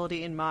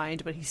accessibility in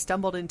mind, but he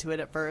stumbled into it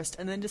at first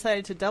and then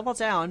decided to double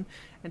down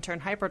and turn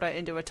Hyperdot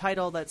into a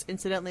title that's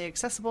incidentally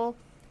accessible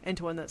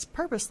into one that's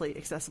purposely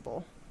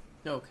accessible.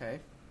 Okay.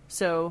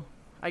 So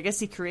I guess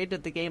he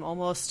created the game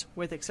almost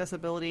with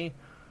accessibility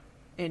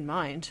in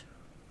mind.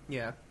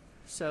 Yeah.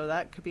 So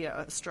that could be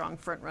a strong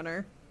front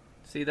runner.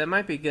 See, that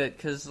might be good,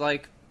 because,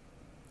 like,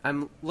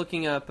 I'm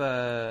looking up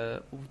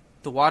the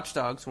Watch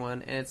Dogs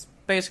one, and it's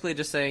basically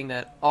just saying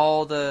that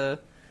all the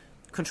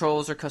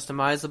controls are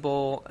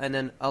customizable, and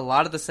then a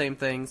lot of the same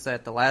things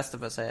that The Last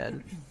of Us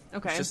had.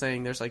 Okay. It's just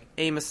saying there's, like,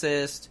 aim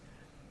assist,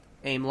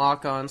 aim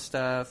lock-on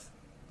stuff,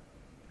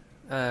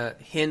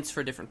 hints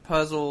for different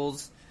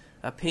puzzles,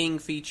 a ping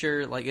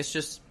feature. Like, it's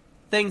just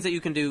things that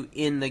you can do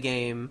in the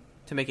game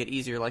to make it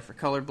easier, like for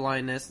color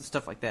blindness and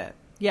stuff like that.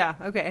 Yeah,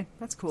 okay.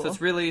 That's cool. So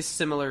it's really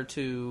similar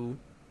to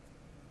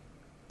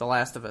The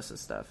Last of Us'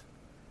 stuff.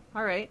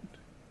 All right.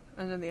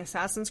 And then the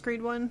Assassin's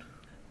Creed one?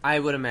 I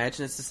would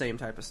imagine it's the same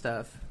type of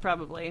stuff.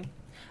 Probably.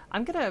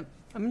 I'm gonna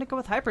go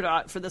with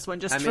Hyperdot for this one,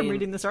 just from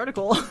reading this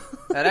article.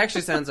 That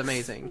actually sounds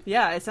amazing.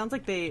 Yeah, it sounds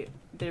like they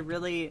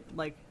really,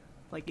 like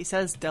he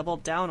says,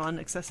 doubled down on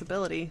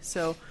accessibility.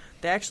 So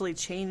they actually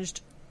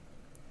changed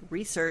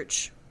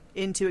research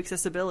into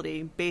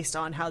accessibility based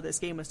on how this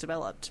game was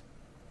developed.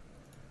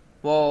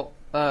 Well,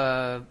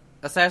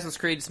 Assassin's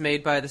Creed is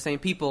made by the same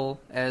people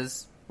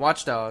as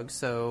Watch Dogs,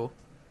 so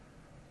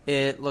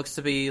it looks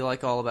to be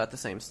like all about the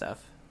same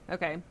stuff.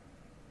 Okay.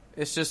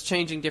 It's just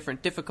changing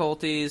different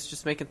difficulties,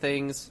 just making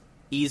things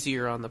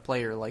easier on the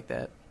player like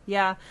that.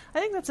 Yeah, I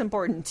think that's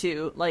important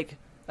too. Like,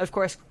 of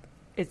course,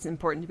 it's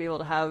important to be able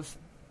to have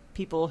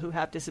people who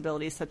have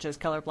disabilities such as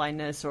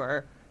colorblindness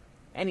or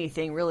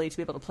anything really to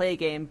be able to play a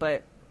game,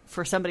 but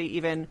for somebody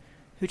even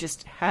who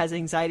just has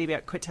anxiety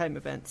about quick time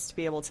events to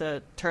be able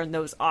to turn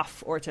those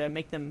off or to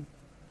make them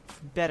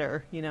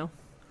better, you know?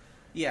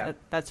 Yeah.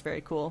 That's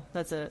very cool.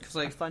 That's a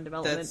fun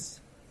development.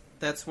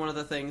 That's one of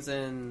the things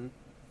in,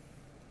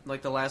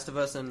 like, The Last of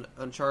Us and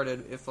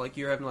Uncharted. If, like,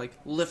 you're having to, like,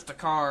 lift a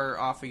car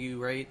off of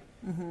you, right?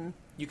 Mm-hmm.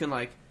 You can,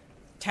 like,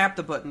 tap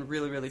the button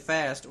really, really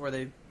fast, or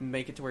they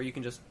make it to where you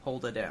can just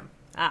hold it down.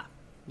 Ah.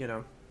 You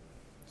know?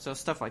 So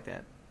stuff like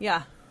that.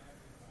 Yeah.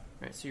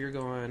 Alright, so you're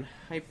going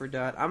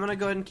Hyperdot. I'm gonna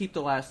go ahead and keep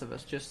The Last of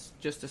Us,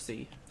 just to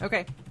see.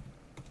 Okay.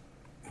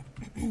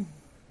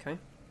 Okay.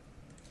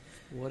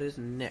 What is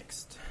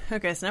next?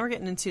 Okay, so now we're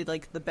getting into,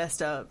 like, the best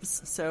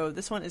ofs. So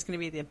this one is going to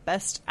be the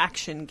best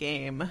action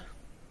game.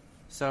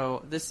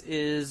 So this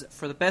is,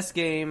 for the best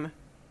game,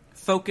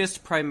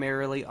 focused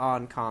primarily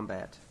on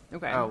combat.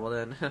 Okay. Oh, well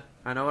then,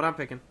 I know what I'm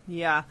picking.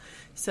 Yeah.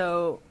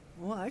 So,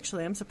 well,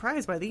 actually, I'm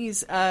surprised by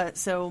these.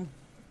 So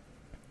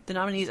the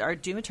nominees are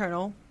Doom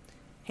Eternal,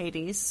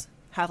 Hades,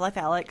 Half-Life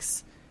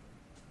Alyx,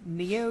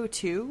 Nioh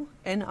 2,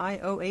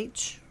 Nioh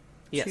 2.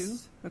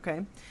 Yes.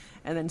 Okay.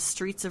 And then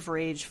Streets of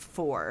Rage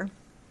 4.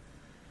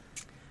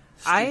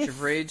 Streets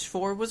of Rage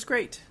 4 was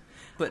great,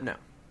 but no.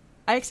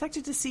 I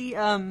expected to see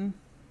The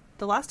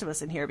Last of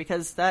Us in here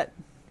because that,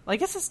 well, I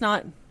guess it's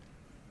not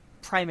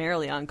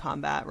primarily on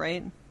combat,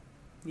 right?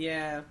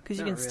 Yeah. Because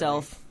you can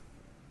stealth.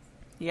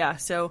 Yeah,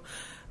 so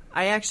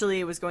I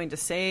actually was going to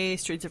say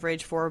Streets of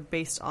Rage 4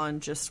 based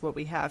on just what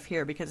we have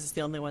here because it's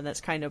the only one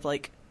that's kind of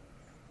like,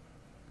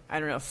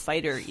 I don't know,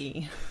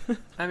 fighter-y.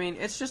 I mean,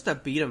 it's just a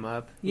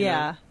beat-em-up.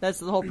 Yeah, that's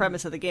the whole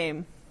premise of the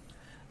game.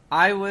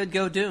 I would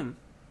go Doom.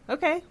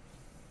 Okay.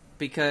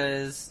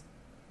 Because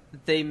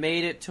they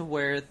made it to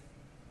where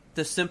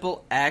the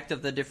simple act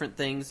of the different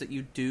things that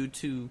you do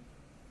to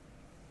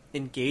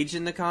engage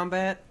in the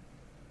combat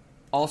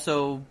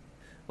also,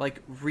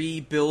 like,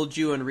 rebuild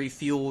you and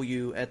refuel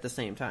you at the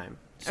same time.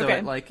 So, okay.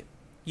 Like,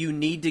 you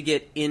need to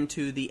get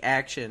into the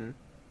action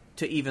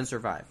to even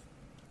survive.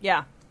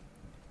 Yeah.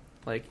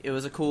 Like, it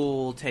was a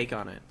cool take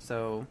on it.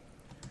 So,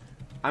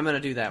 I'm going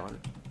to do that one.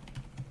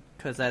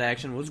 Because that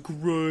action was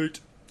great.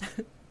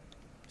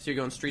 So you're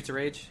going Streets of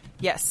Rage?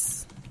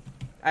 Yes.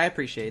 I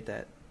appreciate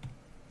that.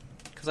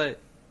 Because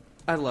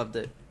I loved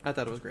it. I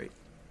thought it was great.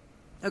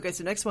 Okay,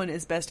 so next one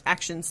is Best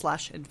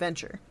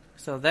Action/Adventure.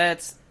 So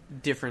that's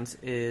difference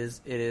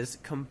is it is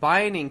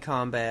combining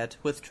combat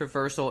with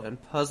traversal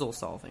and puzzle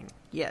solving.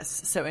 Yes,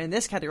 so in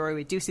this category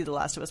we do see The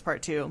Last of Us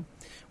Part 2.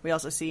 We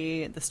also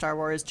see the Star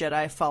Wars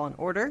Jedi Fallen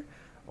Order,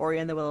 Ori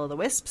and the Will of the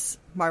Wisps,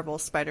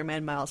 Marvel's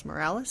Spider-Man Miles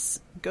Morales,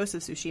 Ghost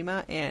of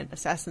Tsushima, and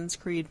Assassin's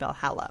Creed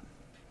Valhalla.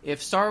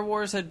 If Star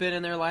Wars had been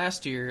in there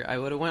last year, I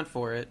would have went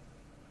for it.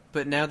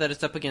 But now that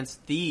it's up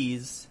against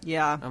these,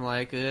 yeah, I'm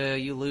like,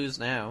 you lose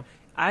now.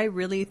 I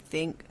really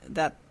think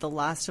that The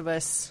Last of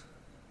Us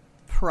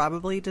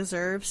probably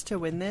deserves to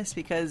win this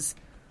because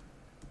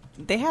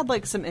they had,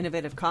 like, some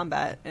innovative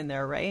combat in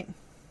there, right?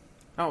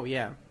 Oh,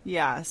 yeah.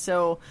 Yeah,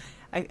 so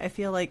I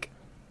feel like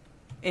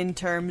in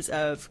terms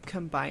of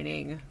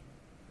combining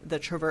the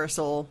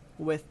traversal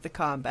with the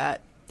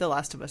combat, The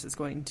Last of Us is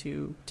going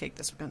to take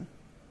this one.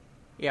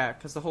 Yeah,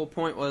 because the whole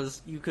point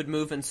was you could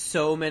move in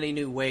so many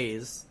new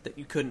ways that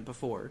you couldn't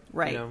before.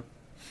 Right. You know?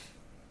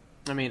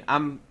 I mean,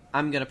 I'm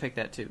going to pick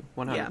that too,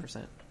 100%.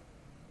 Yeah.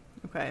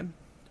 Okay.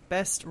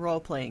 Best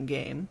role-playing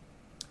game.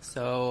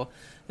 So,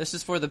 this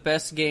is for the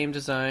best game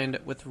designed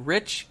with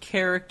rich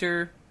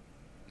character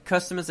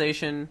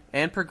customization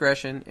and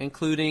progression,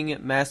 including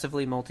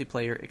massively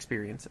multiplayer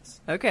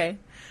experiences. Okay.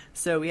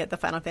 So we had the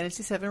Final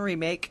Fantasy VII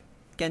Remake,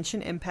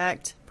 Genshin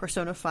Impact,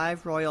 Persona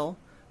 5 Royal,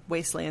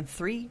 Wasteland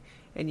 3,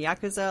 and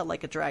Yakuza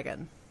Like a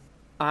Dragon.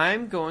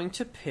 I'm going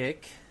to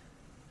pick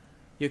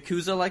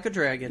Yakuza Like a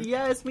Dragon.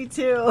 Yes, me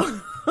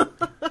too.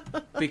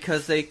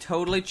 Because they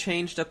totally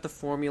changed up the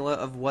formula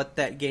of what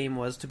that game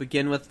was to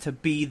begin with to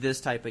be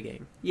this type of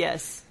game.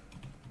 Yes.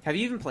 Have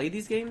you even played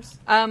these games?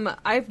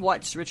 I've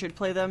watched Richard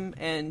play them,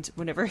 and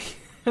whenever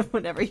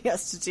he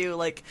has to do,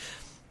 like,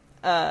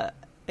 a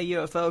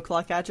UFO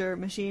claw catcher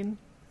machine,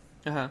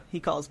 he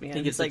calls me and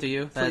he gives he's it to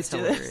you? Please That's do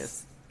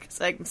hilarious.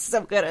 Because I'm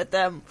so good at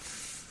them.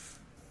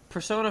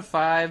 Persona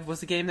 5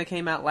 was a game that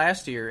came out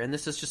last year, and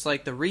this is just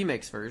like the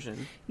remix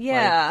version.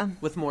 Yeah.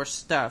 Like, with more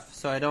stuff,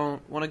 so I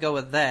don't want to go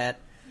with that.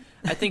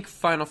 I think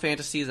Final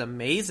Fantasy is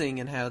amazing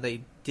in how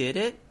they did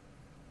it,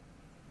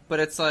 but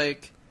it's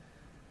like,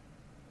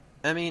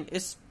 I mean,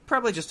 it's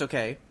probably just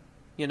okay,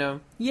 you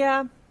know?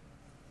 Yeah.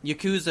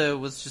 Yakuza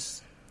was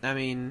just, I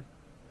mean,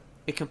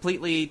 it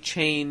completely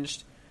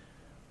changed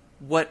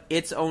what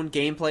its own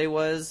gameplay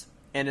was,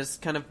 and is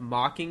kind of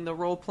mocking the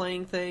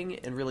role-playing thing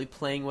and really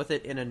playing with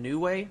it in a new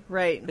way.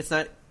 Right. It's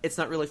not it's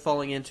not really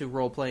falling into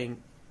role-playing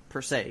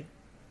per se.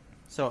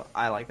 So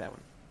I like that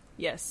one.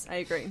 Yes, I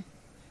agree.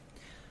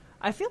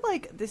 I feel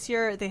like this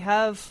year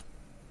there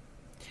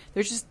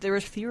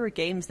were fewer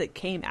games that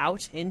came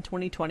out in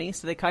 2020,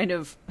 so they kind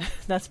of,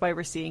 that's why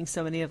we're seeing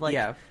so many of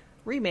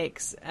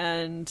remakes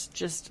and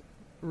just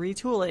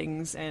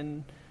retoolings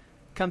and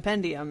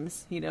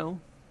compendiums,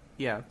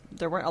 Yeah.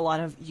 There weren't a lot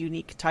of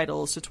unique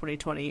titles to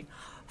 2020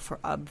 for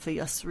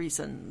obvious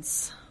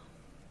reasons.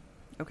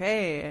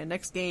 Okay,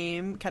 next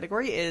game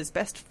category is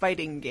Best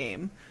Fighting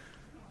Game.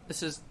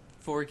 This is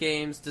for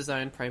games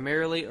designed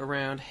primarily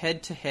around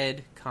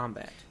head-to-head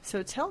combat.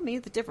 So tell me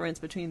the difference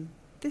between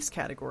this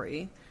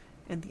category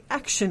and the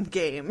action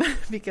game,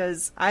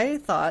 because I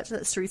thought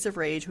that Streets of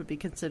Rage would be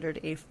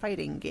considered a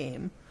fighting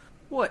game.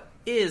 What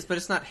is, but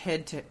it's not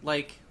head-to...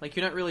 Like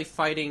you're not really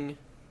fighting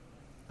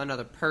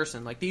another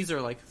person. Like, these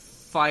are, like,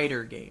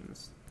 fighter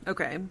games.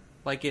 Okay.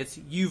 Like, it's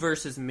you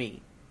versus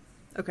me.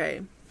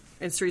 Okay.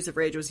 And Streets of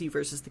Rage was you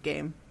versus the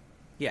game.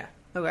 Yeah.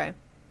 Okay.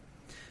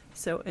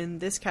 So in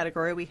this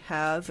category, we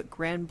have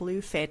Grand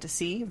Blue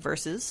Fantasy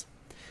versus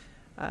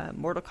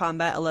Mortal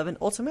Kombat 11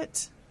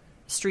 Ultimate,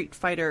 Street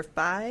Fighter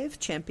V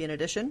Champion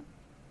Edition,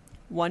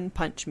 One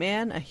Punch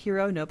Man, A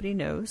Hero Nobody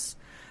Knows,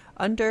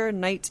 Under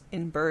Night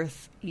in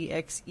Birth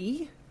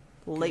EXE,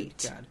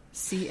 Late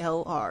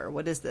CLR.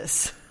 What is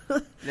this?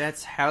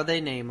 That's how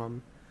they name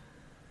them.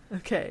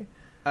 Okay.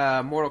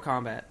 Mortal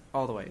Kombat,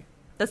 all the way.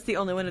 That's the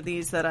only one of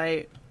these that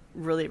I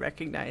really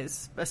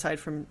recognize, aside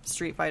from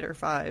Street Fighter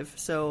V,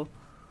 so...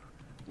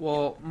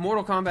 Well,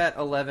 Mortal Kombat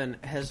 11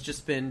 has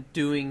just been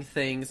doing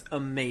things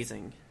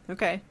amazing.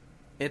 Okay.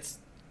 It's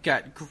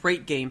got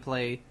great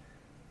gameplay.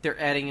 They're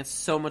adding in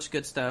so much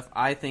good stuff.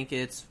 I think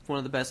it's one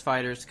of the best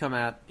fighters to come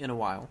out in a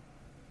while.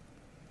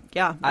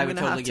 Yeah, I would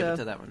totally give it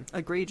to that one.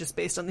 Agree just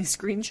based on these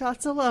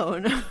screenshots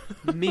alone.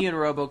 Me and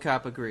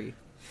RoboCop agree.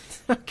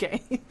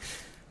 Okay.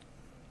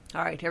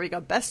 All right, here we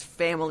go. Best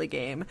Family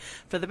Game.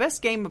 For the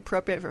best game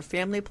appropriate for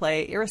family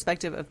play,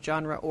 irrespective of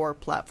genre or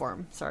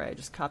platform. Sorry, I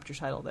just copped your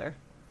title there.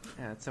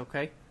 Yeah, it's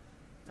okay.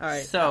 All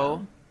right.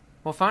 So,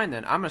 well, fine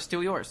then. I'm going to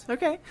steal yours.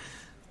 Okay.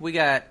 We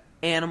got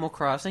Animal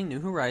Crossing, New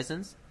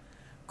Horizons,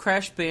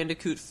 Crash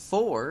Bandicoot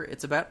 4,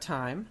 It's About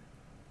Time,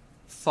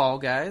 Fall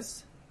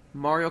Guys,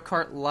 Mario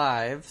Kart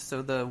Live,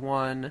 so the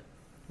one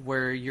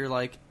where you're,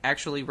 like,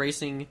 actually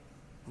racing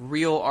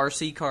real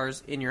RC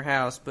cars in your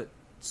house, but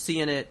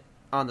seeing it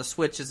on the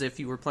Switch as if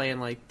you were playing,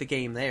 like, the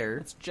game there.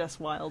 It's just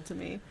wild to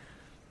me.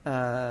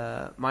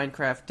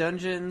 Minecraft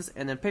Dungeons,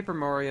 and then Paper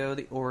Mario,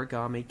 The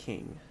Origami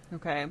King.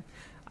 Okay.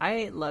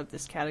 I love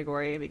this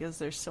category because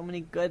there's so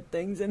many good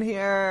things in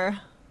here.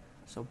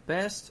 So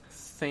best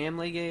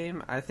family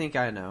game, I think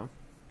I know.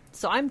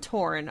 So I'm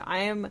torn.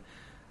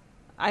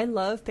 I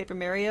love Paper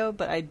Mario,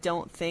 but I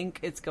don't think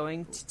it's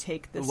going to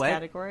take this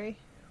category.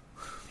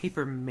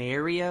 Paper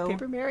Mario?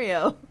 Paper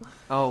Mario.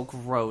 Oh,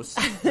 gross.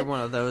 You're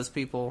one of those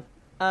people.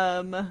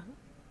 I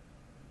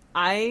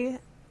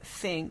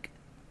think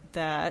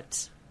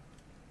that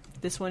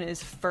this one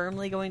is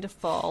firmly going to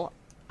fall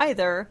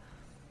either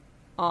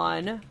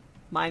on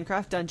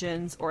Minecraft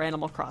Dungeons or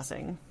Animal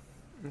Crossing.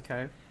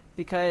 Okay.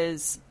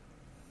 Because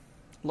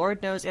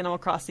Lord knows Animal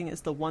Crossing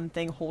is the one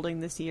thing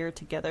holding this year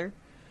together.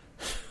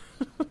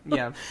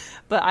 Yeah.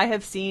 But I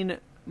have seen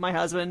my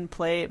husband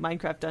play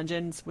Minecraft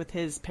Dungeons with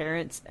his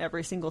parents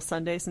every single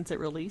Sunday since it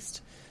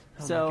released.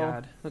 Oh so my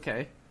god.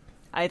 Okay.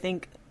 I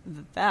think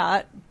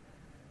that...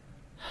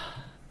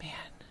 Man.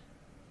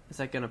 Is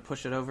that going to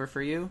push it over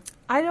for you?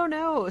 I don't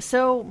know.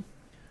 So...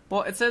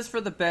 Well, it says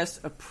for the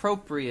best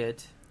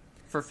appropriate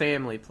for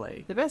family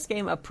play. The best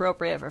game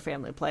appropriate for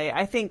family play.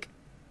 I think,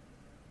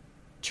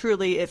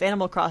 truly, if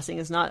Animal Crossing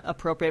is not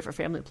appropriate for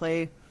family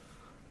play,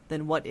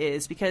 then what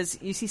is? Because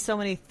you see so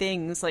many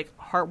things, like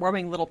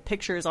heartwarming little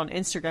pictures on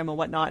Instagram and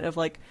whatnot of,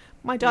 like,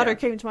 my daughter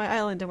came to my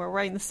island and we're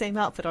wearing the same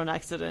outfit on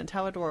accident.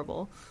 How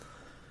adorable.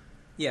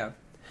 Yeah.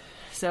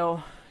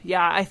 So,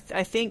 yeah,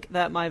 I think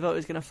that my vote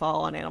is going to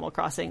fall on Animal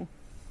Crossing.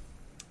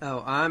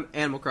 Oh, I'm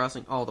Animal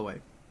Crossing all the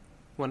way.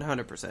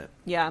 100%.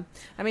 Yeah.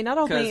 I mean, not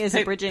only is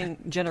it bridging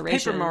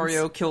generations... Paper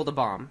Mario killed a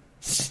bomb.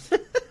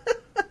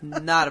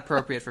 Not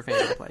appropriate for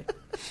family play.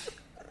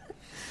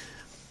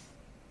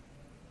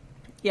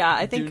 Yeah,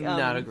 I think... Do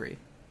not agree.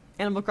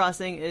 Animal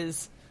Crossing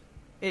is...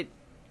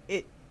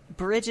 It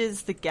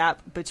bridges the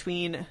gap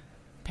between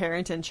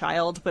parent and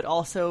child, but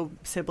also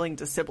sibling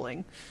to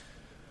sibling.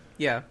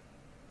 Yeah.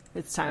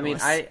 It's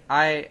timeless. I mean,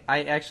 I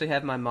actually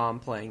have my mom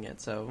playing it,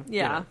 so...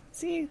 Yeah. You know.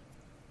 See?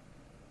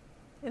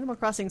 Animal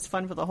Crossing's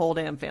fun for the whole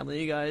damn family,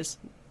 you guys.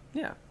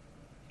 Yeah.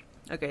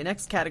 Okay,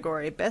 next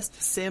category.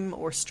 Best sim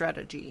or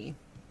strategy.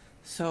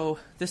 So,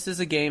 this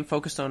is a game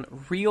focused on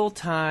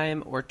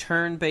real-time or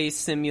turn-based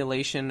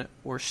simulation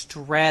or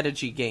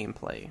strategy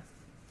gameplay,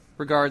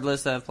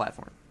 regardless of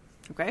platform.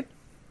 Okay.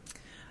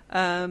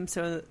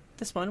 So,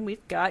 this one,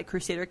 we've got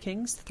Crusader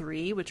Kings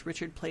 3, which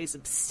Richard plays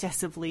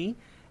obsessively,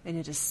 and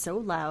it is so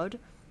loud,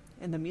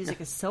 and the music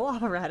is so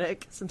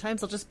operatic.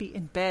 Sometimes I'll just be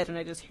in bed, and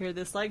I just hear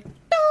this, like...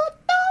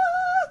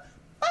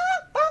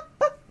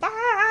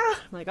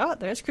 like, oh,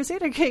 there's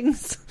Crusader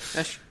Kings.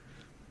 Esh.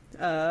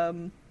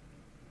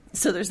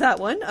 So there's that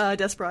one.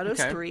 Desperados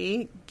Okay.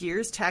 3,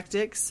 Gears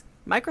Tactics,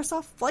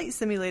 Microsoft Flight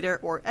Simulator,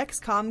 or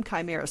XCOM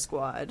Chimera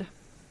Squad.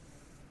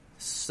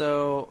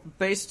 So,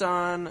 based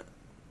on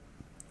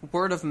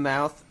word of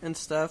mouth and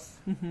stuff,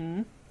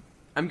 I'm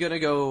going to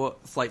go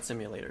Flight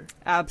Simulator.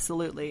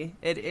 Absolutely.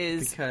 It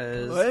is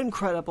Because-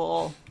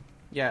 incredible.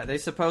 Yeah, they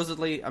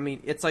supposedly, I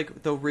mean, it's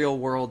like the real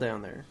world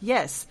down there.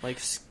 Yes. Like,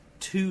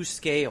 to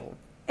scale.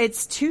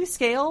 It's to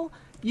scale.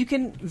 You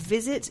can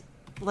visit,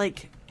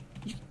 like,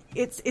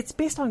 it's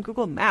based on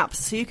Google Maps,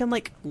 so you can,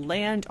 like,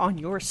 land on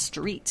your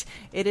street.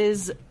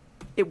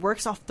 It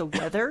works off the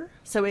weather,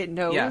 so it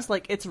knows, Yeah.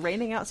 like, it's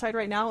raining outside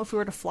right now. If we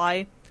were to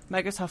fly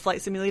Microsoft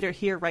Flight Simulator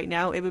here right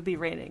now, it would be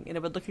raining, and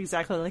it would look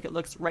exactly like it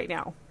looks right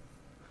now.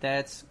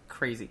 That's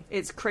crazy.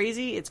 It's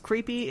crazy, it's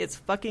creepy, it's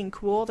fucking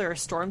cool. There are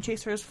storm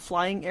chasers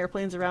flying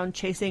airplanes around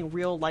chasing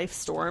real-life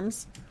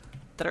storms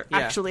that are Yeah.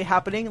 actually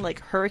happening, like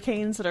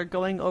hurricanes that are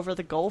going over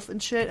the Gulf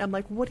and shit. I'm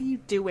like, what are you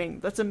doing?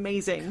 That's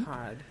amazing.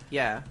 God.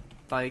 Yeah.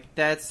 Like,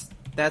 that's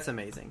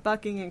amazing.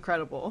 Fucking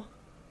incredible.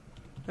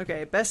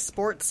 Okay, best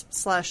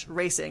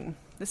sports/racing.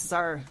 This is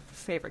our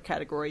favorite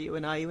category, you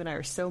and I. You and I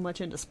are so much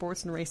into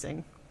sports and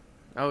racing.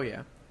 Oh,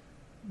 yeah.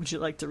 Would you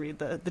like to read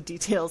the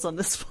details on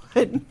this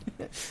one?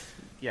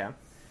 Yeah.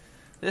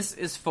 This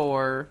is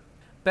for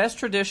best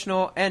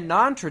traditional and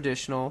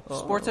non-traditional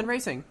sports and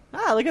racing.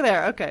 Ah, look at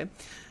there. Okay.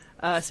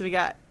 So we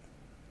got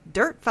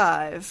Dirt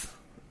 5,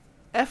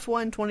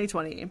 F1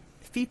 2020,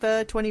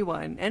 FIFA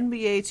 21,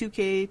 NBA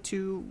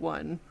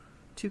 2K21,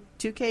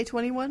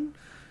 2K21,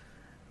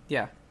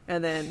 Yeah.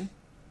 and then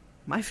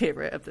my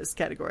favorite of this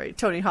category,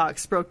 Tony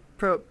Hawk's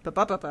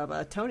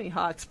Tony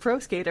Hawk's Pro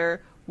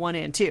Skater 1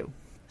 and 2.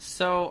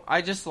 So,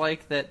 I just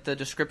like that the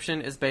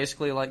description is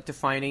basically like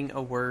defining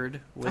a word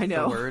with I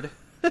know. the word.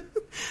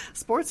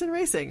 Sports and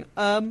racing.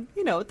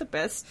 The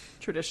best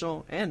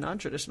traditional and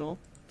non-traditional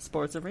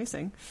sports and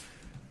racing.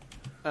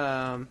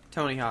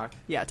 Tony Hawk.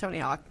 Yeah, Tony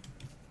Hawk.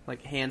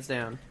 Like, hands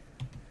down.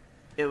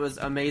 It was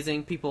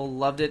amazing. People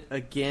loved it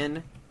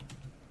again.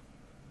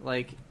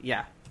 Like,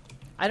 yeah.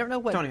 I don't know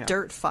what Tony Hawk.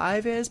 Dirt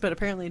 5 is, but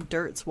apparently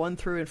Dirts 1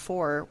 through and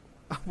 4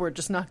 were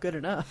just not good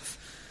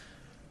enough.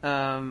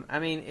 I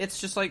mean, it's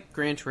just like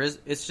Gran Turismo.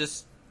 It's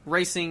just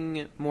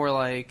racing more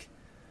like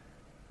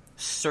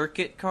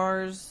circuit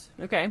cars.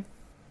 Okay.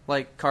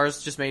 Like,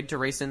 cars just made to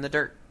race in the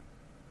dirt.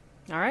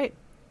 All right.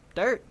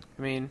 Dirt.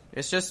 I mean,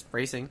 it's just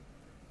racing.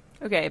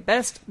 Okay,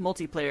 best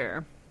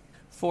multiplayer.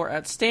 For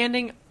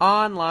outstanding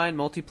online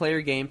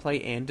multiplayer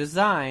gameplay and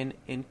design,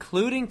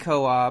 including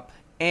co-op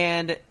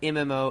and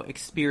MMO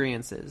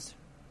experiences,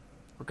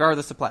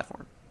 regardless of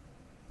platform.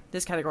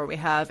 This category we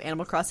have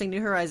Animal Crossing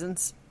New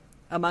Horizons,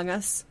 Among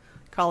Us,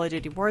 Call of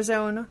Duty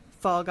Warzone,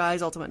 Fall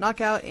Guys Ultimate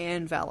Knockout,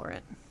 and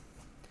Valorant.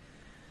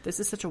 This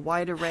is such a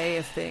wide array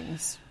of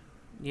things.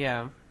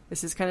 Yeah.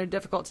 This is kind of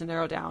difficult to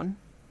narrow down.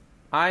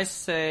 I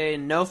say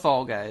no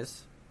Fall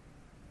Guys.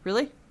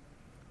 Really?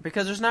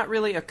 Because there's not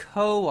really a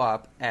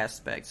co-op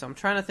aspect. So I'm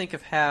trying to think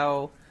of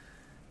how...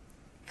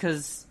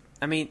 Because,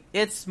 I mean,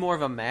 it's more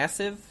of a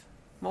massive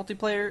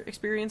multiplayer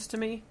experience to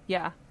me.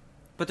 Yeah.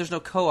 But there's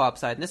no co-op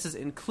side. And this is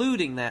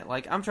including that.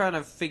 Like, I'm trying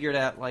to figure it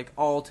out, like,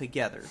 all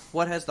together.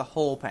 What has the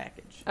whole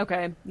package?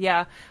 Okay,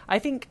 yeah. I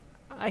think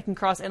I can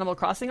cross Animal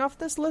Crossing off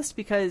this list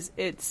because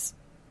it's...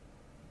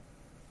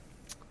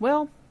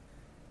 Well,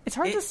 it's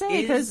hard to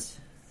say because...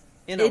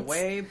 in a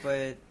way,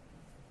 but...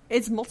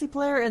 It's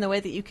multiplayer in the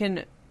way that you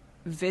can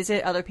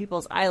visit other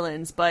people's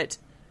islands, but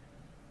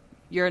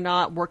you're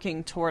not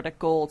working toward a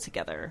goal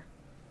together.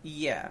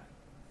 Yeah.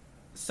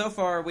 So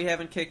far, we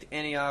haven't kicked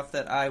any off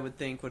that I would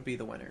think would be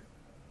the winner.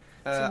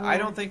 I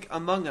don't think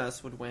Among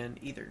Us would win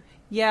either.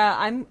 Yeah,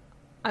 I'm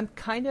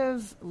kind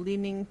of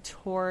leaning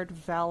toward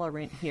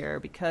Valorant here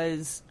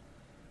because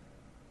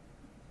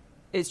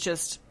it's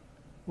just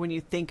when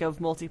you think of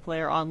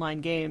multiplayer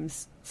online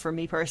games, for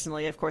me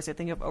personally, of course, I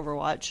think of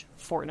Overwatch,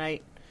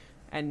 Fortnite,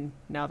 and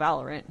now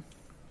Valorant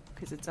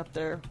because it's up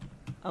there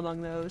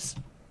among those.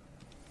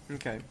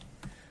 Okay.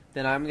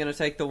 Then I'm going to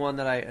take the one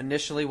that I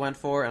initially went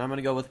for, and I'm going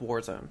to go with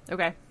Warzone.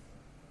 Okay.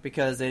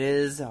 Because it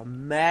is a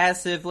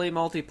massively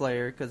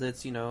multiplayer, because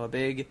it's, a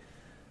big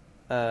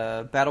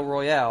battle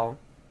royale.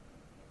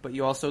 But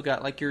you also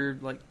got, like, your,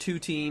 2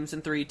 teams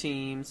and 3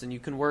 teams, and you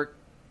can work,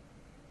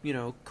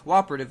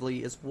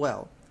 cooperatively as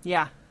well.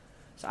 Yeah.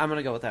 So I'm going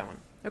to go with that one.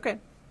 Okay.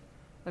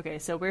 Okay,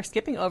 so we're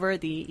skipping over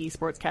the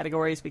esports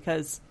categories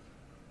because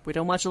we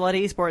don't watch a lot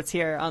of esports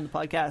here on the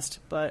podcast,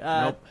 but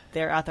Nope.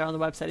 They're out there on the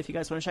website if you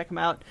guys want to check them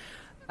out.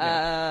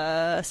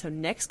 Yeah. So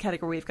next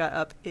category we've got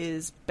up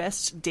is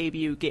best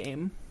debut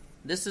game.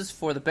 This is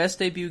for the best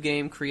debut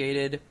game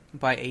created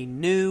by a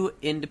new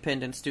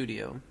independent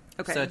studio.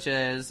 Okay. Such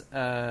as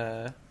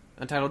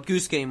Untitled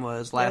Goose Game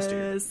was last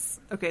year.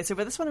 Okay, so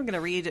for this one I'm going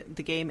to read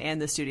the game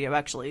and the studio,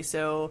 actually.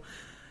 So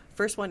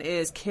first one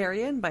is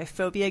Carrion by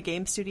Phobia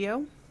Game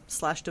Studio /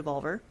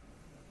 Devolver.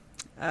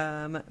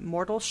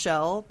 Mortal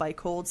Shell by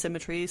Cold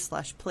Symmetry /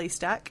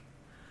 Playstack.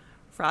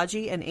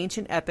 Fraji and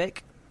Ancient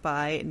Epic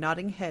by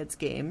Nodding Heads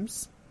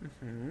Games.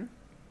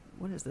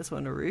 what is this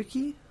one?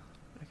 Oryuki?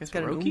 I guess It's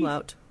got an Roki?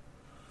 umlaut.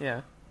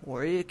 Yeah.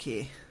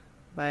 Oryuki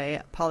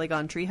by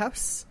Polygon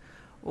Treehouse,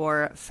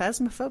 or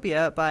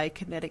Phasmophobia by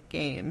Kinetic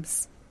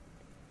Games.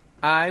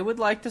 I would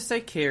like to say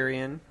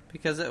Carrion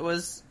because it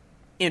was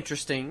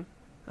interesting,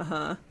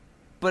 Uh-huh.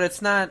 but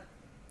it's not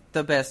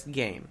the best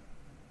game.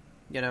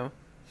 You know?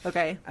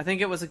 Okay. I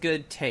think it was a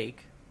good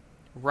take.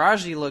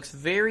 Raji looks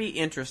very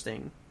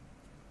interesting,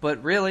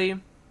 but really,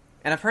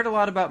 and I've heard a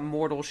lot about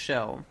Mortal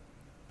Shell,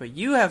 but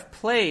you have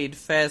played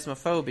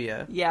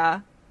Phasmophobia,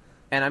 Yeah.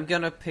 and I'm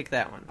gonna pick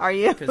that one. Are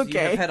you? Because you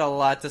Okay. have had a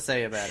lot to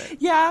say about it.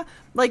 Yeah,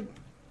 like,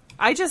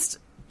 I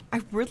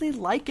really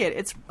like it.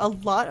 It's a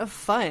lot of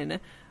fun.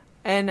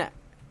 And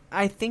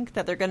I think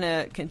that they're going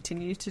to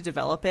continue to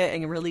develop it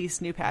and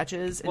release new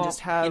patches and Well,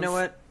 just have... you know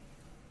what?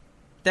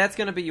 That's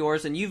gonna be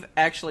yours, and you've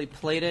actually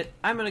played it.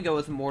 I'm gonna go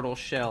with Mortal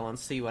Shell and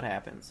see what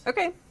happens.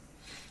 Okay.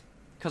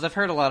 Because I've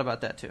heard a lot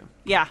about that, too.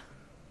 Yeah.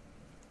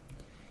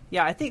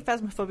 Yeah, I think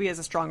Phasmophobia is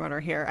a strong runner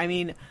here. I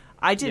mean,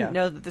 I didn't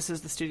know that this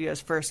is the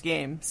studio's first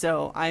game,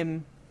 so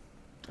I'm...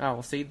 Oh,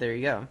 well, see, there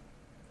you go.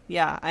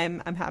 Yeah, I'm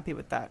happy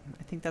with that.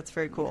 I think that's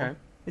very cool. Okay.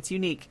 It's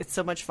unique. It's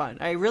so much fun.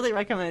 I really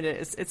recommend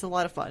it. It's a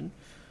lot of fun.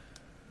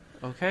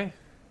 Okay.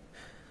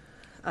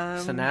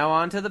 So now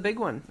on to the big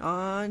one.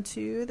 On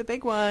to the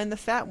big one, the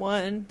fat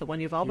one, the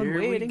one you've all been Here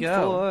we waiting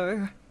go.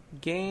 for.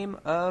 Game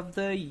of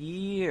the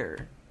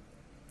Year.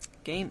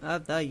 Game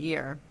of the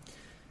Year.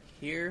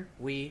 Here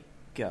we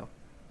go.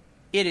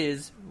 It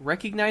is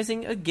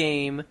recognizing a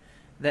game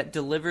that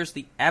delivers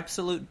the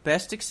absolute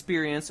best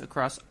experience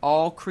across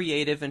all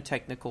creative and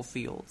technical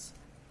fields.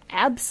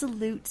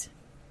 Absolute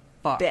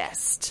Fuck.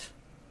 best.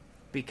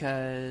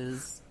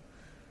 Because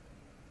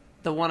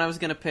the one I was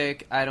gonna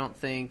pick, I don't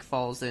think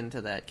falls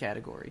into that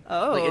category.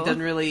 Oh. Like,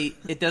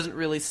 it doesn't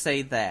really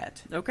say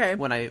that. Okay.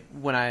 When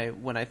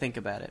I think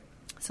about it.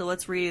 So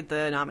let's read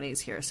the nominees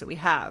here. So we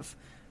have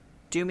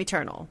Doom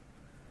Eternal,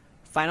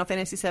 Final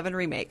Fantasy VII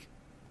Remake,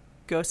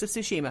 Ghost of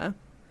Tsushima,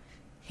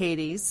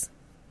 Hades,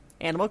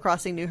 Animal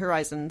Crossing New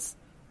Horizons,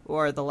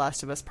 or The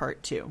Last of Us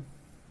Part 2.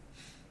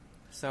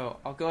 So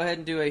I'll go ahead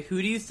and do a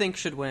who do you think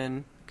should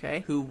win,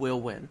 Okay. who will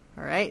win.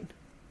 All right.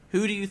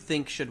 Who do you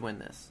think should win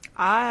this?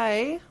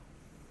 I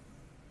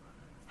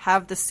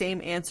have the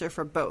same answer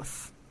for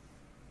both.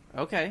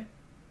 Okay.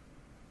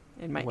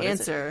 And my What is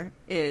it? answer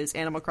is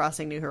Animal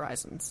Crossing New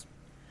Horizons.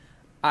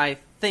 I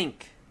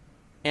think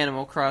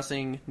Animal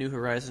Crossing New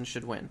Horizons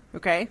should win,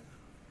 Okay?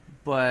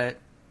 but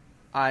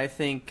I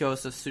think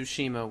Ghost of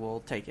Tsushima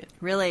will take it.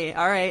 Really?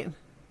 All right.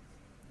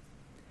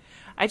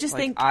 I just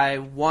Like, think... I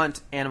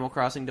want Animal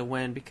Crossing to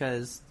win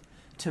because,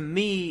 to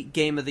me,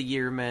 Game of the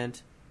Year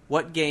meant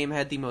what game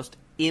had the most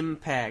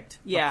impact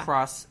Yeah.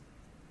 across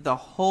the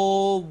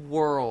whole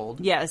world,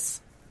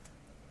 Yes.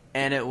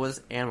 and it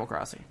was Animal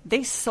Crossing.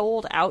 They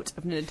sold out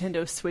of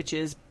Nintendo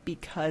Switches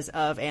because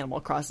of Animal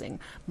Crossing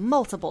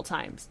multiple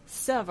times,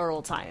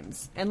 several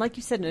times. And like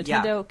you said,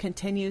 Nintendo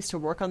continues to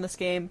work on this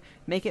game,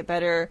 make it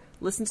better,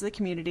 listen to the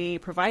community,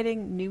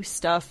 providing new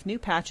stuff, new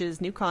patches,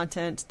 new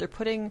content. They're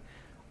putting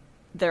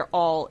their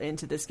all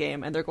into this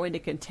game, and they're going to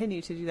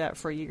continue to do that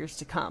for years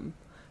to come.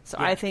 So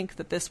Yeah. I think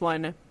that this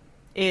one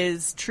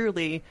is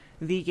truly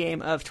the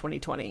game of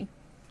 2020.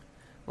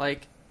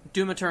 Like,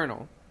 Doom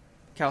Eternal.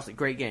 Kelsey,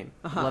 great game.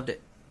 Uh-huh. Loved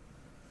it.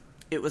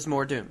 It was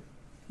more Doom.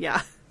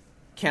 Yeah.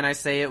 Can I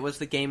say it was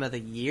the game of the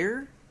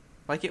year?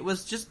 Like, it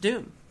was just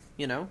Doom,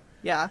 you know?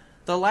 Yeah.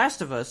 The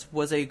Last of Us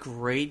was a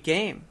great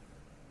game.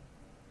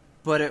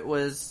 But it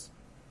was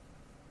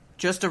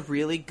just a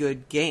really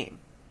good game.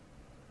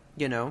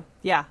 You know?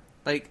 Yeah.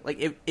 Like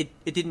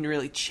it didn't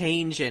really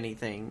change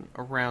anything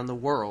around the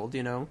world,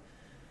 you know?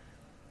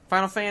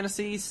 Final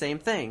Fantasy, same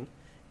thing.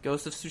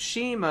 Ghost of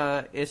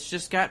Tsushima, it's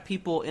just got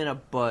people in a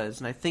buzz,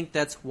 and I think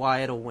that's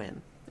why it'll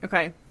win.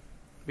 Okay.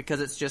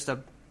 Because it's just a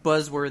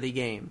buzzworthy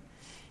game.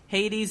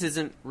 Hades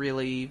isn't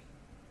really...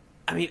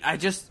 I mean, I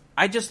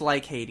just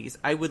like Hades.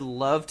 I would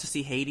love to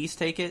see Hades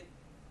take it,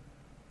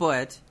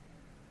 but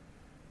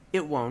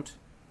it won't.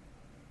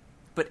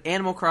 But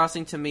Animal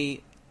Crossing, to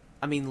me,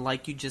 I mean,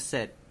 like you just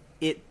said,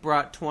 it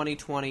brought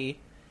 2020...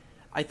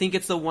 I think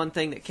it's the one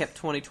thing that kept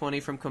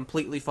 2020 from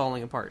completely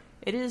falling apart.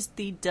 It is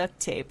the duct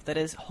tape that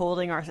is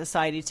holding our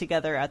society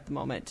together at the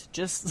moment.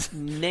 Just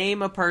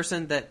Name a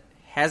person that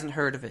hasn't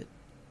heard of it,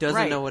 doesn't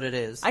Right. know what it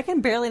is. I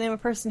can barely name a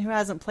person who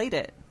hasn't played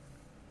it.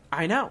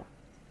 I know.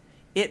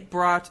 It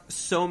brought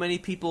so many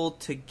people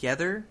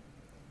together.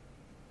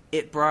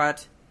 It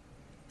brought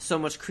so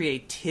much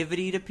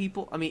creativity to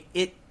people. I mean,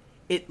 it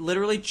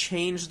literally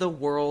changed the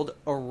world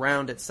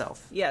around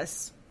itself.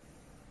 Yes.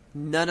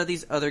 None of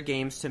these other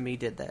games to me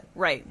did that.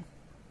 Right.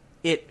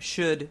 It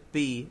should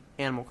be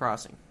Animal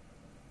Crossing.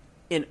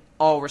 In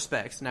all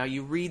respects. Now,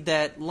 you read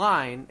that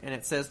line, and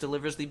it says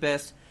delivers the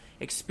best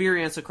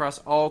experience across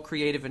all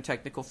creative and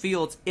technical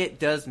fields. It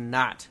does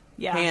not.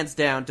 Yeah. Hands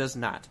down, does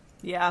not.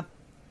 Yeah.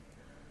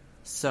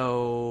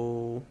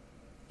 So,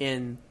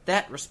 in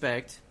that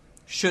respect,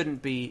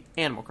 shouldn't be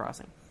Animal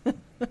Crossing.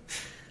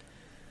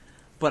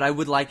 But I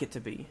would like it to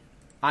be.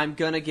 I'm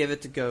gonna give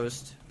it to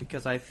Ghost,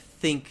 because I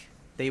think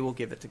they will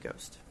give it to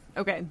Ghost.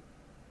 Okay.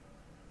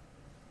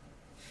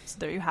 So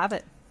there you have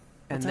it.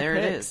 And What's our there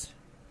it picks? is.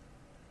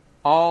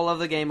 All of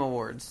the Game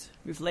Awards.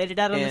 We've laid it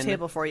out on the In-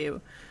 table for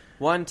you.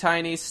 One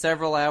tiny,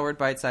 several-hour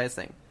bite-sized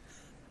thing.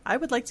 I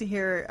would like to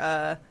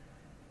hear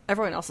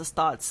everyone else's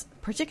thoughts,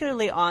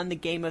 particularly on the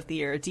Game of the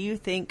Year. Do you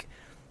think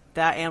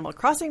that Animal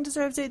Crossing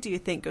deserves it? Do you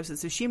think Ghost of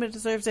Tsushima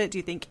deserves it? Do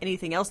you think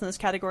anything else in this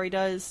category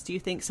does? Do you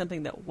think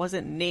something that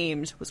wasn't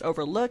named was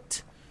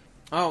overlooked?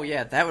 Oh,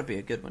 yeah, that would be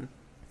a good one.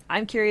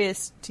 I'm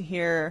curious to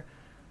hear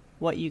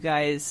what you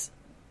guys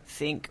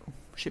think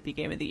should be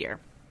Game of the Year.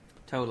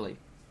 Totally.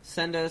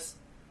 Send us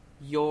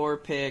your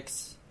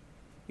picks,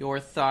 your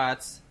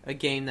thoughts, a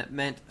game that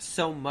meant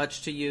so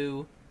much to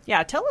you.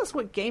 Yeah, tell us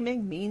what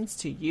gaming means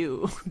to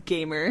you,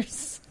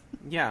 gamers.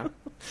 Yeah.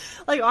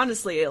 Like,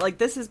 honestly, like,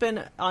 this has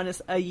been,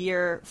 a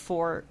year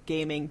for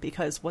gaming,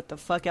 because what the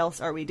fuck else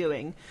are we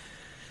doing?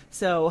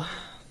 So,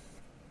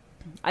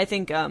 I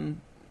think,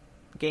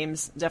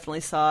 games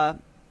definitely saw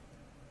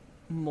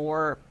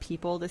more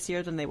people this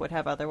year than they would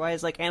have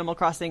otherwise. Like, Animal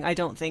Crossing, I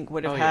don't think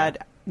would have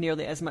had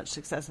nearly as much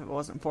success if it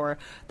wasn't for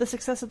the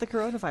success of the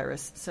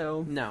coronavirus.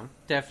 So, No,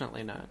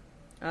 definitely not.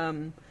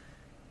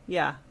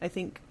 yeah, I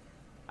think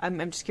I'm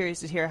just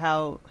curious to hear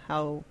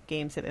how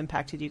games have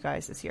impacted you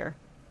guys this year.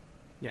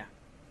 Yeah.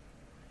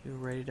 You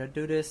ready to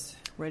do this?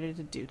 Ready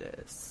to do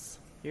this.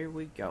 Here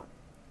we go.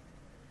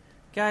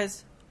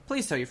 Guys,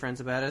 please tell your friends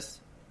about us.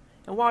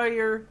 And while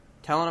you're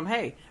telling them,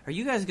 hey, are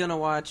you guys going to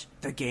watch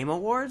the Game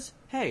Awards?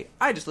 Hey,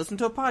 I just listened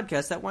to a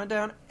podcast that went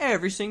down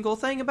every single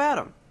thing about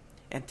them.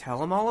 And tell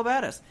them all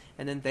about us.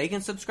 And then they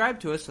can subscribe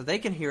to us so they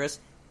can hear us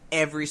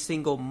every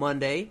single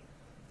Monday.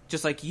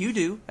 Just like you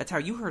do. That's how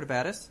you heard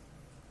about us.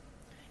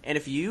 And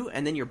if you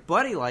and then your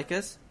buddy like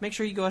us, make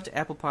sure you go out to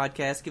Apple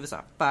Podcasts, give us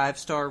a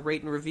 5-star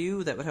rate and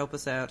review. That would help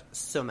us out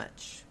so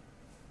much.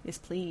 Yes,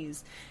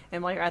 please.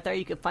 And while you're out there,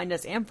 you can find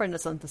us and friend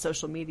us on the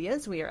social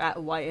medias. We are at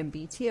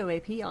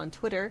YMBTOAP on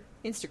Twitter,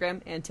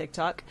 Instagram, and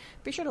TikTok.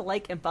 Be sure to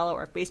like and follow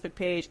our Facebook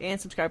page and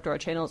subscribe to our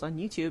channels on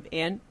YouTube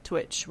and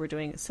Twitch. We're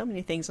doing so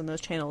many things on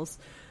those channels.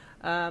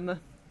 And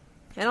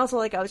also,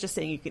 like I was just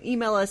saying, you can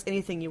email us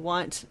anything you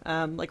want.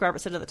 Like Robert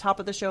said at the top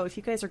of the show, if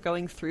you guys are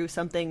going through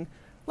something,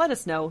 let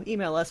us know.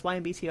 Email us,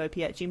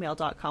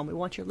 ymbtop@gmail.com. We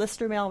want your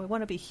listener mail. We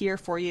want to be here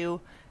for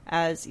you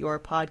as your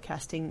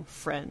podcasting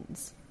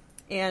friends.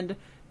 And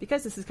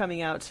because this is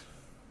coming out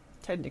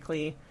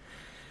technically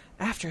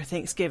after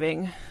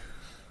Thanksgiving,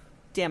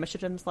 damn, I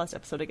should have done this last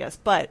episode, I guess.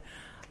 But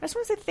I just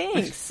want to say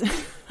thanks.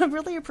 I'm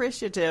really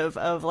appreciative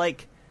of,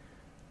 like,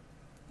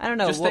 I don't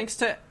know. Just thanks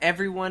to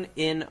everyone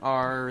in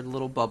our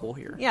little bubble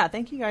here. Yeah,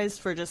 thank you guys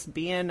for just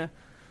being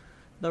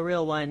the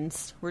real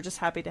ones. We're just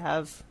happy to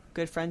have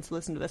good friends who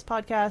listen to this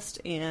podcast,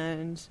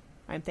 and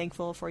I'm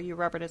thankful for you,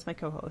 Robert, as my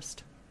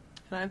co-host.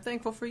 And I'm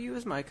thankful for you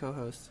as my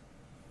co-host.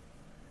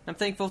 I'm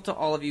thankful to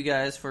all of you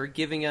guys for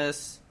giving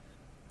us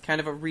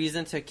kind of a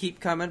reason to keep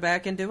coming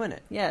back and doing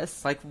it.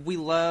 Yes. Like, we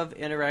love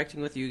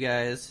interacting with you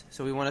guys,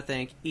 so we want to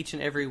thank each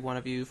and every one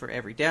of you for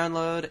every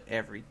download,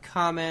 every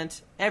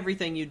comment,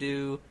 everything you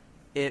do.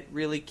 It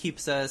really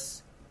keeps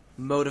us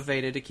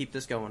motivated to keep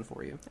this going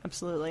for you.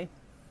 Absolutely.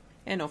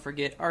 And don't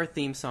forget, our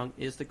theme song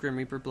is The Grim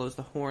Reaper Blows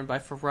the Horn by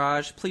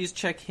Faraj. Please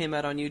check him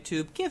out on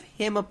YouTube. Give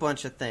him a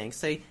bunch of thanks.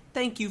 Say,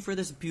 thank you for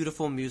this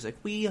beautiful music.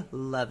 We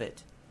love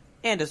it.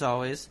 And as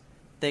always,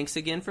 thanks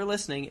again for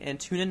listening, and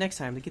tune in next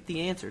time to get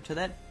the answer to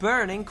that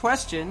burning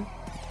question.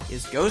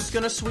 Is Ghost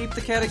going to sweep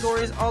the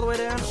categories all the way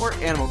down, or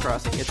Animal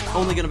Crossing? It's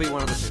only going to be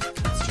one of the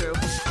two. That's true.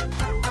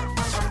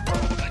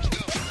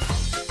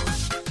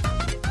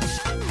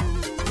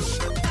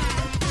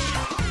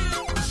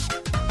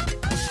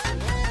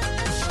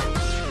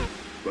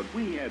 But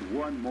we had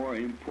one more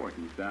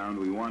important sound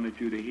we wanted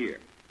you to hear.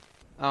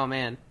 Oh,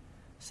 man.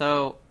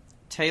 So,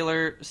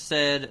 Taylor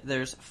said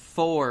there's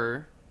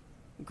 4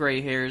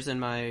 gray hairs in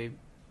my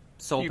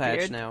soul Your patch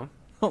beard? now.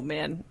 Oh,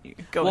 man. You're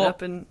going Well-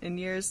 up in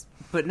years.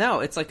 But no,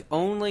 it's like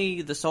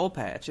only the soul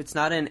patch. It's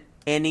not in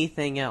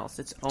anything else.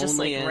 It's Just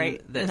only like in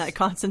right this. in that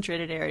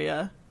concentrated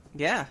area.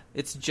 Yeah,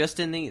 it's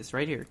just in these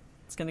right here.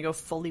 It's going to go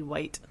fully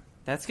white.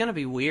 That's gonna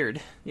be weird.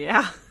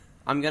 Yeah.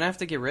 I'm gonna have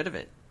to get rid of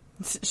it.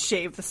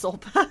 Shave the soul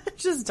patch.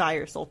 Just dye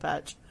your soul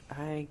patch.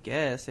 I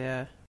guess, yeah.